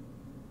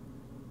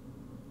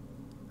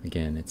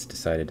 Again, it's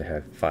decided to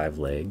have 5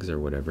 legs or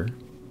whatever.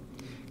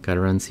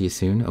 Gotta run, see you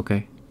soon.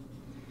 Okay.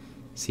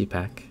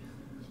 CPAC.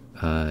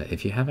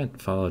 If you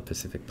haven't followed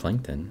Pacific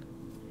Plankton,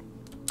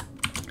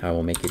 I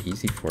will make it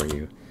easy for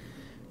you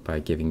by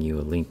giving you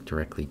a link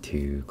directly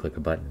to click a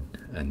button,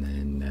 and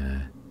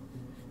then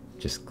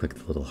just click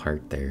the little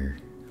heart there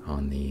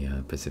on the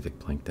Pacific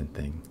Plankton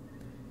thing.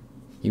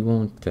 You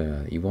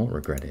won't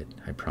regret it,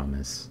 I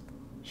promise.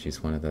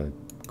 She's one of the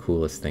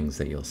coolest things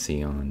that you'll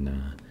see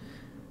on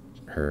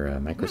her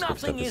microscope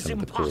stuff is some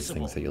of the coolest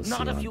things that you'll see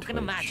on Twitch. Not if you can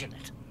imagine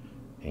it.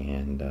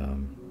 And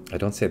I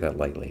don't say that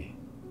lightly.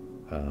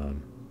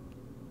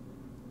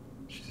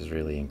 She's a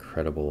really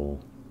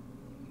incredible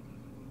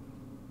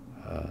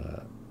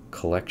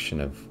collection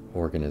of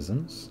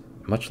organisms,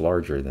 much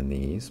larger than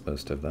these,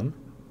 most of them,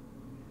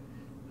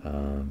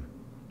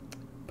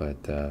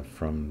 but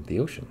from the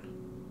ocean.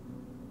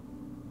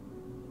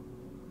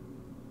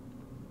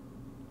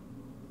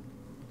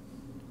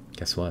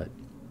 Guess what?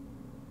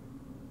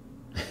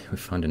 We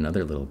found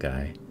another little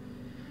guy.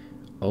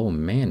 Oh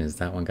man, has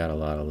that one got a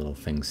lot of little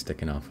things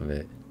sticking off of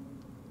it.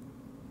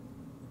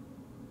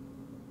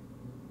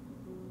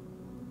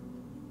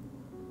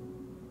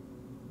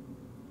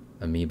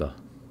 Amoeba,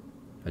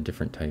 a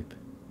different type.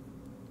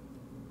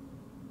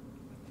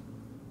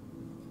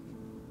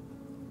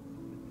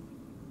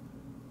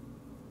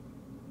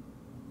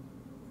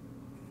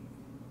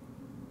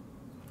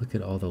 Look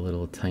at all the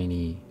little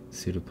tiny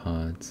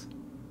pseudopods.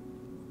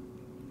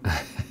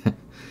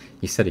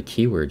 You said a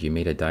keyword, you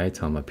made a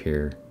diatom up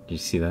here. Do you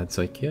see that,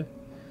 Zoikia?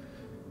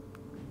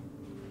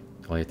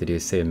 All you have to do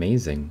is say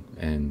amazing,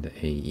 and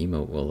a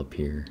emote will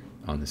appear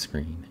on the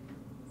screen.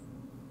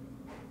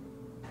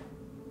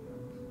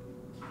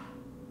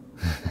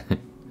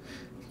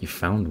 You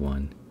found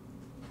one.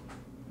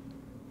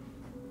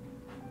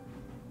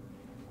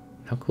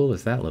 How cool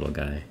is that little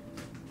guy?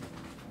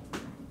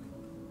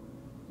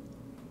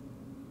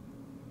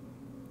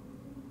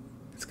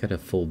 It's got a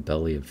full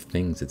belly of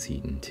things it's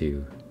eaten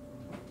too.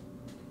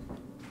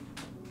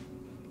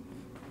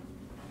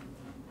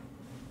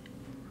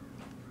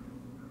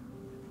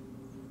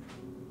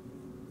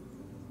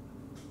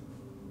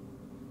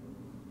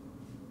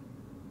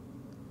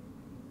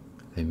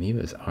 The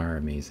amoebas are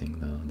amazing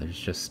though. There's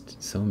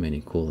just so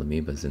many cool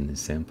amoebas in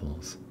these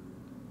samples.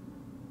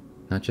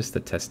 Not just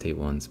the testate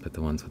ones, but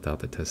the ones without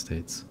the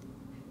testates.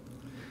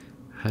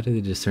 How do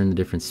they discern the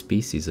different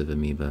species of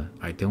amoeba?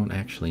 I don't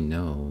actually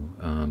know,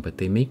 but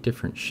they make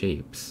different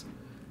shapes.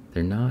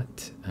 they're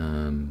not,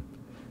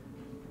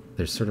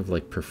 there's sort of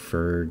like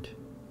preferred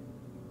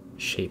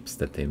shapes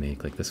that they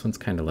make. Like this one's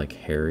kind of like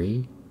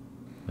hairy.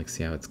 Like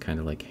see how it's kind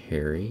of like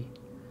hairy?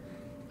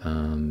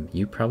 I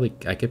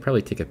could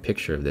probably take a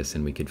picture of this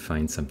and we could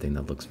find something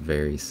that looks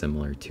very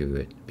similar to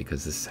it,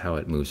 because this is how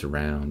it moves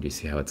around. You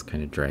see how it's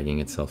kind of dragging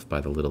itself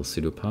by the little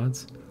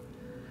pseudopods?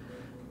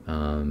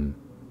 And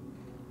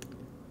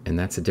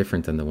that's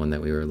different than the one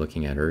that we were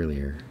looking at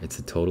earlier. It's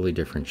a totally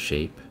different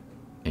shape,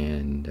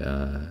 and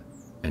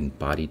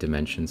body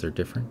dimensions are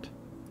different.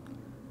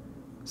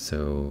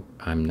 So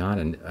I'm not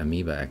an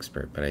amoeba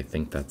expert, but I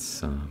think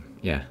that's,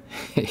 yeah,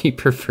 he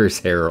prefers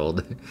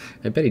Harold.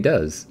 I bet he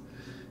does.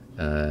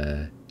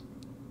 But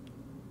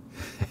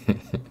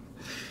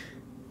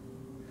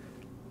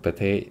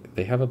they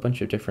have a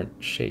bunch of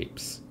different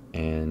shapes,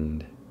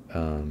 and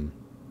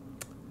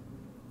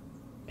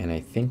I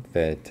think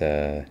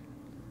that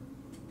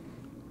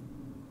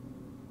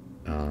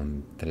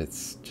that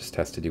it's just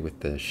has to do with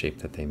the shape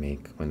that they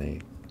make when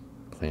they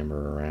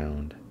clamber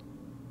around.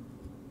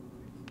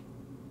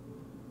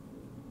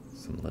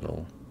 Some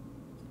little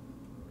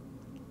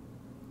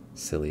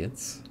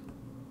ciliates.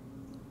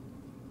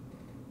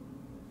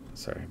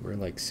 Sorry, we're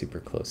like super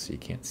close, so you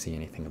can't see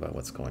anything about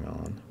what's going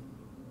on.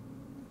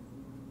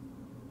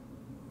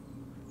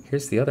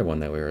 Here's the other one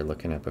that we were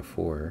looking at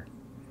before.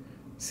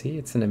 See,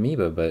 it's an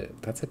amoeba,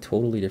 but that's a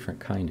totally different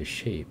kind of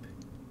shape.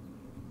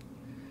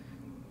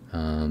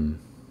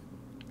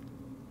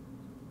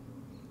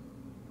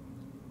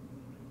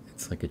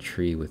 It's like a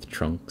tree with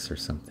trunks or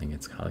something.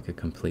 It's got like a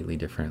completely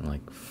different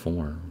like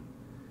form.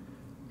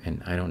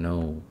 And I don't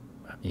know,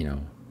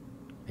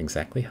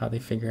 exactly how they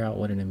figure out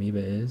what an amoeba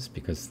is,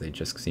 because they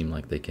just seem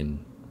like they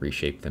can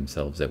reshape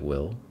themselves at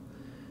will.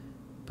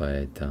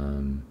 But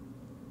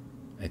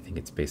I think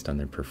it's based on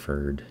their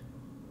preferred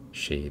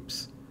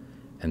shapes.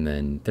 And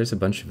then there's a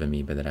bunch of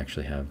amoeba that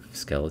actually have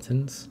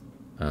skeletons.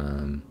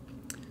 I'm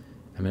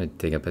going to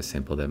dig up a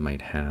sample that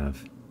might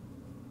have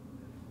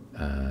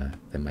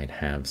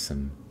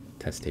some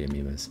testate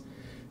amoebas.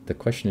 The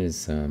question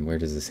is, where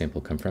does the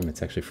sample come from?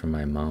 It's actually from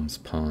my mom's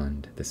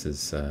pond. This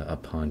is a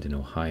pond in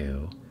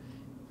Ohio,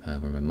 where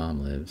my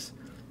mom lives,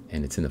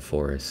 and it's in the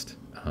forest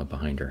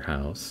behind her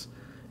house.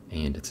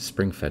 And it's a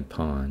spring-fed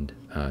pond.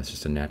 It's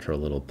just a natural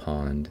little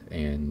pond,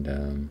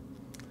 and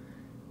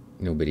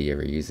nobody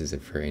ever uses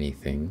it for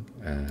anything.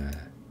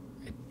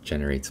 It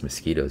generates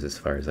mosquitoes, as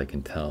far as I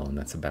can tell, and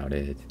that's about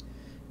it.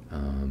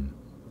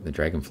 The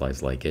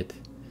dragonflies like it,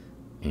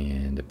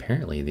 and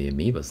apparently the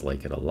amoebas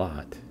like it a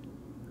lot,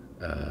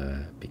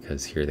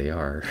 because here they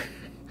are,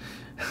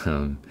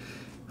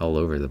 all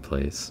over the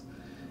place.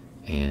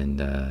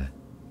 And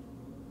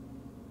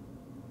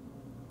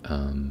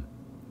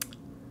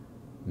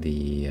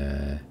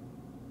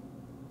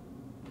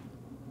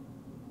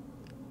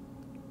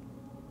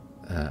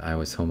I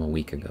was home a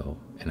week ago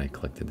and I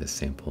collected this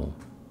sample.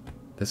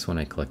 This one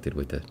I collected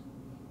with a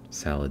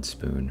salad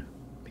spoon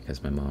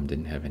because my mom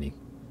didn't have any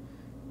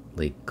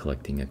lake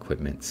collecting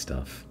equipment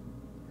stuff.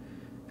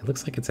 It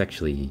looks like it's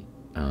actually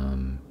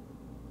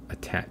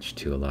attached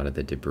to a lot of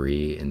the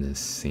debris in this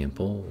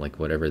sample, like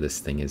whatever this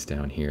thing is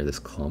down here, this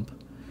clump,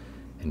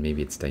 and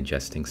maybe it's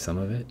digesting some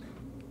of it.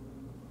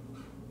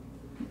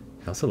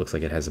 It also looks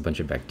like it has a bunch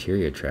of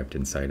bacteria trapped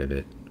inside of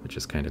it, which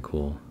is kind of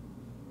cool.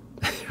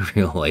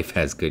 Real life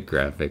has good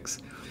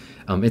graphics.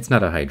 It's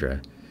not a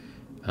hydra.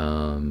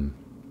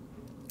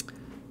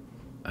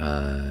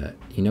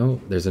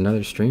 There's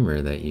another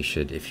streamer that you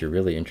should, if you're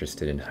really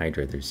interested in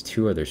hydra, there's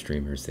two other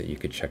streamers that you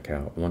could check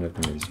out. One of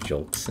them is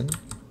Jolkson.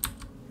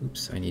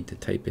 Oops, I need to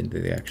type into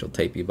the actual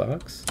typey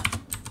box.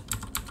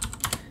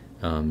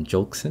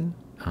 Jolkson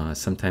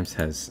sometimes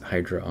has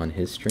hydra on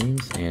his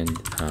streams, and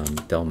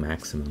Del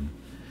Maximum.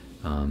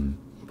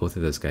 Both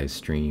of those guys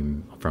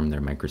stream from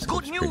their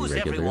microscopes pretty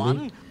regularly.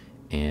 Everyone.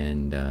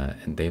 And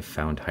they've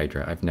found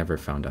hydra. I've never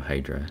found a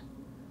hydra.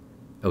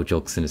 Oh,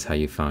 Jolkson is how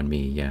you found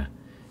me, yeah.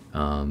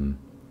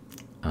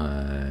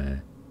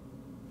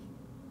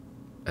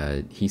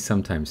 He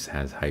sometimes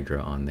has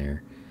hydra on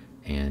there,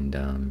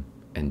 and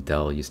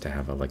Del used to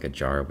have a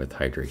jar with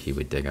hydra he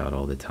would dig out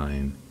all the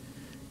time.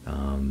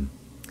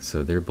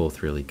 So they're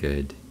both really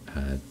good.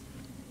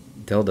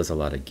 Del does a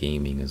lot of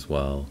gaming as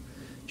well.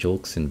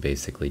 Jolkson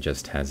basically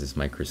just has his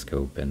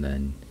microscope, and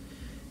then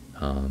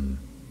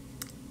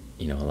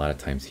a lot of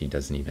times he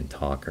doesn't even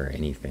talk or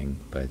anything,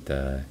 but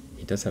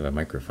he does have a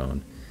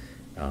microphone.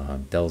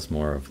 Del's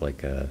more of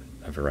like a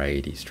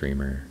variety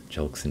streamer.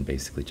 Jolkson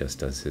basically just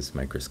does his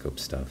microscope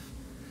stuff.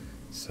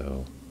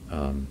 So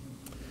in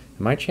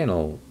my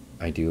channel,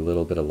 I do a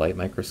little bit of light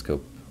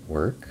microscope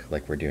work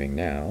like we're doing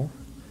now,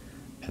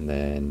 and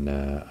then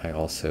I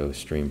also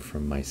stream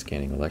from my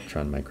scanning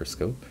electron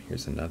microscope.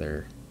 Here's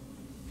another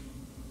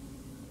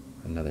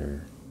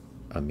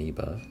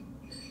amoeba.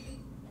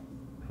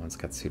 That one's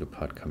got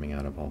pseudopod coming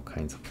out of all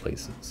kinds of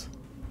places.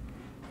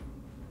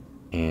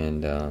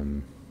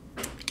 And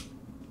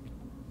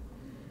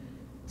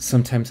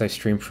sometimes I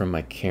stream from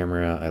my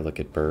camera. I look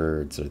at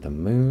birds or the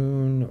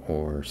moon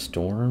or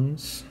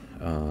storms.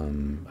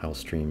 I'll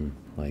stream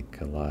like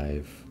a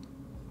live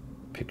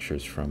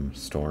pictures from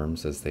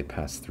storms as they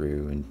pass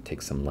through and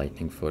take some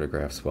lightning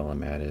photographs while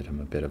I'm at it. I'm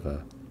a bit of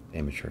a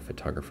amateur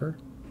photographer,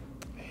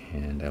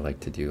 and I like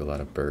to do a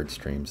lot of bird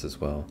streams as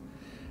well.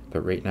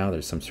 But right now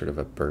there's some sort of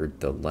a bird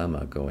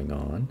dilemma going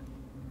on,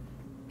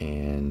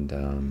 and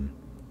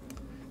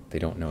they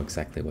don't know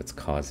exactly what's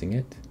causing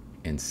it,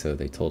 and so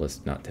they told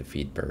us not to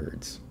feed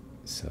birds.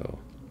 So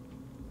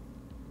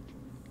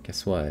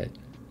guess what?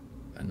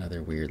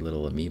 Another weird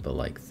little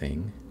amoeba-like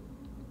thing.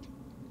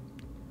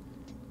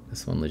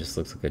 This one just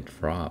looks like a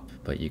drop,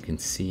 but you can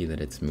see that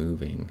it's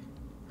moving,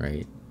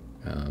 right?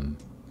 I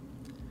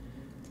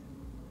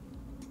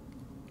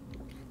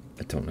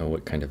don't know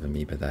what kind of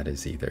amoeba that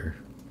is either.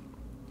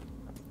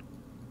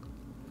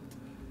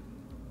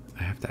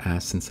 I have to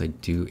ask, since I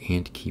do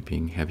ant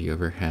keeping, have you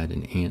ever had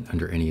an ant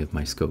under any of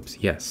my scopes?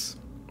 Yes.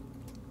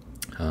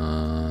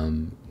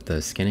 The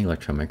scanning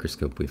electron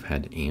microscope, we've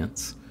had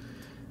ants.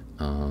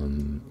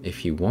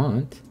 If you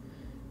want,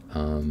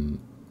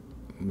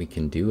 we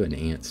can do an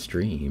ant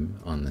stream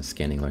on the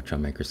scanning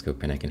electron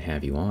microscope, and I can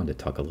have you on to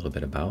talk a little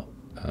bit about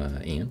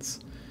ants.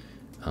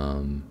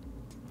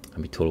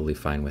 I'd be totally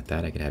fine with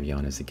that. I could have you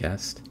on as a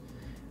guest.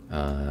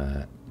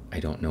 I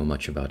don't know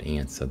much about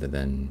ants other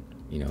than,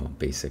 you know,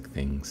 basic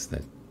things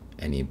that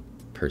any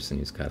person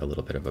who's got a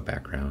little bit of a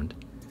background.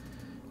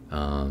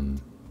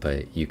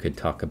 But you could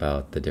talk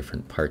about the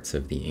different parts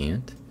of the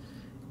ant,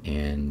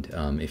 and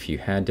if you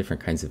had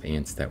different kinds of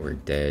ants that were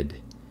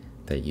dead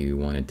that you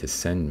wanted to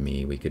send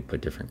me, we could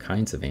put different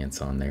kinds of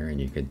ants on there,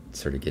 and you could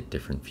sort of get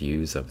different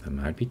views of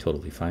them. I'd be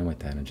totally fine with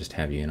that, and just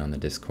have you in on the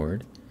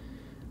Discord.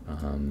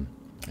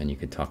 And you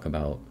could talk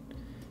about,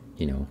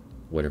 you know,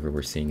 whatever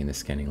we're seeing in the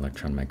scanning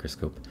electron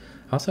microscope.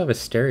 I also have a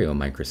stereo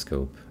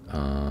microscope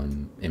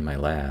in my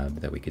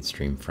lab that we could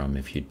stream from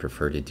if you'd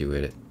prefer to do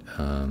it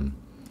on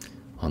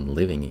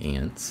living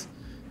ants,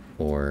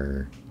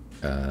 or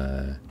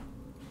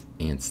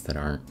ants that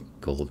aren't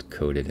gold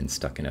coated and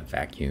stuck in a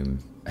vacuum.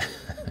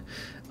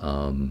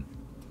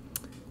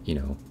 You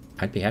know,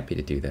 I'd be happy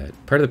to do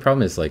that. Part of the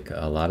problem is, like,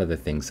 a lot of the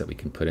things that we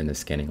can put in the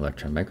scanning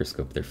electron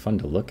microscope, they're fun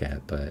to look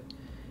at, but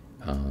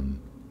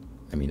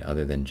I mean,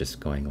 other than just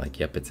going like,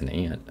 yep, it's an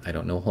ant, I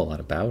don't know a whole lot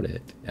about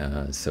it.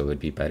 So it would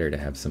be better to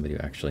have somebody who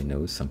actually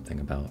knows something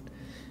about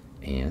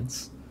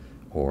ants,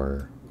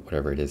 or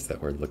whatever it is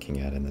that we're looking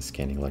at in the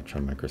scanning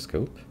electron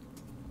microscope,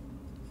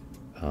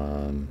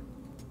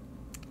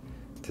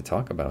 to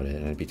talk about it,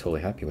 and I'd be totally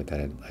happy with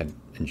that. I'd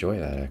enjoy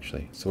that,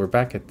 actually. So we're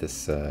back at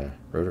this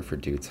rotifer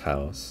dude's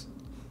house.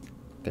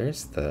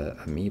 There's the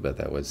amoeba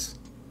that was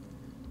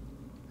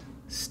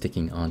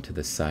sticking onto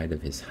the side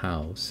of his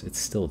house. It's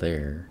still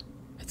there.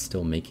 It's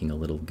still making a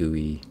little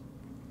gooey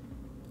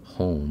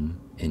home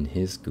in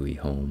his gooey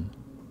home.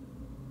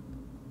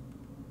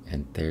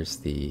 And there's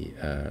the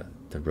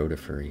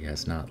rotifer. He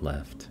has not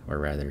left, or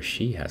rather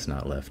she has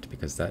not left,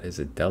 because that is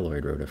a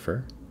Deloid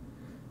rotifer,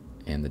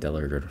 and the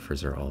Deloid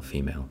rotifers are all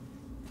female.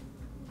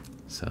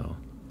 So,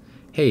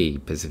 hey,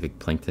 Pacific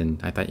Plankton,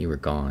 I thought you were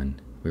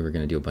gone. We were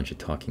going to do a bunch of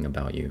talking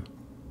about you.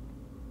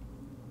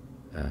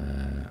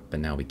 But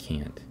now we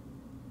can't.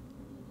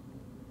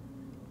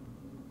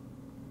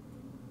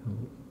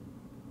 Oh,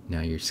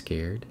 now you're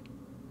scared?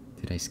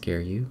 Did I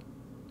scare you?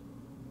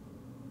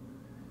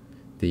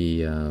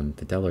 The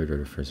Deloid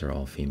rotifers are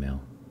all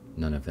female.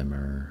 None of them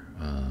are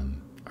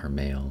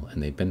male,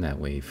 and they've been that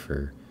way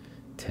for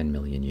 10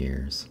 million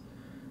years.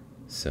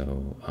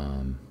 So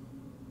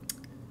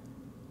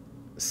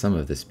some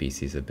of the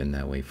species have been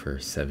that way for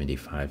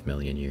 75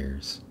 million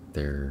years.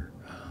 They're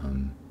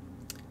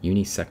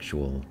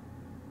unisexual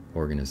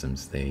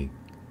organisms. They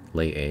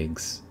lay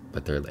eggs,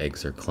 but their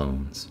eggs are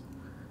clones.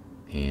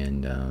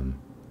 And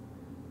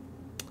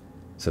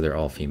so they're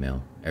all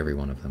female, every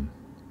one of them.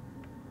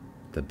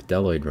 The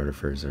Deloid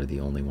rotifers are the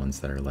only ones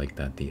that are like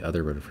that. The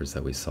other rotifers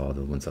that we saw,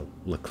 the ones that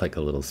look like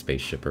a little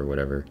spaceship or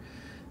whatever,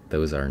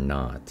 those are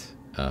not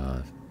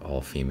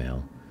all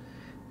female.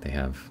 They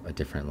have a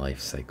different life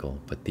cycle,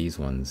 but these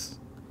ones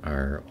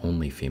are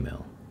only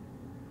female.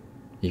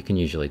 You can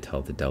usually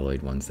tell the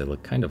Deloid ones, they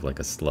look kind of like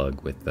a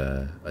slug with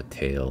a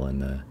tail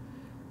and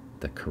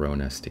the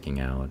corona sticking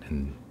out,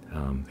 and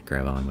they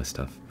grab on with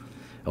stuff.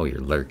 Oh,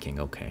 you're lurking,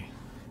 okay.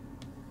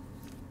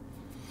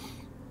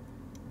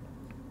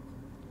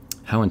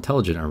 How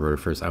intelligent are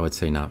rotifers? I would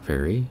say not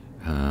very.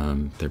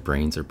 Their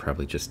brains are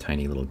probably just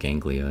tiny little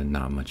ganglia and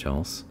not much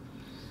else.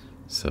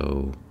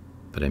 So,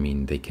 but I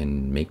mean, they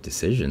can make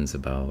decisions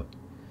about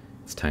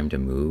it's time to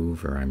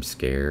move, or I'm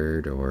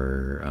scared,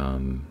 or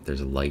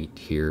there's a light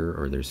here,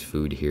 or there's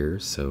food here.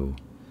 So,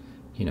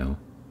 you know,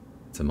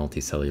 it's a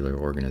multicellular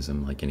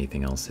organism like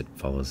anything else. It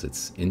follows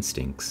its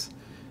instincts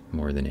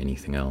more than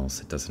anything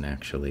else. It doesn't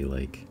actually,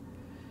 like,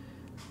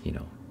 you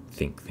know,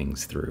 think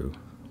things through.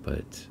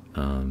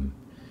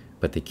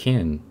 But they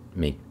can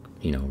make,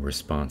 you know,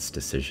 response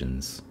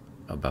decisions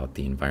about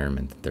the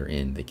environment that they're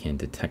in. They can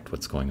detect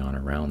what's going on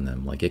around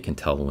them. Like, it can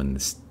tell when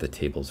the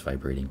table's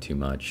vibrating too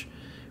much,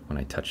 when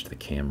I touch the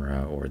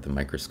camera or the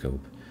microscope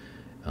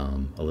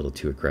a little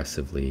too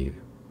aggressively.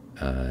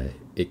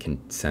 It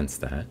can sense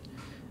that.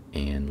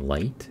 and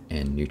light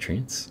and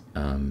nutrients.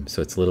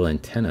 So its little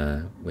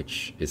antenna,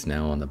 which is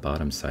now on the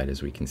bottom side,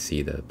 as we can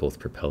see the both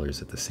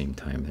propellers at the same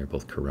time, they're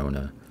both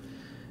corona.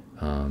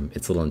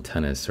 Its little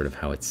antenna is sort of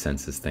how it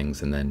senses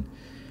things. And then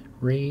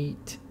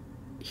right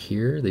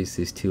here,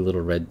 these two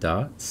little red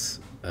dots,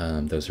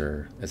 those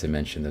are, as I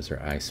mentioned, those are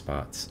eye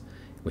spots,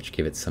 which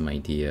give it some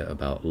idea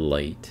about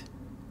light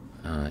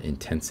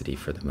intensity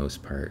for the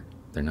most part.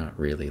 They're not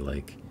really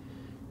like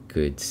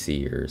good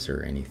seers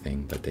or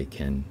anything, but they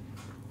can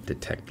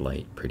detect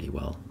light pretty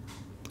well.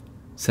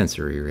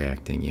 Sensory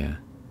reacting, yeah.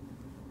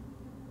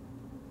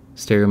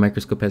 Stereo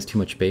microscope has too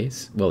much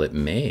base? Well, it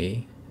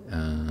may.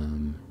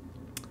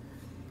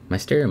 My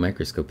stereo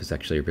microscope is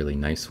actually a really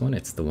nice one.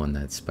 It's the one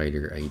that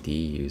Spider ID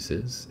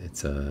uses.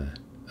 It's a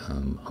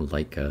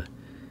Leica.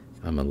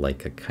 I'm a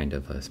Leica kind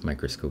of a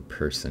microscope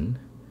person.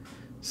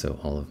 So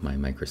all of my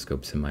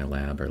microscopes in my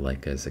lab are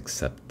Leicas,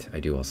 except I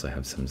do also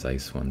have some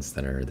Zeiss ones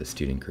that are the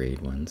student grade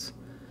ones.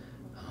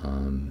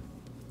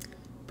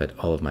 But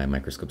all of my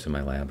microscopes in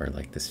my lab are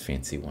like this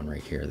fancy one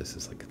right here. This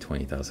is like a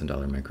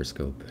 $20,000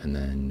 microscope. And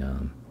then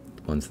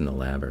the ones in the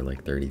lab are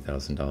like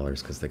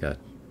 $30,000 because they got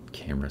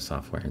camera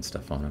software and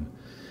stuff on them.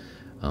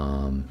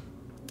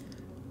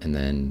 And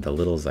then the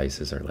little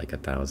Zeisses are like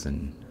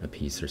 $1,000 a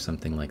piece or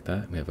something like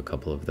that. We have a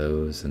couple of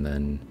those. And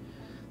then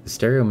the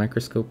stereo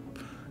microscope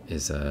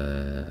is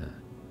a,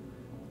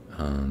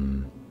 I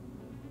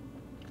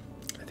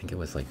think it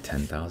was like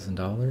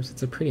 $10,000.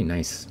 It's a pretty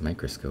nice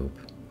microscope.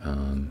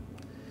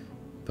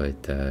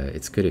 But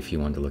it's good if you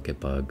want to look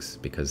at bugs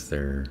because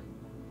they're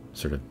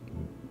sort of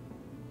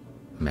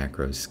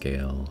macro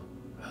scale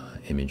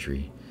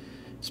imagery.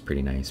 It's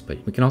pretty nice,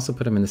 but we can also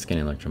put them in the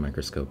scanning electron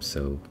microscope,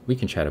 so we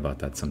can chat about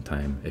that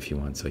sometime if you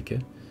want,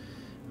 Soike.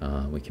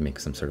 We can make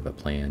some sort of a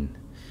plan.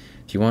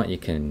 If you want, you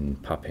can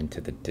pop into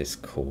the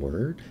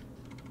Discord,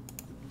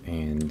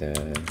 and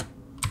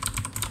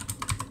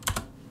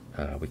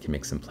we can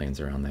make some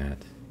plans around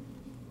that.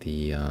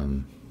 The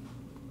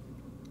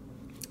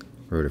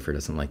Rotifer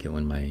doesn't like it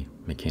when my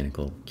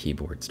mechanical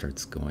keyboard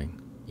starts going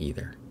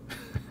either.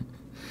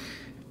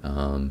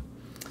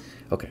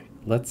 Okay,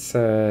 let's...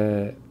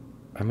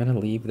 I'm going to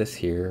leave this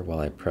here while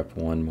I prep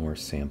one more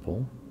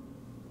sample.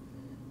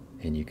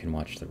 And you can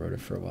watch the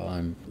Rotifer while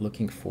I'm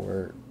looking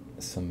for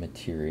some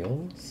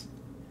materials.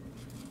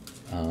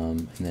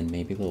 And then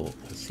maybe we'll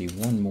see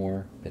one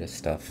more bit of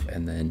stuff.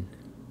 And then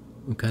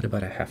we've got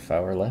about a half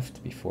hour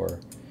left before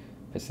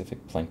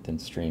Pacific Plankton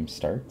stream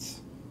starts.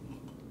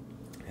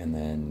 And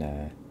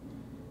then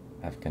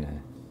I'm going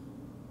to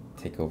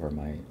take over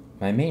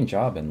my main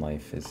job in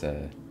life is,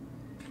 I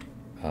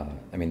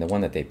mean, the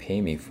one that they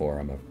pay me for,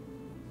 I'm a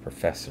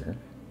professor,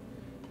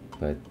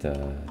 but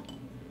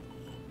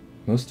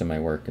most of my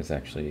work is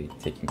actually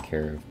taking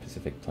care of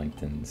Pacific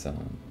Plankton's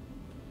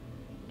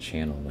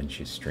channel when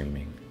she's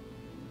streaming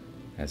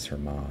as her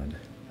mod.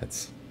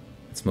 That's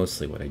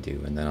mostly what I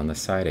do. And then on the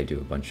side I do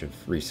a bunch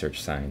of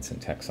research science and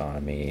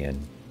taxonomy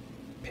and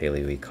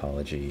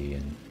paleoecology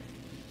and,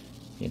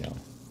 you know,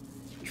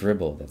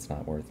 dribble that's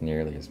not worth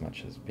nearly as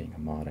much as being a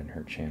mod in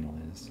her channel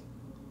is.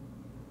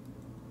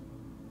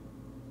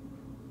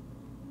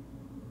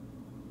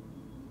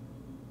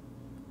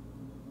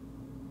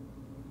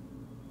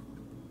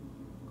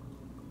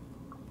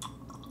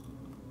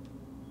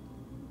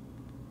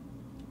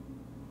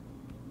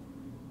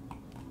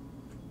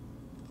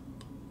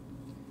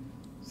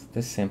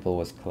 This sample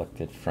was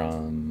collected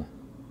from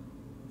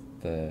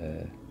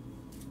the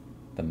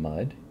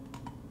mud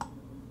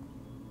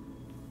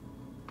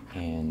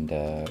and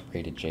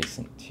right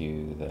adjacent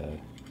to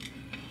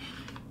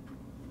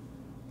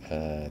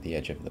the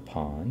edge of the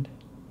pond.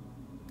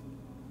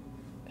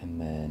 And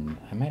then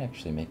I might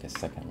actually make a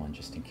second one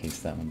just in case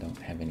that one don't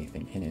have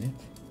anything in it.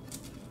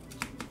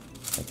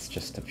 That's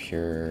just a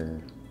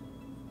pure,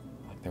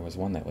 like there was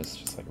one that was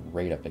just like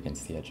right up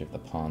against the edge of the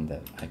pond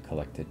that I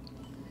collected.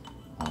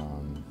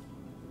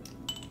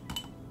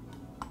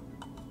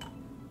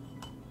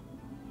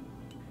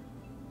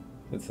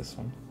 It's this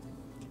one.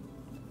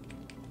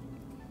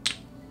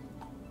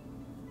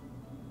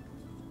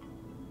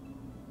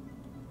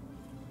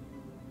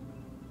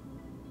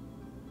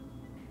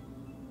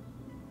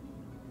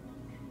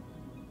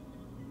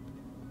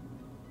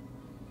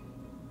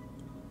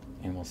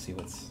 And we'll see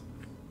what's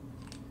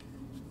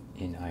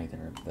in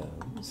either of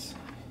those.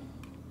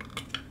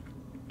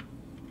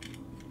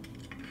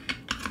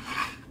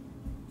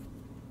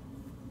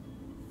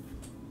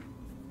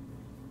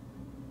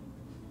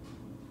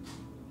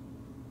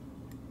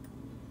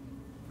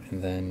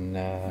 And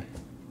then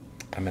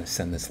I'm going to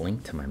send this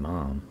link to my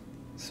mom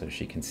so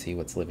she can see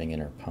what's living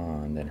in her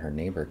pond and her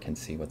neighbor can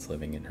see what's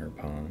living in her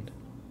pond.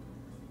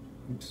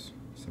 Oops,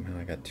 somehow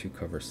I got two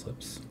cover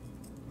slips.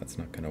 That's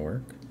not going to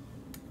work.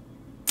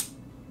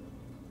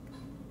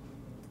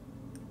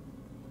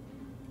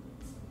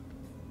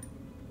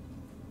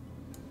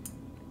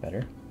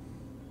 Better.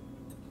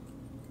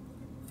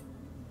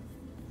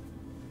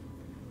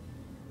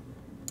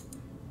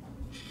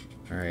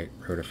 All right,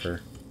 Rotifer.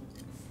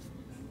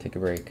 Take a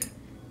break.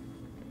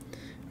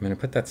 I'm going to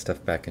put that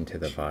stuff back into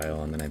the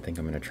vial, and then I think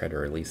I'm going to try to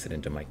release it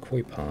into my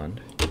koi pond.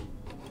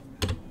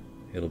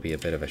 It'll be a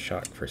bit of a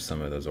shock for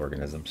some of those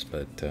organisms,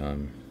 but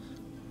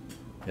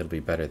it'll be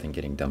better than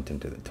getting dumped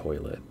into the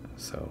toilet,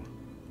 so,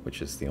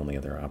 which is the only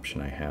other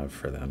option I have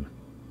for them.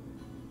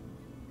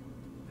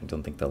 I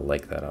don't think they'll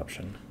like that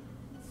option.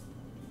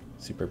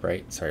 Super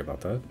bright, sorry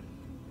about that.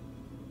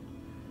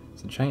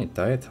 Some giant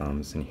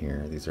diatoms in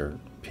here. These are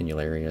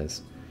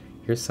pinularias.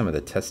 Here's some of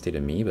the testate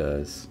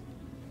amoebas.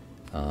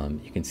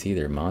 You can see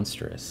they're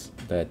monstrous.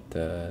 That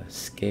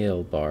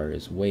scale bar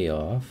is way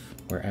off.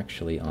 We're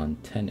actually on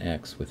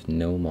 10x with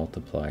no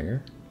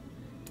multiplier.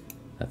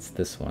 That's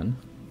this one.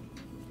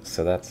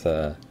 So that's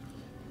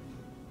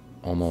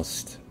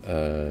almost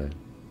a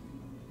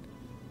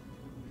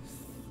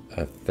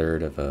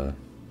third of a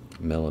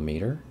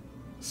millimeter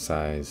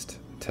sized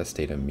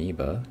testate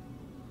amoeba.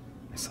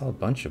 I saw a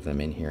bunch of them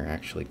in here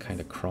actually kind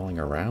of crawling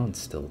around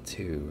still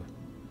too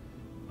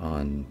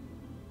on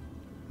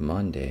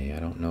Monday. I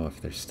don't know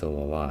if they're still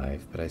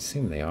alive, but I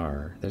assume they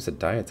are. There's a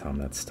diatom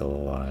that's still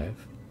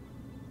alive.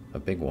 A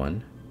big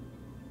one.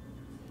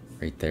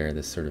 Right there,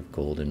 this sort of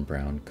golden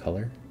brown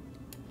color.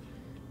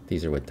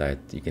 These are what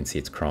you can see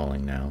it's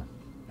crawling now,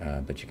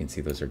 but you can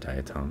see those are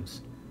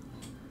diatoms.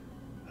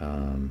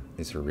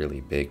 These are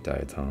really big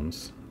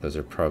diatoms. Those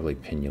are probably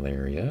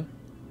Pinularia.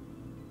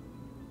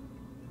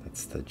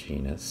 That's the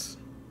genus.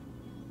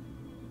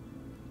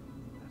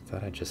 I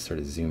thought I'd just sort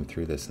of zoom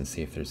through this and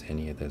see if there's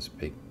any of those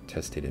big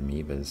testate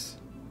amoebas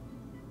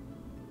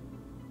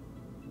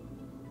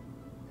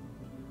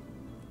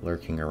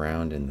lurking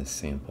around in this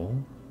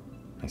sample.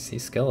 I see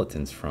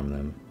skeletons from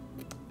them,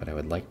 but I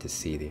would like to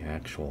see the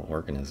actual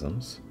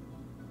organisms.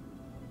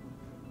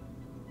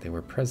 They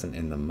were present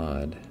in the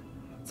mud.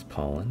 It's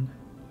pollen.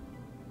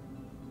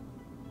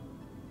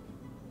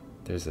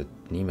 There's a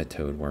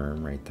nematode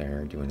worm right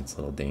there doing its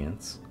little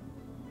dance.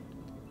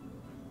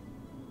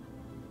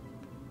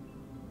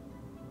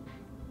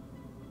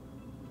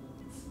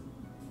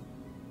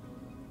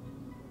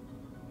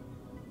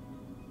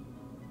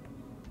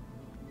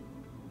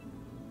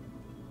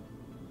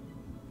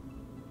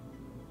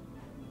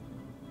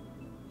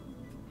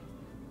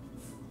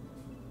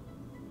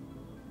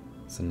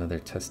 There's another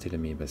testate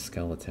amoeba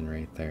skeleton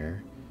right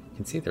there. You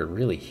can see they're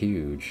really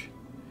huge.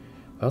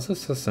 I also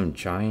saw some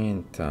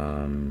giant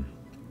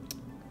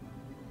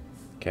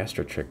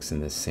gastrotrix in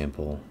this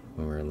sample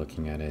when we were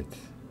looking at it.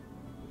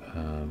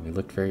 We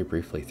looked very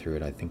briefly through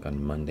it, I think,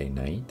 on Monday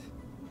night.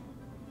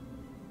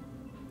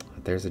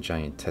 There's a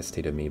giant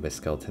testate amoeba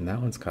skeleton.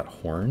 That one's got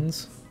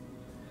horns.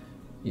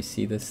 You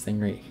see this thing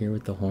right here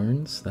with the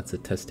horns? That's a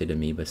testate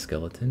amoeba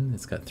skeleton.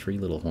 It's got 3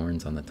 little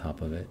horns on the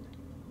top of it.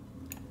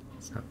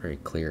 It's not very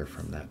clear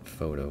from that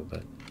photo,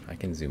 but I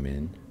can zoom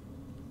in.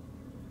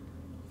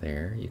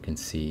 There, you can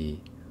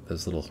see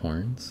those little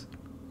horns.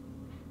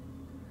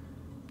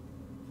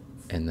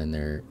 And then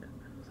there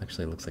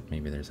actually looks like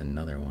maybe there's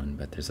another one,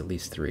 but there's at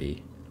least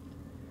 3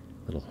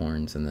 little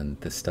horns. And then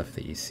the stuff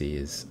that you see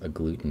is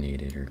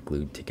agglutinated or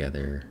glued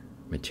together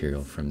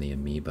material from the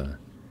amoeba.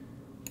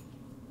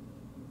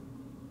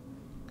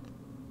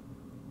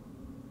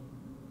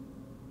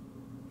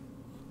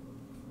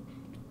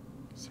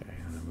 Sorry,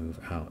 I'm gonna move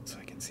out so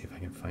I can see if I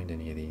can find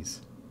any of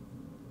these.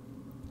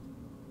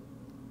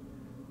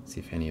 See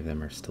if any of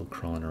them are still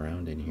crawling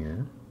around in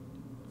here.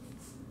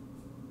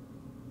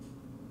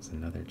 There's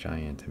another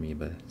giant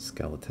amoeba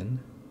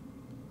skeleton.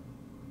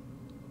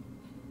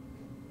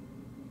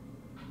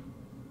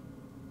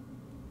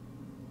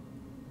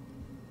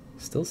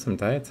 Still some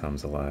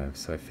diatoms alive,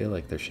 so I feel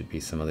like there should be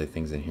some other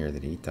things in here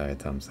that eat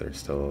diatoms that are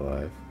still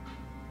alive.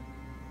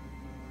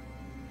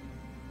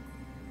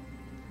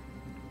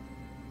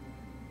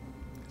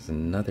 There's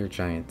another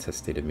giant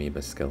testate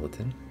amoeba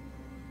skeleton.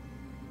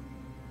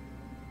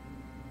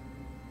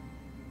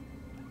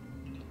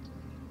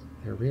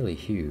 They're really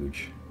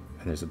huge,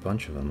 and there's a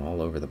bunch of them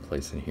all over the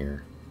place in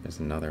here. There's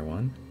another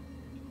one.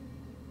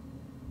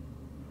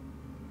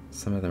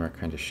 Some of them are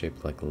kind of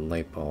shaped like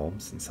light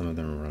bulbs, and some of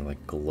them are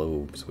like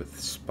globes with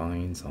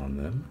spines on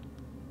them.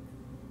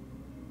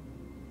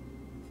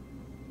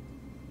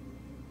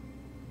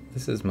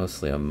 This is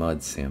mostly a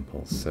mud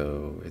sample,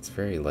 so it's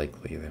very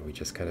likely that we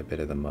just got a bit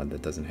of the mud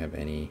that doesn't have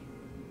any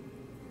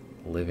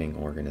living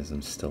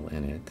organisms still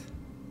in it.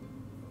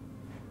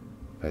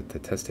 But the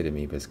testate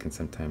amoebas can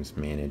sometimes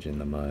manage in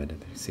the mud.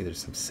 You see there's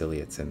some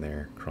ciliates in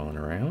there crawling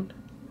around.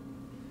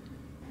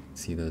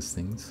 See those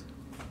things?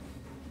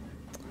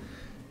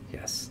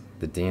 Yes,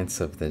 the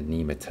dance of the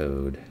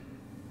nematode.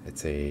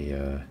 It's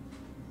a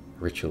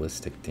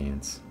ritualistic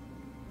dance.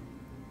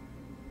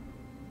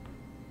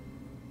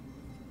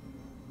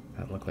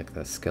 That looked like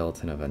the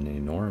skeleton of an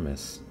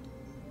enormous...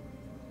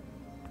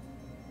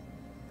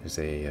 There's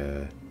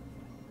an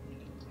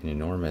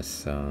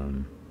enormous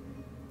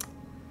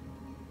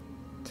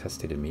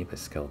testate amoeba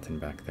skeleton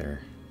back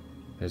there.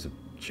 There's a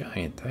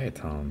giant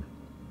diatom.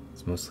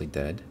 It's mostly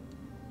dead.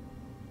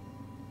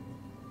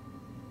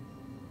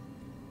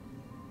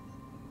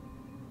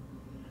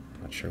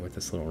 Not sure what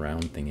this little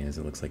round thing is.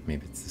 It looks like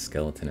maybe it's the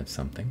skeleton of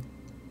something.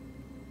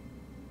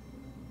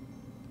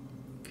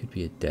 Could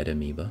be a dead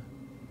amoeba.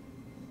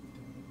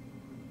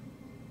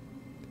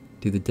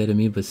 Do the dead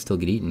amoebas still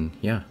get eaten?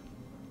 Yeah.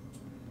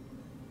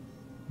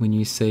 When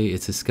you say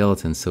it's a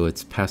skeleton, so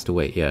it's passed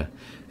away, yeah.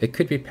 It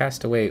could be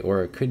passed away,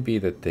 or it could be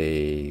that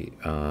they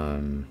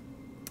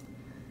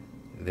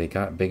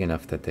got big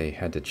enough that they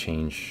had to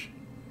change,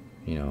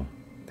 you know,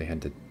 they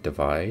had to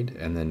divide,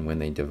 and then when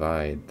they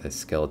divide, the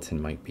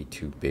skeleton might be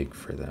too big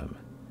for them.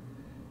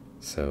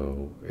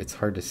 So it's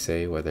hard to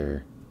say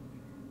whether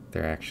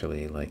they're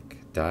actually like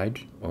died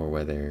or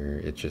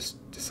whether it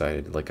just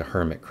decided, like a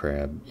hermit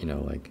crab, you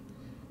know, like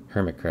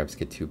hermit crabs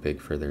get too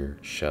big for their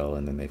shell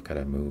and then they've got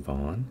to move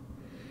on.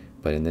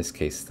 But in this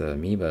case, the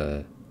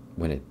amoeba,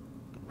 when it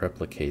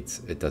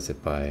replicates, it does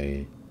it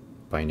by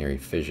binary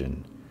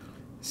fission.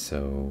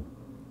 So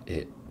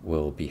it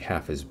will be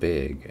half as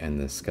big, and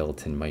the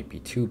skeleton might be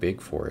too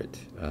big for it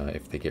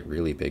if they get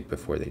really big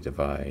before they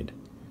divide.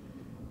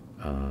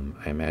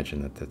 I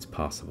imagine that that's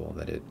possible,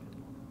 that it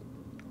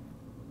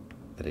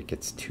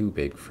gets too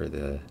big for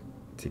to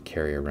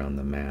carry around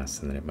the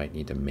mass, and then it might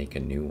need to make a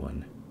new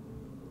one.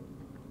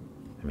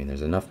 I mean,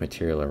 there's enough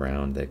material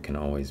around that can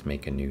always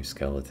make a new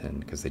skeleton,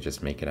 because they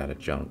just make it out of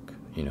junk.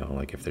 You know,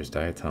 like if there's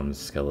diatom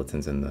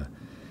skeletons in the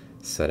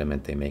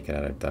sediment, they make it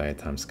out of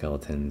diatom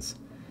skeletons.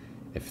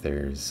 If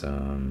there's,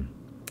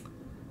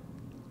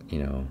 you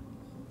know,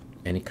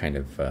 any kind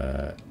of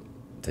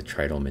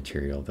detrital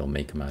material, they'll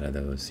make them out of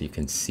those. So you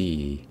can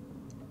see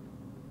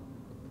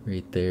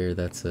right there,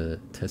 that's a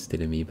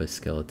tested amoeba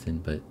skeleton,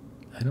 but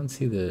I don't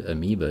see the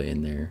amoeba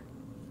in there.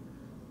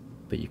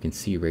 But you can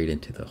see right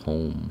into the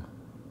home.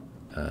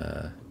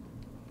 You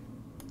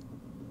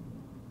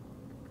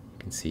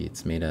can see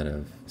it's made out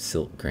of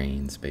silt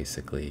grains,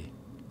 basically.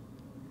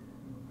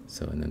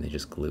 So, and then they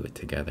just glue it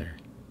together.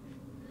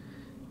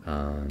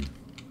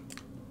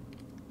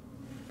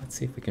 Let's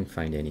see if we can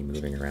find any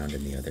moving around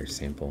in the other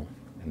sample,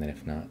 and then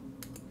if not,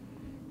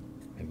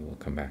 maybe we'll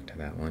come back to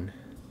that one.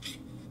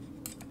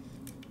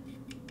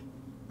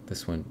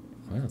 This one,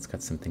 well, it's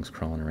got some things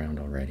crawling around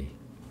already.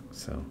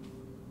 So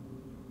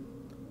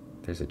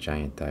there's a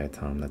giant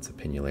diatom, that's a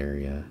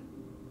pinularia.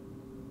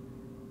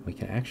 We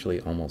can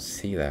actually almost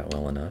see that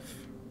well enough.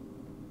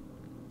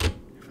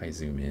 If I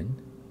zoom in,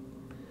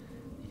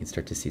 you can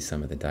start to see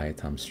some of the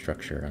diatom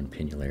structure on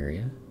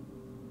pinularia.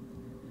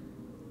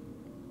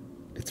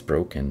 It's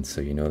broken, so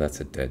you know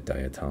that's a dead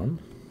diatom.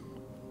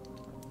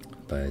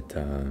 But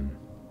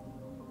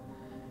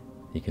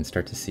you can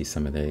start to see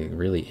some of the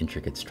really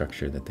intricate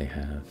structure that they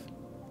have.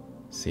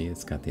 See,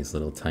 it's got these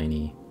little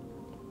tiny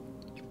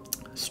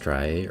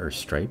striae or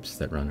stripes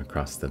that run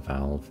across the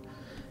valve,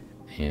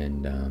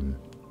 and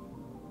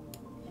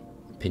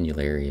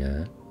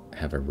pinularia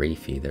have a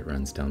raphe that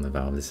runs down the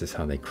valve. This is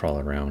how they crawl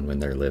around when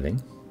they're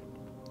living.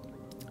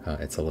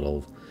 It's a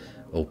little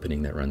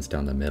opening that runs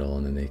down the middle,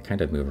 and then they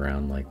kind of move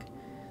around like,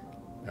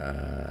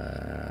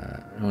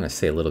 I want to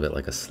say a little bit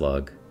like a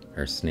slug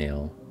or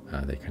snail.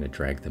 They kind of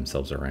drag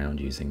themselves around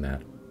using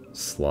that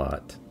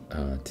slot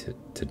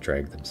to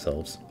drag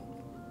themselves.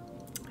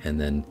 And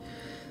then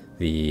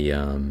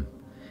the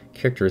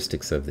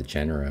characteristics of the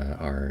genera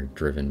are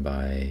driven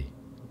by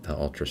the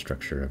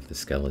ultrastructure of the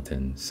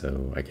skeleton.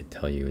 So I could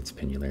tell you it's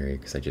pinularia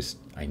because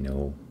I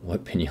know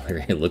what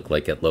pinularia look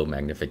like at low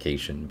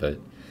magnification, but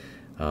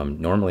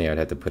normally I'd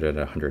have to put it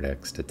at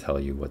 100x to tell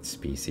you what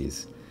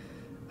species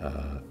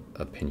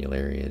of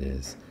pinularia it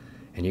is.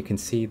 And you can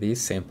see these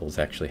samples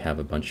actually have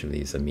a bunch of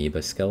these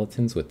amoeba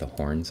skeletons with the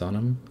horns on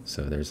them.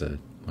 So there's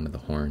one of the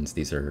horns.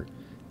 These are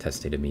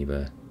testate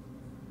amoeba,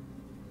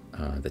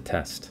 the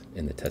test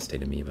in the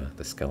testate amoeba,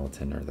 the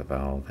skeleton or the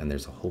valve. And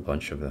there's a whole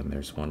bunch of them.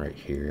 There's one right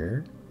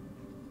here.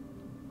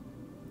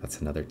 That's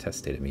another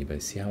testate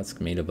amoeba. See how it's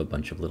made of a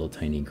bunch of little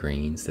tiny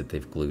grains that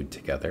they've glued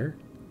together?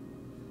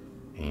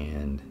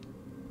 And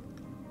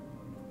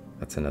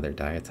that's another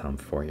diatom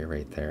for you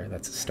right there.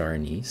 That's a star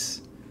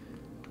anise.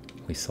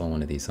 We saw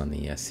one of these on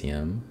the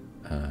SEM,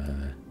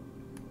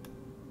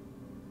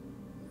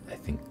 I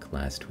think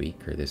last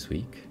week or this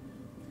week.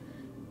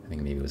 I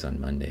think maybe it was on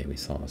Monday we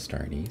saw a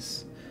star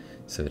anise.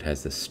 So it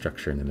has this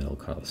structure in the middle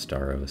called a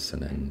staros,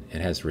 and then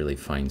it has really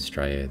fine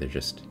striae. They're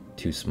just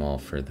too small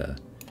for the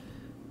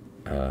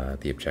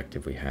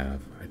objective we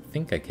have. I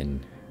think I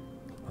can,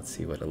 let's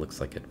see what it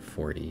looks like at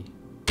 40.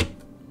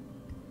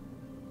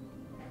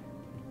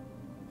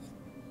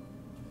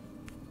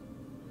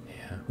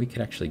 We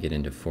could actually get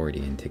into 40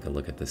 and take a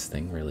look at this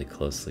thing really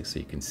closely so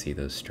you can see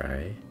those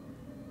striae.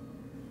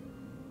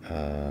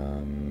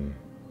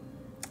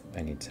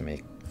 I need to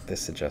make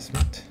this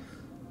adjustment.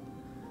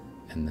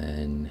 And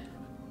then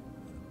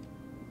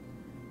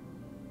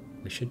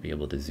we should be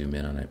able to zoom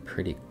in on it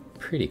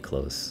pretty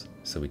close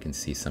so we can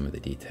see some of the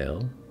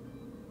detail.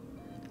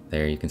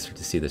 There you can start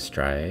to see the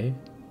striae.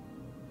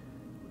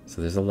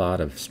 So there's a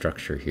lot of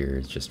structure here.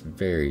 It's just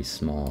very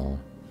small.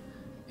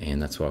 And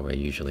that's why I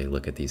usually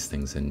look at these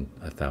things in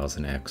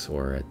 1000x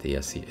or at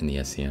in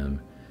the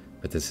SEM.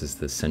 But this is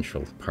the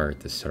central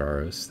part, the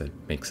staros, that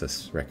makes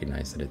us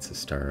recognize that it's a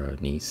star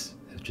anise,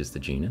 which is the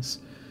genus.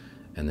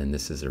 And then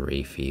this is a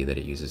raphe that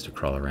it uses to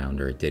crawl around,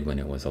 or it did when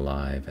it was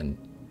alive. And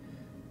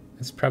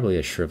It's probably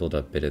a shriveled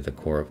up bit of the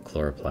core of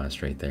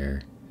chloroplast right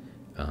there.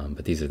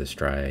 But these are the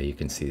stria. You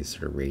can see these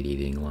sort of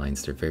radiating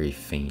lines. They're very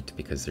faint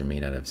because they're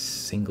made out of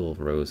single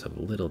rows of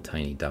little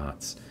tiny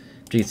dots.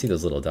 But you can see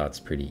those little dots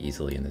pretty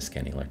easily in the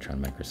scanning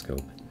electron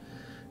microscope.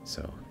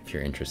 So if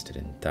you're interested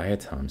in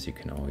diatoms, you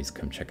can always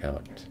come check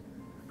out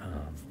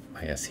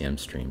my SEM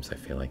streams. I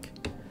feel like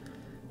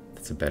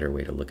that's a better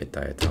way to look at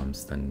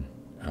diatoms than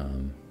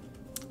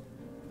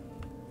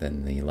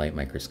the light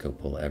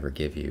microscope will ever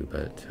give you,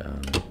 but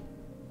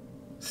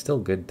still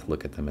good to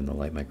look at them in the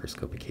light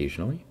microscope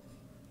occasionally.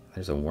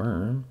 There's a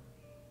worm,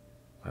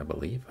 I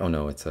believe. Oh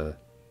no, that's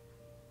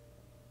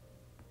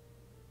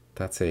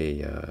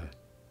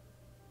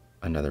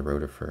another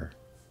rotifer.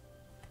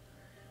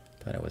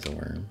 Thought it was a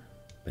worm,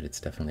 but it's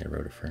definitely a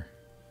rotifer.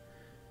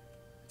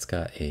 It's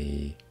got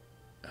a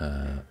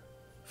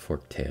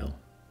forked tail.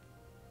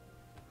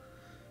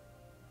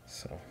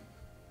 So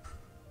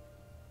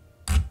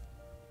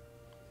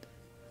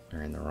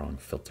we're in the wrong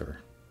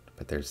filter,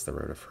 but there's the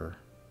rotifer.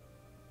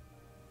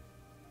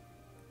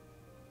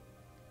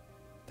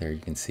 There you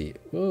can see,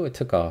 whoa, it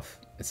took off.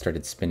 It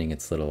started spinning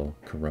its little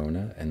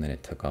corona and then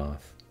it took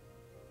off.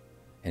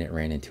 And it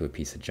ran into a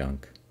piece of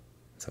junk,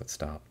 so it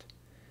stopped.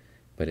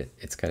 But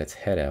it's got its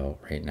head out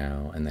right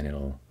now, and then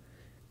it'll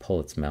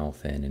pull its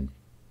mouth in and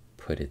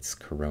put its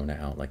corona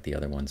out like the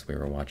other ones we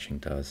were watching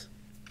does.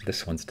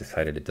 This one's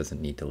decided it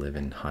doesn't need to live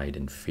and hide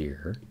in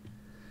fear,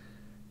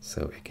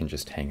 so it can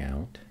just hang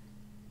out.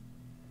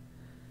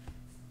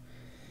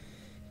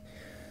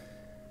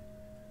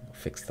 I'll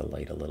fix the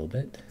light a little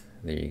bit.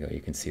 There you go, you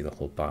can see the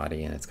whole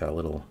body, and it's got a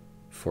little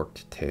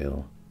forked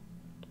tail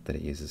that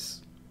it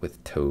uses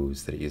with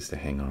toes that it uses to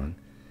hang on.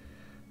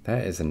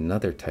 That is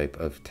another type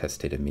of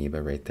testate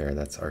amoeba right there.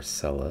 That's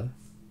Arcella.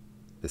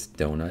 This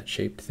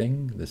donut-shaped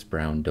thing, this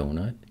brown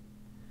donut,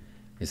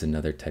 is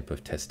another type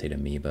of testate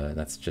amoeba.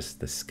 That's just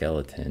the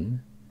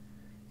skeleton.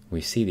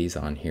 We see these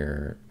on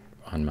here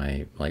on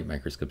my light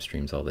microscope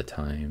streams all the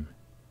time.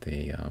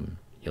 They,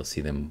 you'll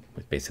see them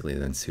with basically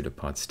then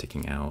pseudopods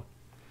sticking out.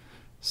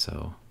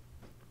 So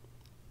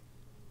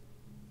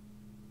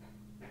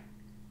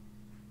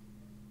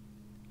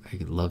I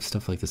love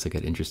stuff like this. I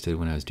got interested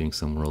when I was doing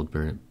some world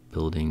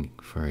building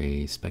for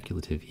a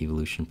speculative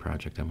evolution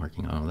project I'm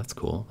working on. Oh, that's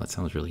cool. That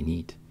sounds really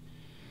neat.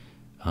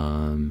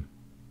 I'm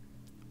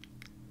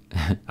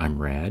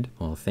rad.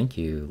 Well, thank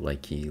you,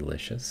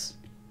 Likey-licious.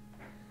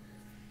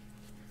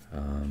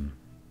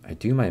 I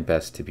do my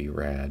best to be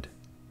rad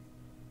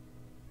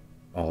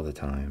all the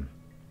time.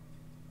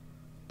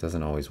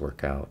 Doesn't always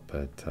work out,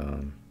 but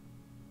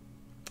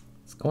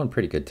it's going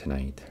pretty good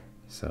tonight.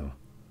 So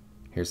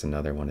here's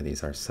another one of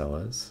these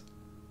Arcellas.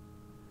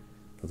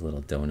 The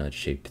little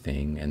donut-shaped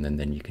thing, and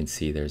then you can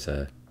see there's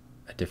a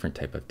different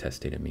type of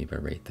testate amoeba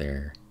right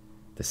there.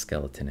 The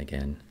skeleton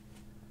again.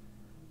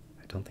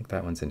 I don't think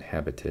that one's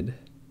inhabited.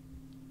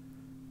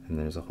 And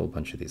there's a whole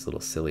bunch of these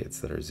little ciliates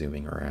that are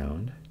zooming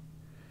around.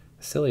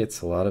 The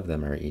ciliates, a lot of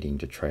them are eating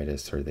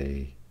detritus, or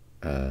they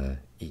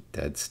eat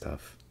dead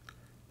stuff.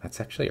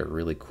 That's actually a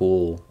really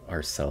cool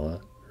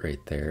Arcella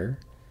right there.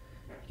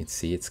 You can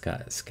see it's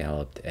got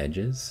scalloped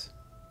edges,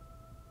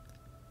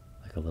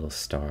 like a little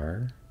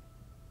star.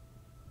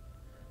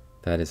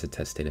 That is a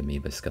testate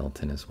amoeba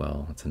skeleton as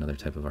well. That's another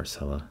type of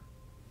Arcella.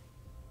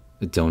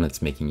 The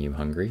donut's making you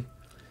hungry.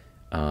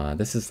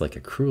 This is like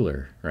a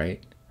cruller,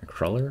 right? A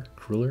cruller?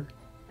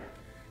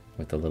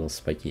 With the little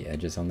spiky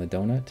edges on the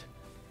donut.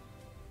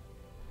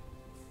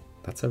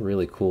 That's a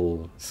really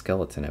cool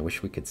skeleton. I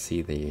wish we could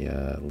see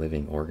the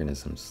living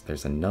organisms.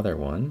 There's another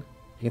one.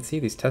 You can see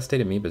these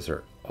testate amoebas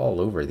are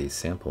all over these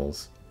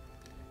samples.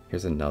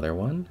 Here's another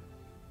one.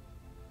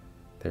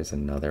 There's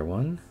another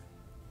one.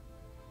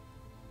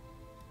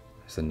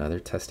 There's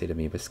another testate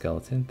amoeba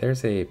skeleton.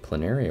 There's a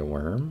planaria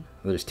worm.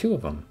 There's two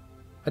of them.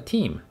 A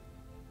team.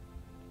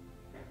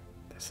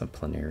 There's some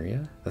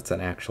planaria. That's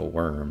an actual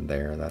worm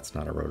there. That's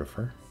not a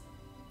rotifer.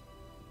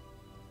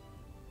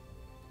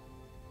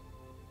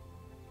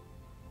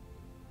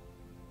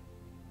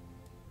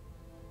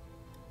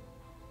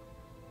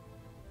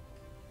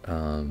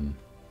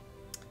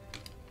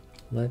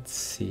 Let's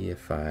see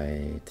if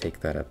I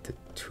take that up to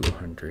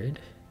 200.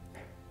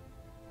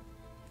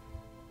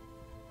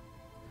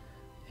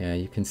 Yeah,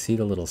 you can see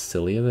the little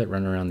cilia that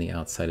run around the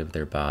outside of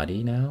their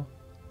body now.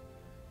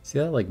 See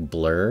that like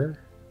blur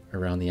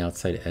around the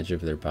outside edge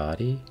of their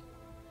body?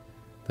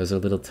 Those are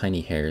little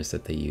tiny hairs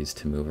that they use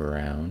to move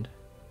around.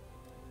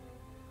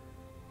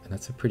 And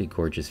that's a pretty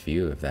gorgeous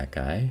view of that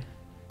guy.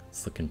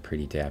 It's looking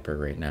pretty dapper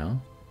right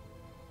now.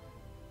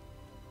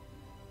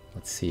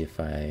 Let's see if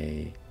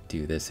I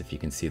do this, if you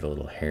can see the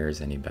little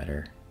hairs any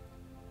better.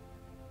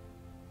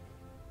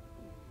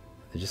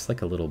 They're just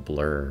like a little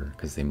blur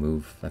because they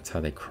move. That's how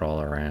they crawl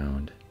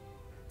around.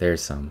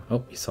 There's some.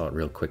 Oh, you saw it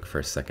real quick for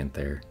a second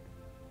there.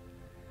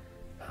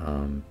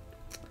 And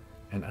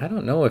I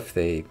don't know if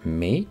they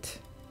mate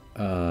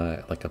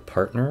like a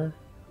partner,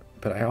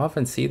 but I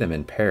often see them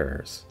in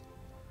pairs.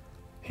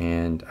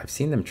 And I've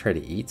seen them try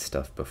to eat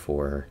stuff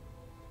before.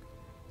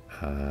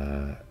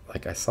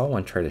 Like I saw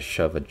one try to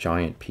shove a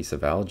giant piece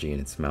of algae in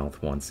its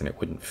mouth once and it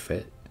wouldn't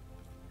fit.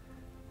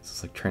 So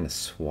it's like trying to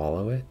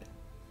swallow it.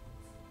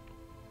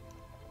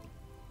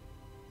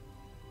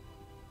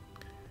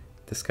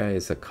 This guy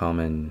is a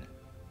common...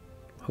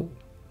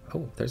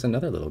 Oh, there's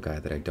another little guy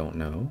that I don't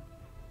know.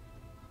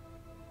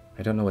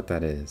 I don't know what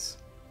that is.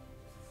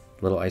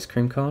 Little ice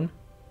cream cone?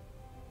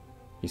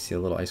 You see a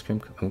little ice cream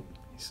cone? Oh,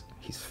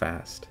 he's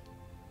fast.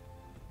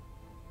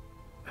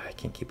 I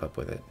can't keep up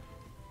with it.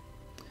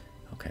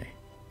 Okay.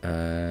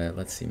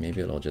 Let's see.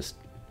 Maybe it'll just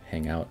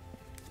hang out.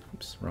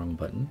 Oops, wrong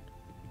button.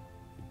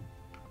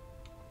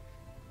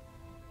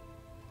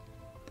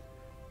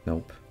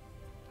 Nope.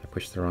 I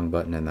pushed the wrong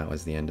button and that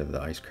was the end of the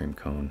ice cream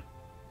cone.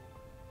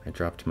 I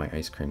dropped my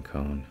ice cream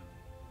cone.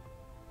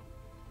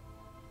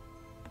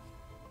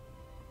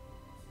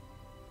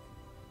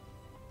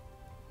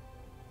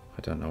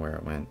 I don't know where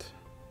it went.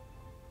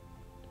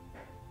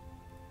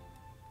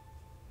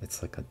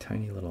 It's like a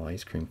tiny little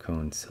ice cream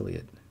cone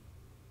ciliate.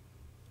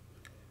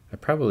 I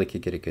probably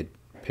could get a good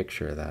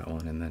picture of that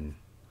one and then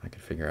I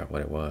could figure out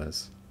what it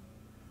was.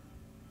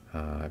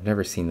 I've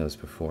never seen those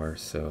before,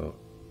 so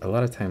a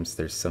lot of times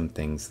there's some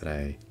things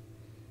that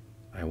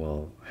I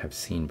will have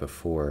seen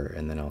before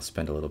and then I'll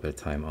spend a little bit of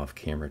time off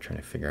camera trying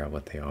to figure out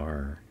what they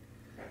are.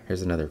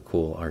 Here's another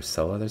cool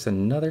Arcella. There's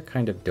another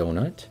kind of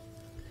donut.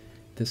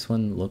 This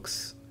one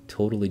looks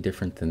totally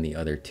different than the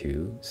other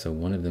two. So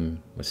one of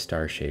them was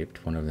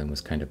star-shaped, one of them was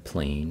kind of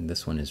plain.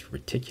 This one is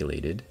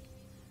reticulated.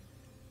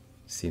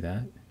 See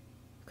that?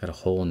 Got a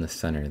hole in the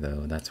center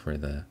though. That's where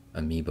the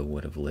amoeba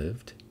would have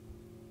lived.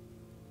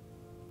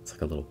 It's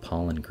like a little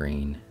pollen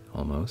grain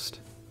almost.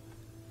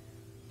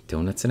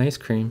 Donuts and ice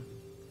cream.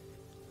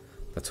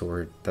 That's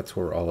what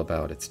we're all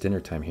about. It's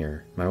dinner time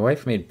here. My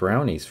wife made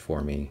brownies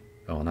for me.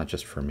 Oh, not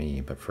just for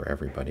me, but for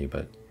everybody.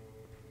 But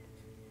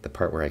the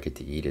part where I get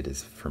to eat it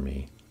is for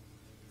me.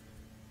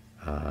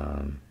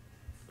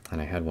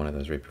 And I had one of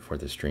those right before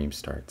the stream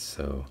starts,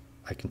 so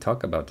I can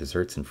talk about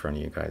desserts in front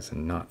of you guys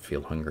and not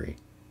feel hungry.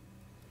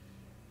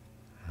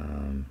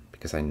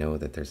 Because I know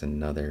that there's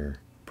another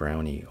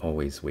brownie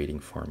always waiting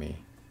for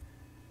me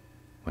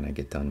when I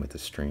get done with the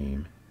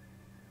stream.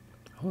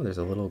 Oh, there's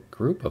a little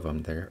group of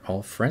them. They're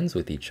all friends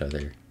with each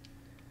other.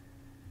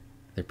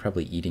 They're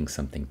probably eating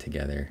something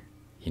together,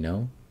 you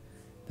know?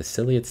 The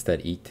ciliates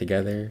that eat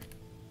together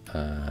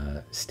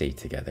stay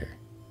together.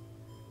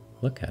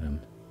 Look at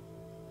them.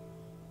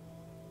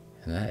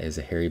 And that is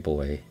a hairy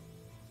boy.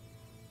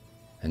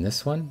 And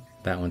this one,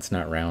 that one's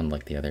not round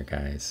like the other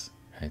guys.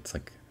 It's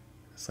like,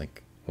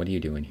 what are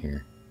you doing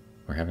here?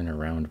 We're having a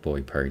round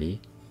boy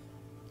party.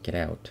 Get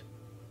out.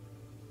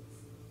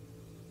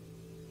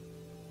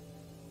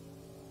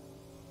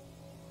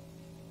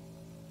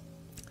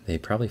 They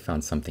probably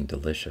found something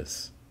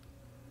delicious.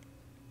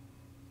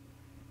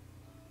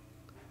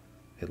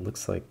 It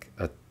looks like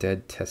a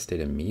dead tested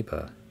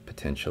amoeba,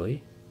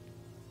 potentially,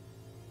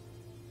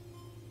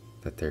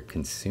 that they're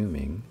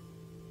consuming.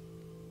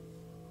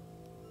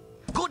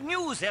 Good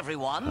news,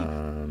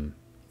 everyone!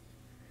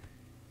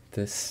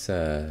 This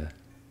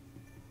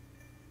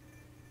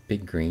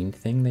big green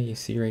thing that you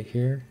see right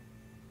here,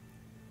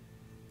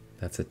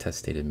 that's a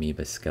testate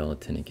amoeba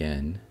skeleton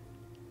again.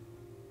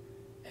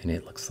 And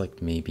it looks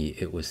like maybe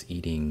it was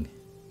eating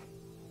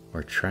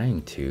or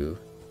trying to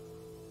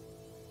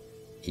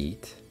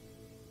eat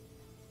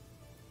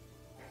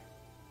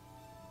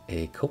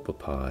a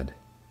copepod.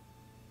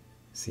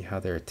 See how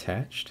they're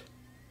attached?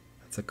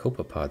 That's a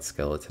copepod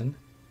skeleton.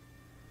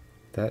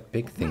 That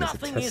big thing is a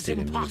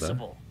testate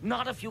amoeba.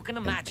 Not if you can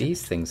imagine. And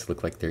these things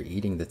look like they're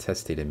eating the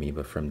testate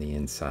amoeba from the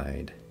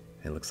inside.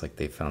 It looks like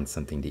they found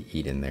something to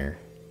eat in there.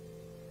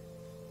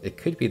 It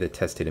could be the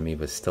testate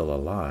amoeba is still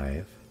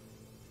alive,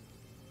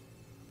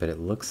 but it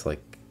looks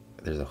like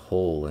there's a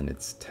hole in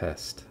its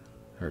test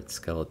or its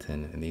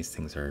skeleton, and these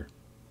things are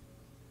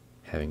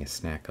having a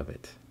snack of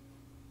it.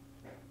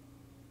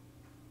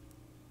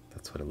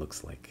 That's what it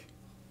looks like.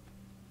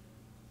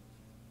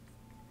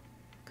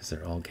 Because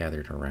they're all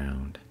gathered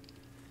around.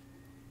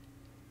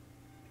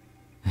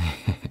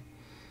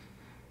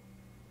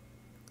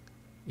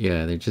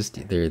 Yeah,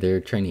 they're there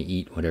trying to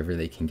eat whatever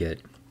they can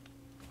get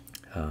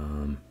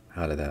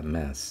out of that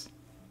mess.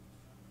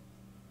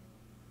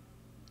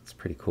 It's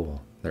pretty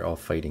cool. They're all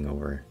fighting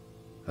over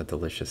a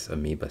delicious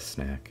amoeba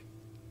snack.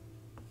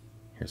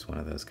 Here's one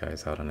of those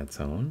guys out on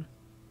its own.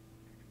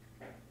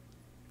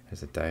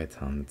 There's a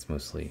diatom that's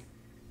mostly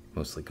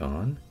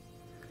gone.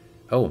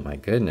 Oh my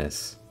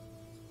goodness.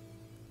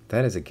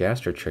 That is a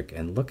gastrotrick,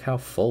 and look how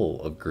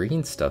full of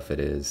green stuff it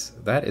is.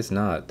 That is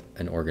not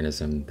an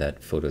organism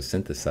that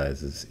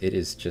photosynthesizes. It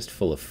is just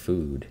full of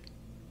food.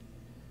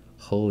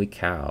 Holy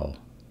cow.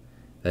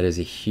 That is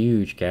a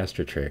huge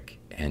gastrotrick,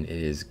 and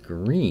it is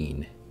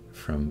green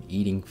from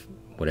eating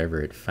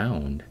whatever it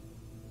found.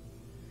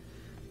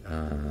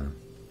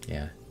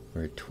 Yeah,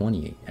 we're at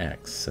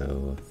 20x,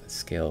 so the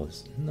scale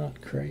is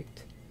not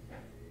correct.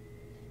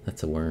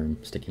 That's a worm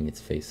sticking its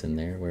face in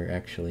there. We're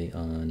actually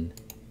on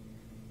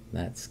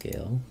that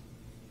scale.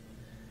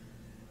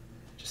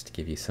 just to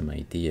give you some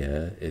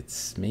idea,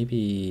 it's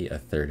maybe a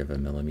third of a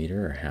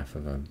millimeter or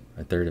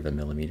a third of a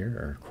millimeter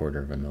or a quarter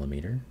of a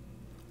millimeter.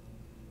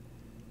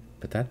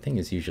 But that thing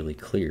is usually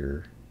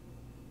clear,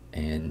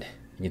 and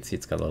you can see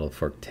it's got a little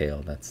forked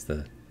tail. That's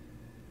the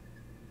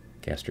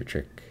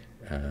gastritrick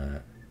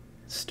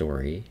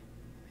story.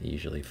 I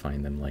usually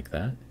find them like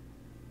that.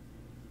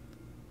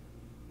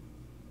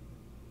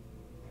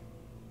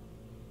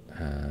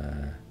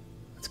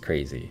 It's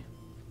crazy.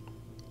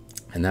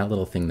 And that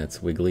little thing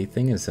that's wiggly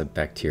thing is a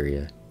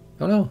bacteria.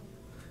 Oh no!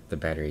 The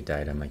battery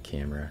died on my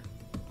camera.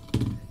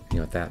 You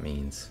know what that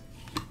means?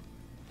 It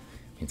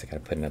means I gotta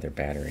put another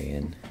battery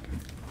in.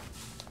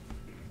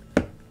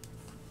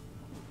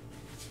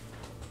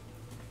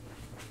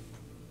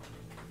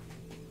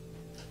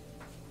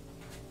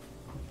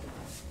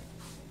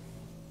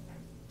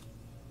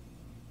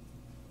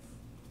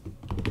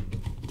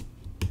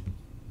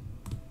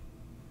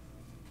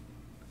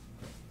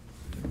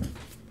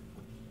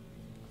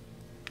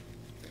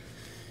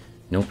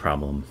 No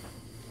problem.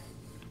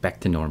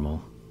 Back to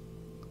normal.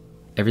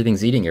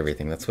 Everything's eating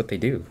everything. That's what they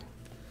do.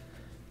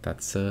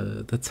 That's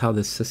how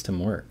this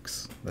system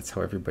works. That's how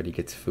everybody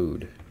gets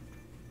food.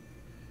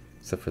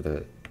 Except for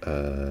the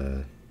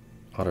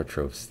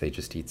autotrophs, they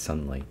just eat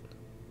sunlight.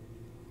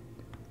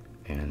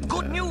 And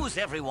good news,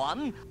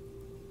 everyone!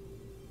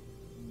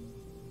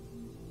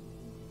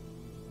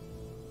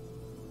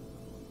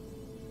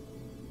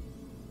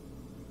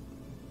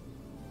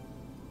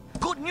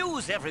 Good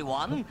news,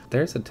 everyone!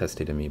 There's a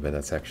testate amoeba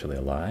that's actually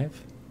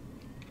alive.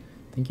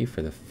 Thank you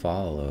for the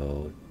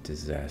follow,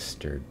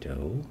 Disaster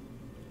Doe.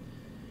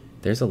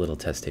 There's a little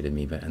testate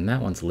amoeba, and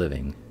that one's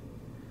living.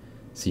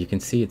 So you can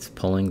see it's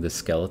pulling the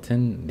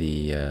skeleton,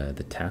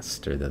 the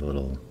test, or the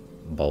little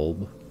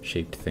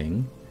bulb-shaped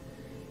thing,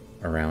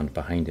 around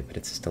behind it. But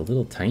it's just a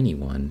little tiny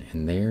one,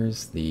 and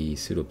there's the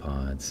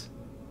pseudopods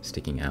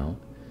sticking out.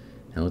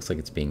 And it looks like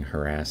it's being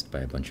harassed by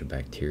a bunch of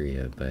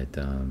bacteria, but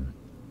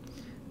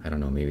I don't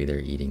know, maybe they're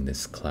eating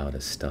this cloud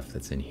of stuff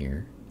that's in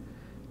here.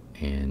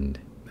 And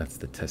that's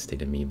the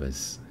testate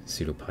amoeba's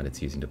pseudopod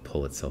it's using to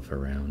pull itself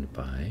around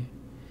by.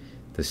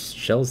 The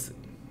shells,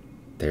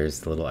 there's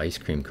the little ice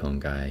cream cone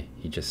guy.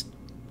 He just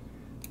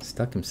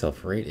stuck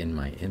himself right in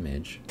my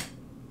image.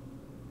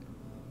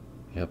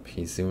 Yep,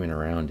 he's zooming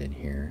around in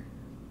here.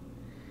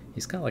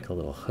 He's got like a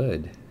little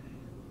hood.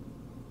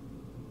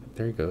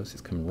 There he goes.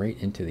 He's come right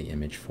into the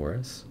image for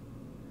us.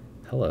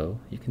 Hello,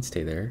 you can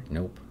stay there.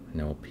 Nope,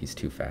 nope, he's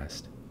too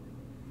fast.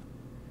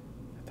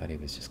 I thought he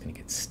was just going to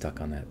get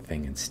stuck on that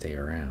thing and stay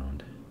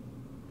around.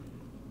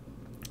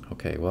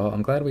 Okay, well,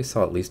 I'm glad we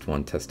saw at least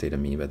one testate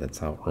amoeba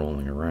that's out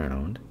rolling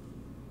around.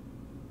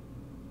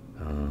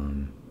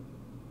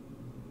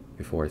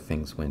 Before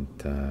things went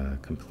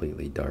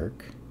completely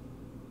dark.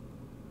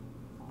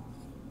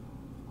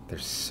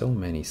 There's so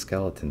many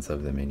skeletons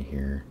of them in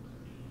here.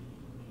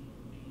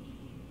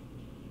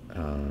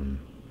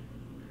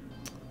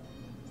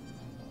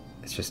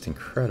 It's just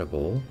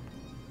incredible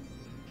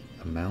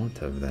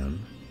amount of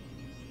them.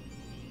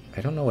 I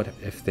don't know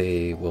if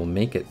they will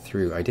make it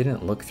through. I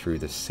didn't look through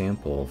the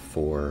sample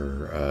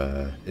for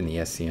in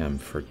the SEM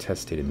for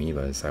testate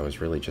amoebas. I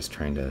was really just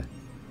trying to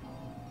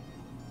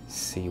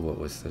see what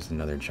was. There's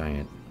another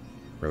giant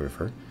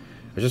rotifer.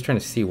 I was just trying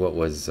to see what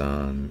was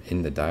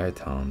in the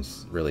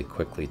diatoms really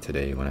quickly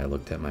today when I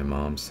looked at my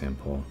mom's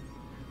sample.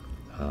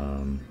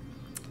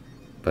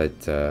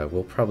 But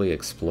we'll probably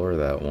explore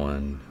that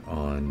one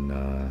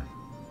on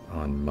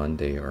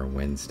Monday or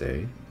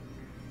Wednesday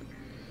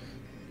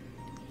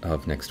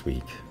of next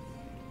week.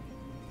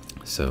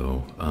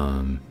 So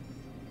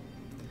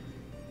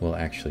we'll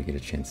actually get a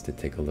chance to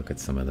take a look at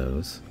some of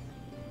those.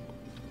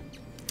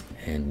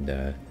 And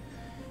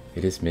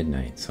it is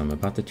midnight, so I'm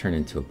about to turn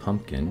into a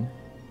pumpkin.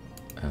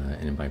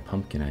 And by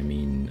pumpkin, I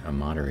mean a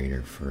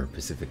moderator for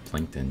Pacific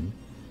Plankton,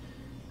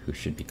 who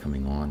should be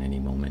coming on any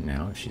moment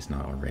now if she's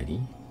not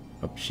already.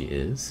 Oh, she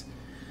is.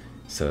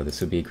 So this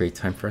would be a great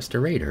time for us to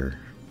raid her.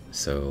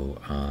 So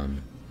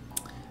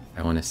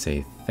I want to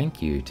say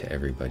thank you to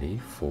everybody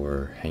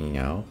for hanging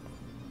out.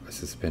 This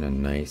has been a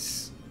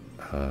nice,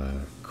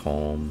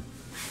 calm,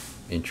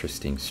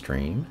 interesting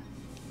stream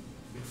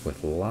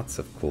with lots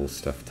of cool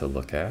stuff to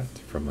look at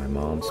from my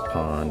mom's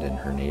pond and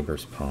her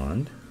neighbor's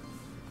pond.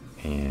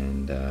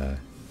 And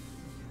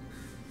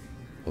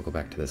we'll go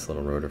back to this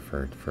little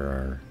rotifer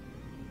for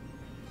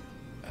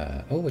our...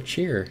 oh, a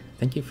cheer.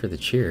 Thank you for the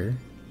cheer.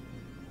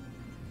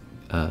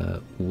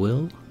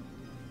 Will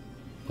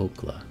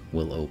Okla.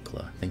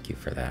 Thank you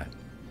for that.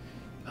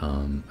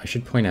 I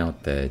should point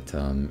out that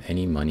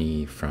any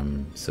money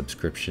from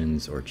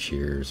subscriptions or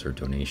cheers or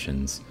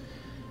donations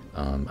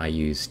I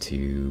use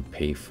to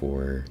pay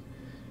for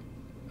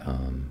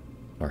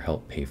or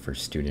help pay for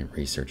student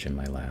research in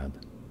my lab.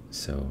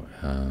 So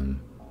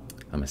I'm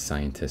a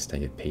scientist. I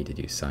get paid to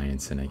do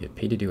science and I get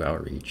paid to do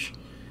outreach.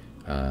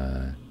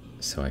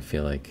 So I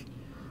feel like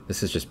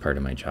this is just part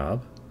of my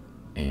job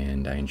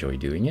and I enjoy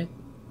doing it.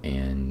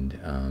 And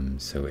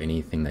so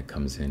anything that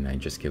comes in, I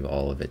just give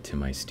all of it to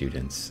my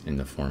students in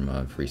the form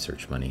of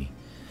research money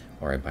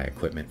or I buy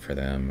equipment for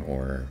them,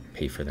 or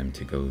pay for them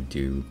to go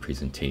do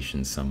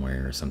presentations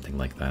somewhere or something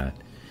like that.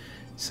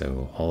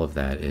 So all of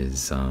that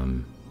is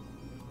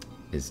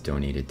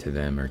donated to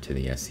them or to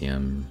the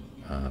SEM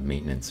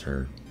maintenance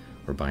or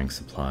buying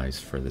supplies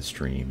for the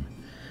stream.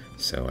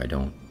 So I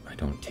don't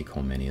take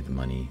home any of the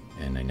money,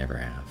 and I never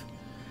have.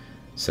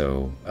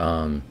 So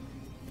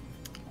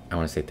I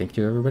want to say thank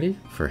you, everybody,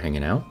 for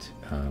hanging out.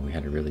 We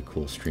had a really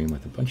cool stream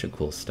with a bunch of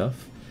cool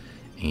stuff.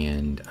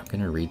 And I'm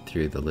going to read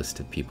through the list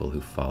of people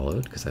who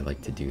followed, because I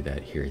like to do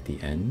that here at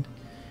the end.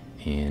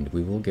 And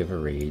we will give a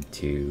raid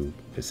to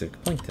Pacific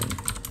Plankton.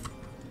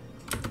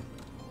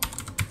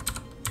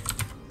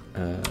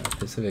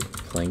 Pacific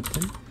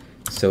Plankton.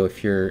 So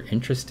if you're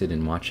interested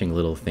in watching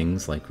little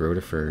things like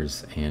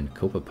rotifers and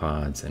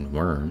copepods and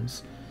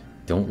worms,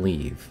 don't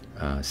leave.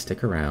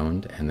 Stick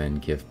around and then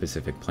give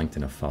Pacific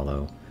Plankton a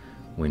follow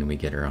when we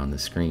get her on the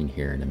screen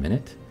here in a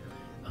minute.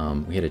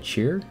 We had a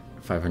cheer,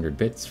 500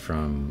 bits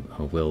from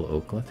Will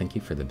Okla. Thank you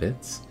for the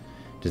bits.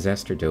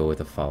 Disaster Doe with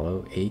a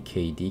follow.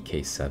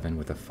 AKDK7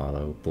 with a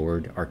follow.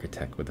 Board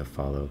Architect with a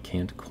follow.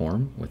 Cant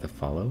Corm with a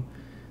follow.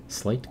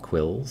 Slight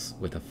Quills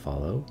with a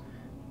follow.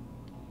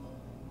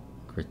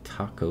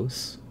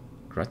 Gratakos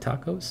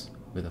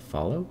with a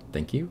follow.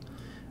 Thank you.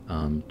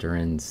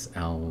 Duran's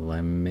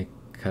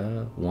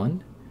Alemica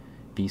 1.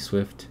 B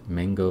Swift,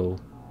 Mango,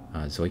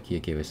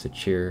 Zoikia gave us a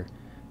cheer.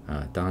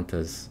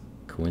 Danta's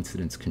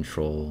Coincidence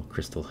Control,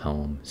 Crystal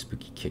Helm,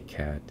 Spooky Kit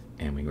Kat,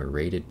 and we were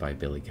rated by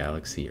Billy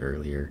Galaxy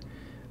earlier.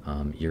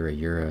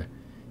 Yura,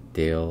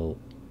 Dale,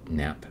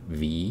 Nap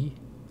V.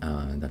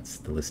 That's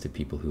the list of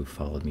people who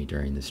followed me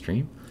during the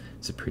stream.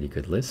 It's a pretty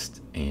good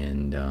list,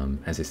 and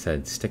as I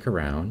said, stick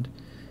around.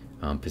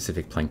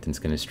 Pacific Plankton's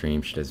going to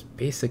stream. She does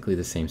basically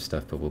the same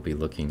stuff, but we'll be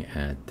looking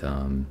at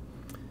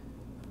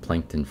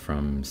plankton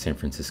from San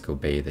Francisco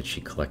Bay that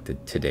she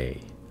collected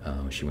today.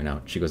 She went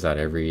out. She goes out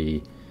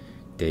every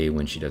day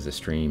when she does a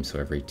stream, so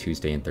every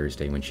Tuesday and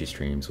Thursday when she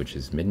streams, which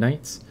is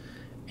midnights,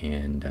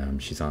 and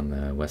she's on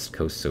the West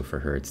Coast, so for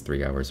her it's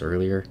 3 hours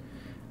earlier.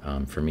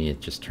 For me, it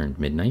just turned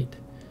midnight,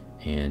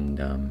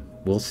 and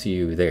we'll see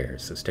you there.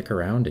 So stick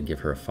around and give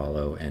her a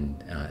follow,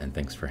 and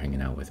thanks for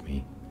hanging out with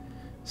me.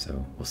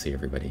 So we'll see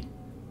everybody.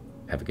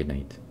 Have a good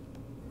night.